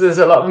 Yeah, so there's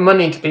a lot of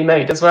money to be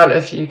made as well,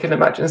 if you can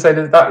imagine. So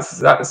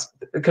that's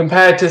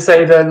compared to,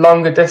 say, the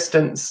longer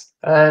distance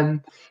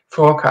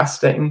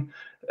forecasting.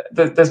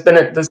 There's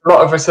a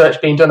lot of research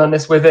being done on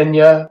this within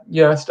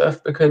your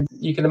stuff, because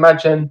you can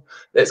imagine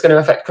that it's going to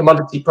affect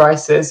commodity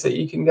prices. So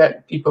you can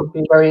get people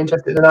being very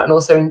interested in that, and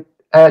also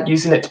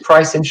using it to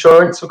price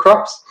insurance for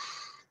crops.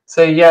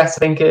 So yes, I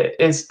think it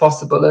is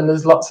possible, and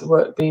there's lots of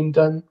work being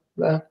done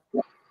there.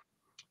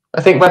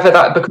 I think whether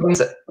that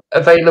becomes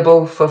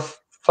available for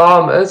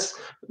farmers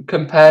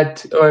compared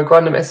to, or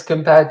agronomists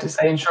compared to,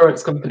 say,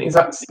 insurance companies,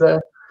 that's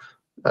the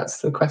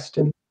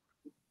question.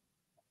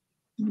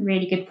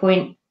 Really good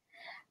point.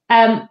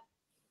 Going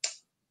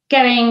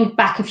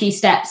back a few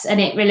steps,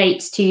 and it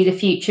relates to the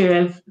future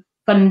of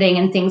funding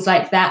and things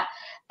like that.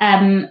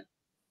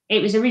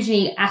 It was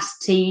originally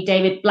asked to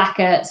David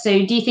Blacker.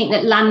 So do you think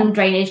that land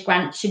drainage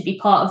grants should be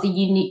part of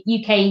the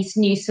UK's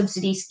new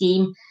subsidy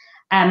scheme,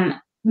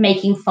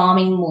 making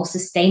farming more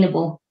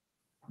sustainable?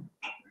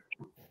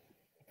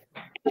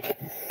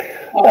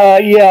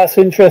 Yeah, it's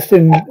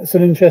interesting. It's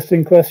an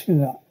interesting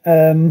question.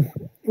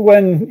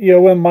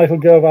 When Michael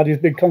Gove had his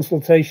big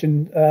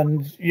consultation,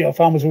 and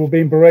farmers were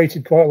being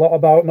berated quite a lot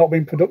about not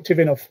being productive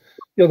enough.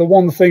 The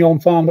one thing on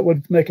farm that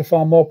would make a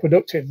farm more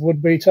productive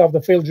would be to have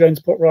the field drains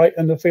put right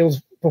and the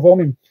fields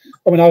performing.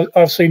 I mean,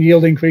 I've seen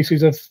yield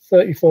increases of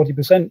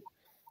 30–40%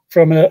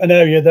 from an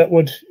area that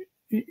would,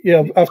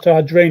 after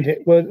I drained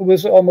it,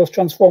 was almost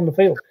transformed the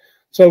field.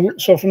 So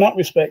from that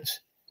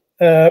respect,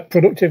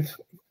 productive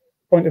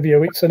point of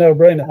view, it's a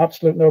no-brainer,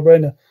 absolute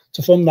no-brainer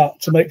to fund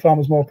that, to make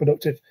farmers more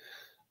productive.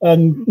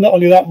 And not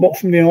only that, but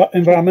from the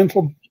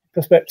environmental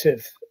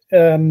perspective,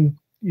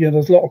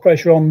 there's a lot of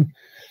pressure on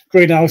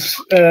greenhouse,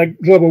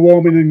 global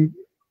warming and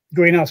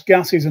greenhouse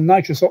gases, and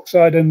nitrous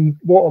oxide and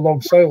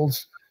waterlogged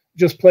soils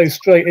just plays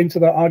straight into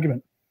that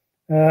argument.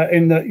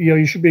 In that,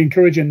 you should be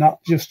encouraging that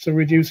just to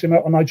reduce the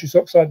amount of nitrous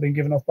oxide being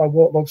given off by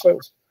waterlogged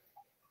soils.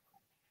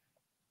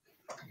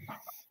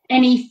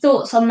 Any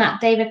thoughts on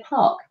that, David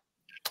Clark?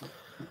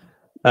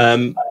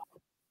 I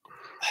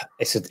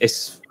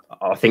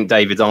think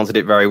David's answered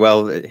it very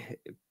well.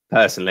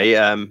 Personally,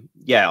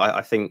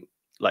 I think,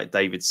 like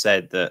David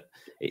said, that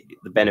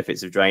the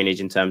benefits of drainage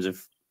in terms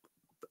of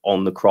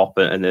on the crop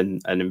and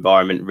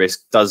environment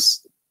risk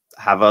does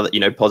have other,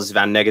 positive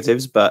and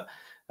negatives. But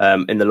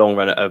in the long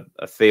run,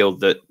 a field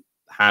that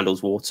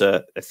handles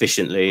water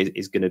efficiently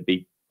is going to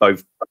be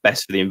both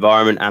best for the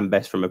environment and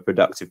best from a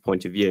productive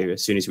point of view.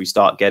 As soon as we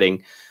start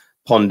getting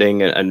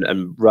ponding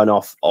and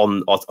runoff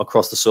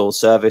across the soil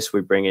surface,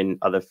 we bring in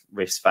other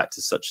risk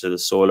factors such as the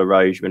soil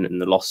erosion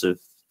and the loss of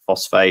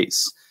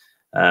phosphates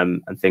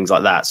and things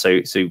like that.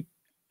 So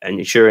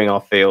ensuring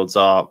our fields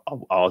are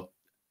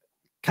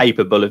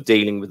capable of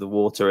dealing with the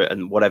water,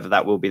 and whatever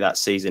that will be that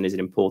season, is an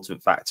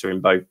important factor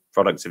in both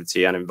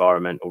productivity and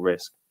environmental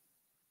risk.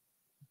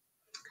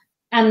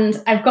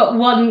 And I've got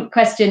one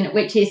question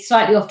which is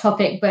slightly off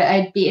topic, but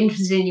I'd be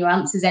interested in your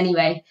answers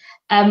anyway.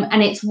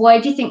 And it's, why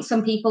do you think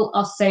some people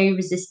are so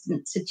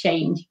resistant to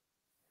change?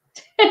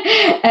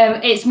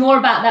 It's more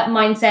about that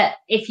mindset.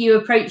 If you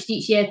approached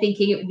each year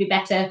thinking it would be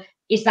better,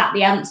 is that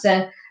the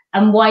answer?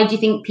 And why do you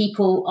think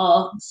people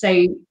are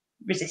so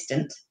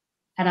resistant?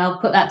 And I'll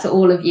put that to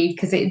all of you,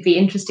 because it'd be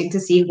interesting to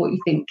see what you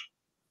think.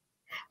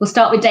 We'll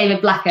start with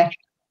David Blacker.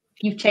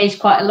 You've changed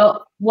quite a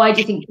lot. Why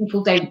do you think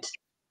people don't?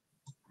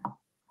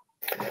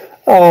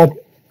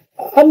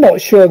 I'm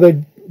not sure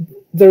that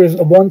there isn't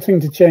a wanting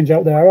to change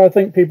out there. I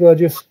think people are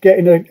just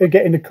getting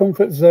a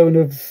comfort zone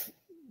of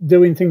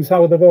doing things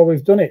how they've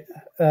always done it.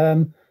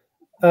 And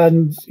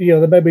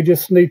they maybe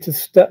just need to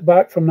step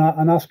back from that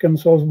and ask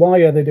themselves, why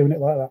are they doing it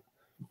like that?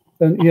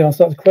 And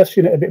start to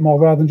question it a bit more,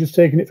 rather than just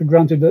taking it for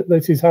granted that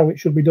this is how it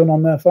should be done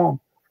on their farm.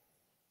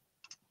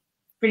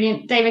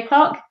 Brilliant. David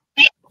Clark?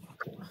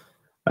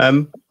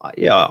 I'm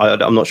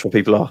not sure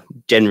people are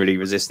generally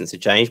resistant to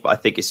change, but I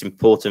think it's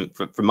important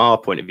from our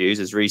point of views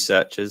as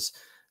researchers,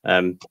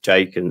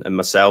 Jake and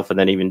myself, and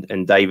then even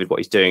David, what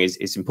he's doing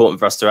is important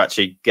for us to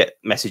actually get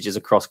messages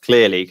across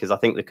clearly, because I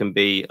think there can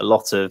be a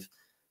lot of,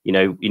 you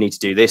need to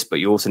do this, but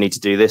you also need to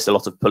do this, a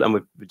lot of pull, and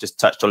we've just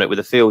touched on it with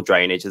the field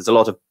drainage. There's a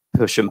lot of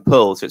push and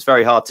pull, so it's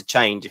very hard to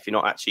change if you're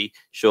not actually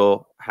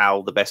sure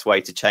how the best way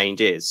to change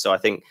is. So I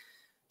think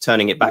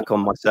turning it back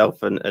on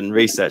myself and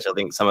research, I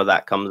think some of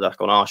that comes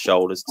back on our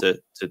shoulders to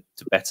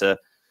better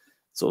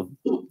sort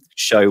of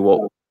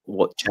show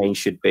what change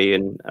should be,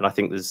 and I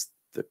think it's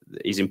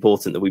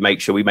important that we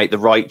make sure we make the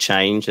right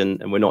change,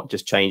 and we're not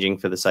just changing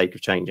for the sake of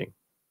changing.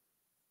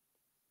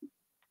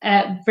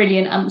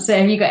 Brilliant answer.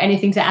 Have you got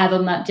anything to add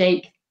on that,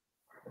 Jake?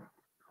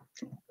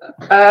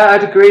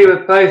 I'd agree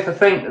with both. I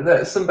think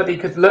that somebody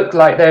could look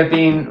like they're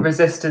being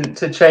resistant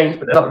to change,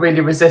 but they're not really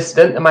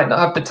resistant. They might not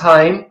have the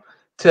time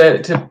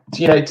to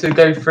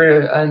go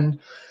through and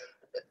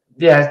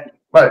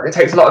well, it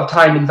takes a lot of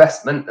time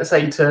investment,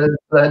 say, to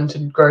learn to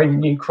grow a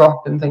new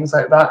crop and things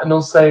like that, and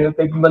also a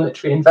big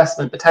monetary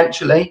investment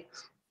potentially.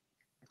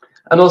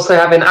 And also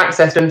having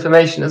access to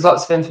information. There's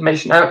lots of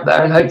information out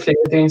there, and hopefully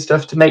we're doing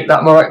stuff to make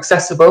that more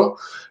accessible.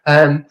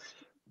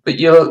 But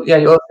you'll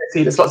also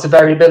see there's lots of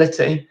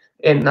variability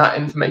in that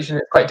information.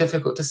 It's quite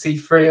difficult to see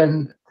through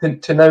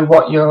and to know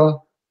what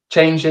you're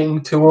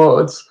changing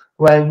towards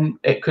when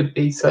it could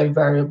be so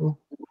variable.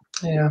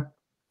 Yeah.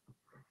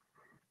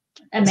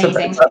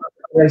 Amazing. So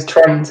those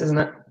trends, isn't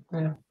it?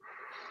 Yeah.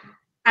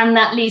 And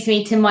that leads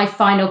me to my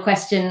final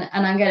question,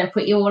 and I'm going to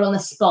put you all on the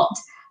spot.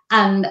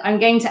 And I'm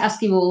going to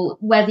ask you all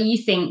whether you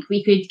think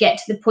we could get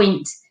to the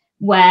point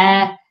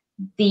where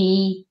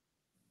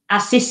our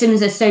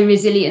systems are so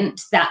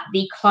resilient that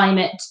the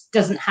climate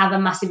doesn't have a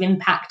massive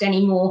impact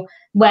anymore,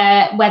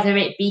 whether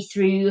it be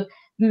through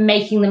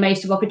making the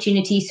most of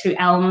opportunities through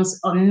elms,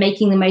 or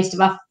making the most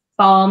of our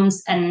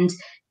farms and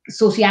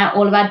sorting out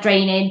all of our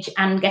drainage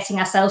and getting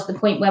ourselves to the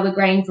point where we're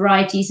growing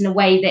varieties in a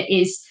way that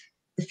is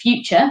the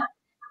future.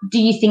 Do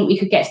you think we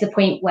could get to the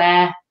point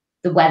where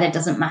the weather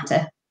doesn't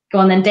matter? Go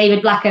on then,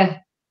 David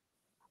Blacker.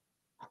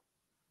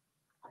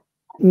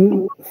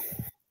 No,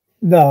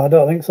 I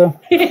don't think so.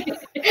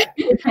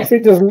 If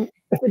it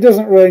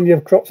doesn't rain,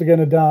 your crops are going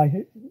to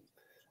die,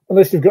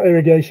 unless you've got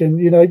irrigation.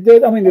 You know,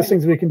 I mean, there's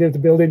things we can do to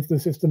build into the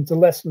system to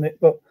lessen it,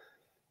 but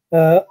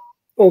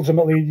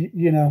ultimately,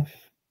 you know,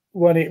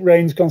 when it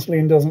rains constantly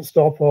and doesn't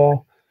stop,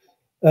 or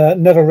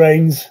never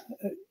rains,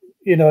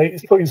 you know,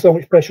 it's putting so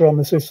much pressure on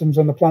the systems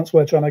and the plants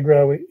we're trying to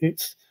grow.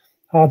 It's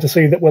hard to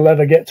see that we'll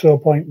ever get to a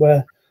point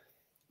where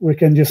we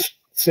can just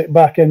sit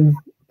back and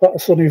put the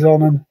sunnies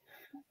on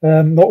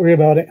and not worry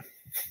about it.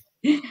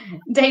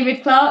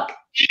 David Clark.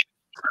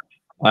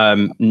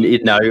 No,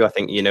 I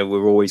think, you know,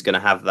 we're always going to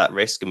have that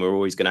risk, and we're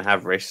always going to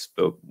have risks.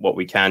 But what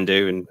we can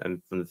do,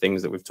 and from the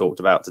things that we've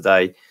talked about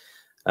today,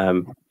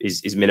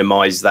 is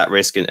minimise that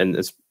risk and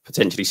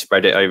potentially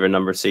spread it over a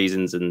number of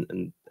seasons.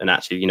 And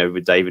actually, you know,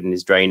 with David and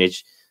his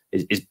drainage,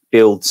 is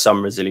build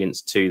some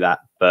resilience to that.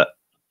 But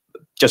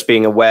just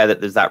being aware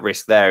that there's that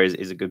risk there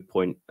is a good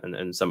point,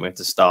 and somewhere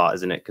to start,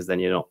 isn't it? Because then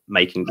you're not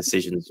making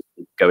decisions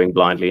going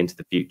blindly into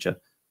the future.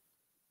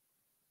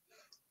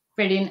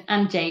 Brilliant.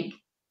 And Jake?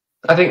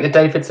 I think the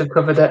Davids have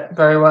covered it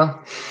very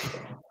well.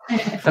 I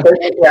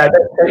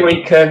don't think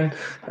we can.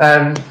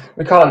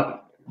 We can't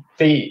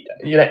be,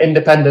 you know,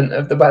 independent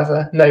of the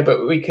weather. No,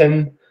 but we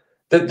can.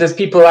 There's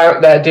people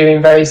out there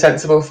doing very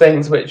sensible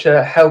things which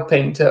are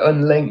helping to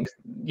unlink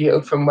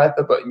yield from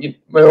weather, but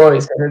we're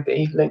always going to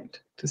be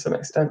linked to some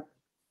extent.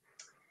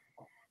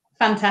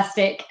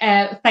 Fantastic.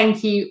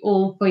 Thank you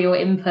all for your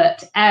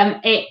input.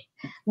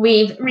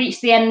 We've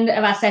reached the end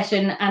of our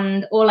session,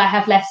 and all I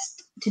have left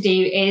to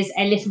do is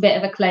a little bit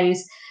of a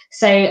close.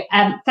 So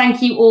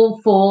thank you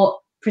all for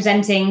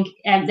presenting.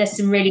 There's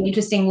some really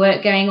interesting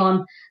work going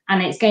on,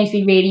 and it's going to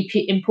be really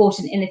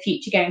important in the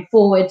future going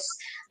forwards.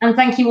 And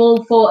thank you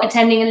all for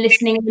attending and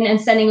listening and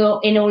sending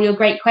in all your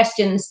great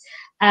questions.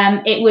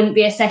 It wouldn't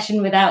be a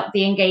session without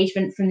the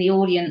engagement from the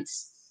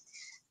audience.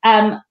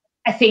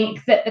 I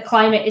think that the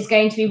climate is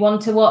going to be one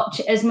to watch.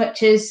 As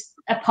much as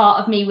a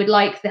part of me would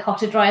like the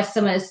hotter, drier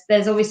summers,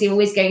 there's obviously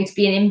always going to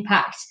be an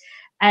impact,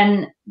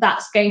 and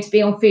that's going to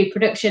be on food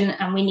production,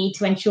 and we need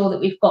to ensure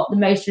that we've got the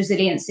most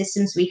resilient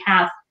systems we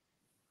have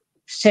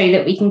so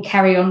that we can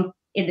carry on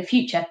in the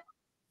future.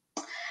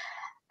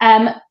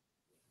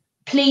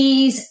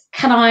 Please,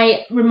 can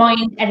I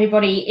remind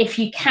everybody, if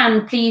you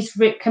can, please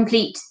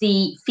complete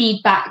the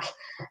feedback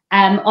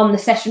on the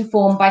session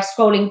form by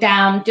scrolling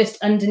down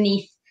just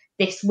underneath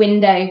this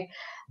window.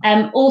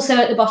 Also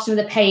at the bottom of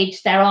the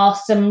page, there are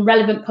some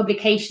relevant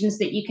publications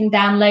that you can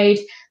download.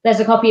 There's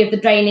a copy of the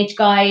drainage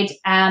guide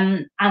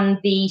and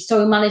the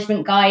soil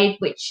management guide,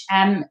 which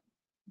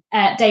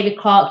David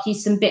Clark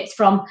used some bits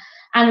from,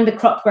 and the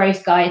crop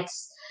growth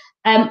guides.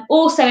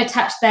 Also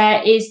attached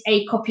there is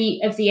a copy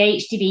of the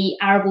AHDB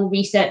Arable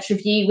Research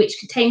Review, which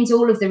contains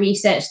all of the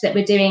research that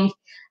we're doing,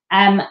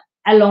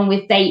 along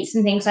with dates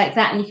and things like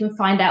that, and you can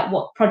find out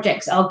what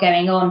projects are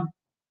going on.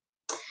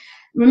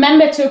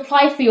 Remember to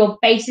apply for your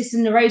basis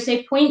and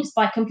Neroso points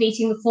by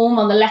completing the form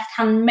on the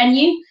left-hand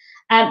menu.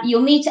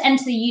 You'll need to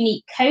enter the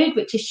unique code,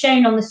 which is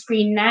shown on the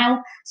screen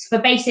now. So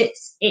for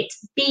basis,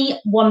 it's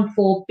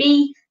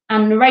B14B,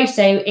 and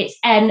Neroso, it's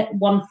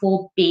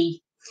N14B.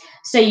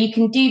 So you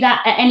can do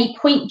that at any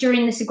point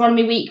during this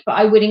Agronomy Week, but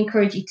I would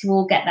encourage you to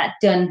all get that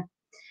done.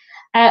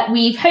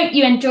 We hope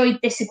you enjoyed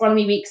this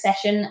Agronomy Week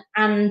session,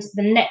 and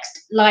the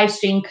next live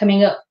stream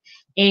coming up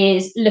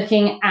is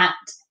looking at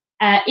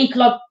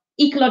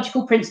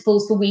ecological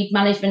principles for weed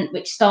management,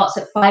 which starts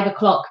at 5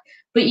 o'clock.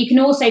 But you can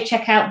also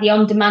check out the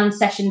on-demand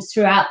sessions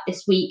throughout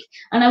this week,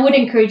 and I would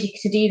encourage you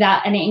to do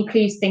that, and it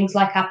includes things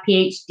like our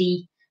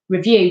PhD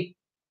review.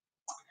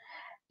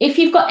 If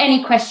you've got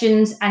any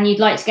questions and you'd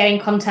like to get in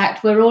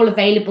contact, we're all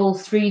available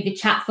through the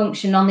chat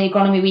function on the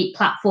Agronomy Week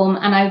platform,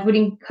 and I would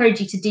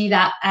encourage you to do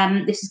that.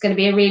 This is going to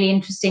be a really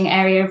interesting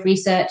area of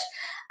research,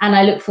 and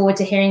I look forward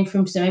to hearing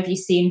from some of you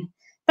soon.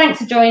 Thanks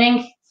for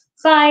joining.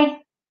 Bye.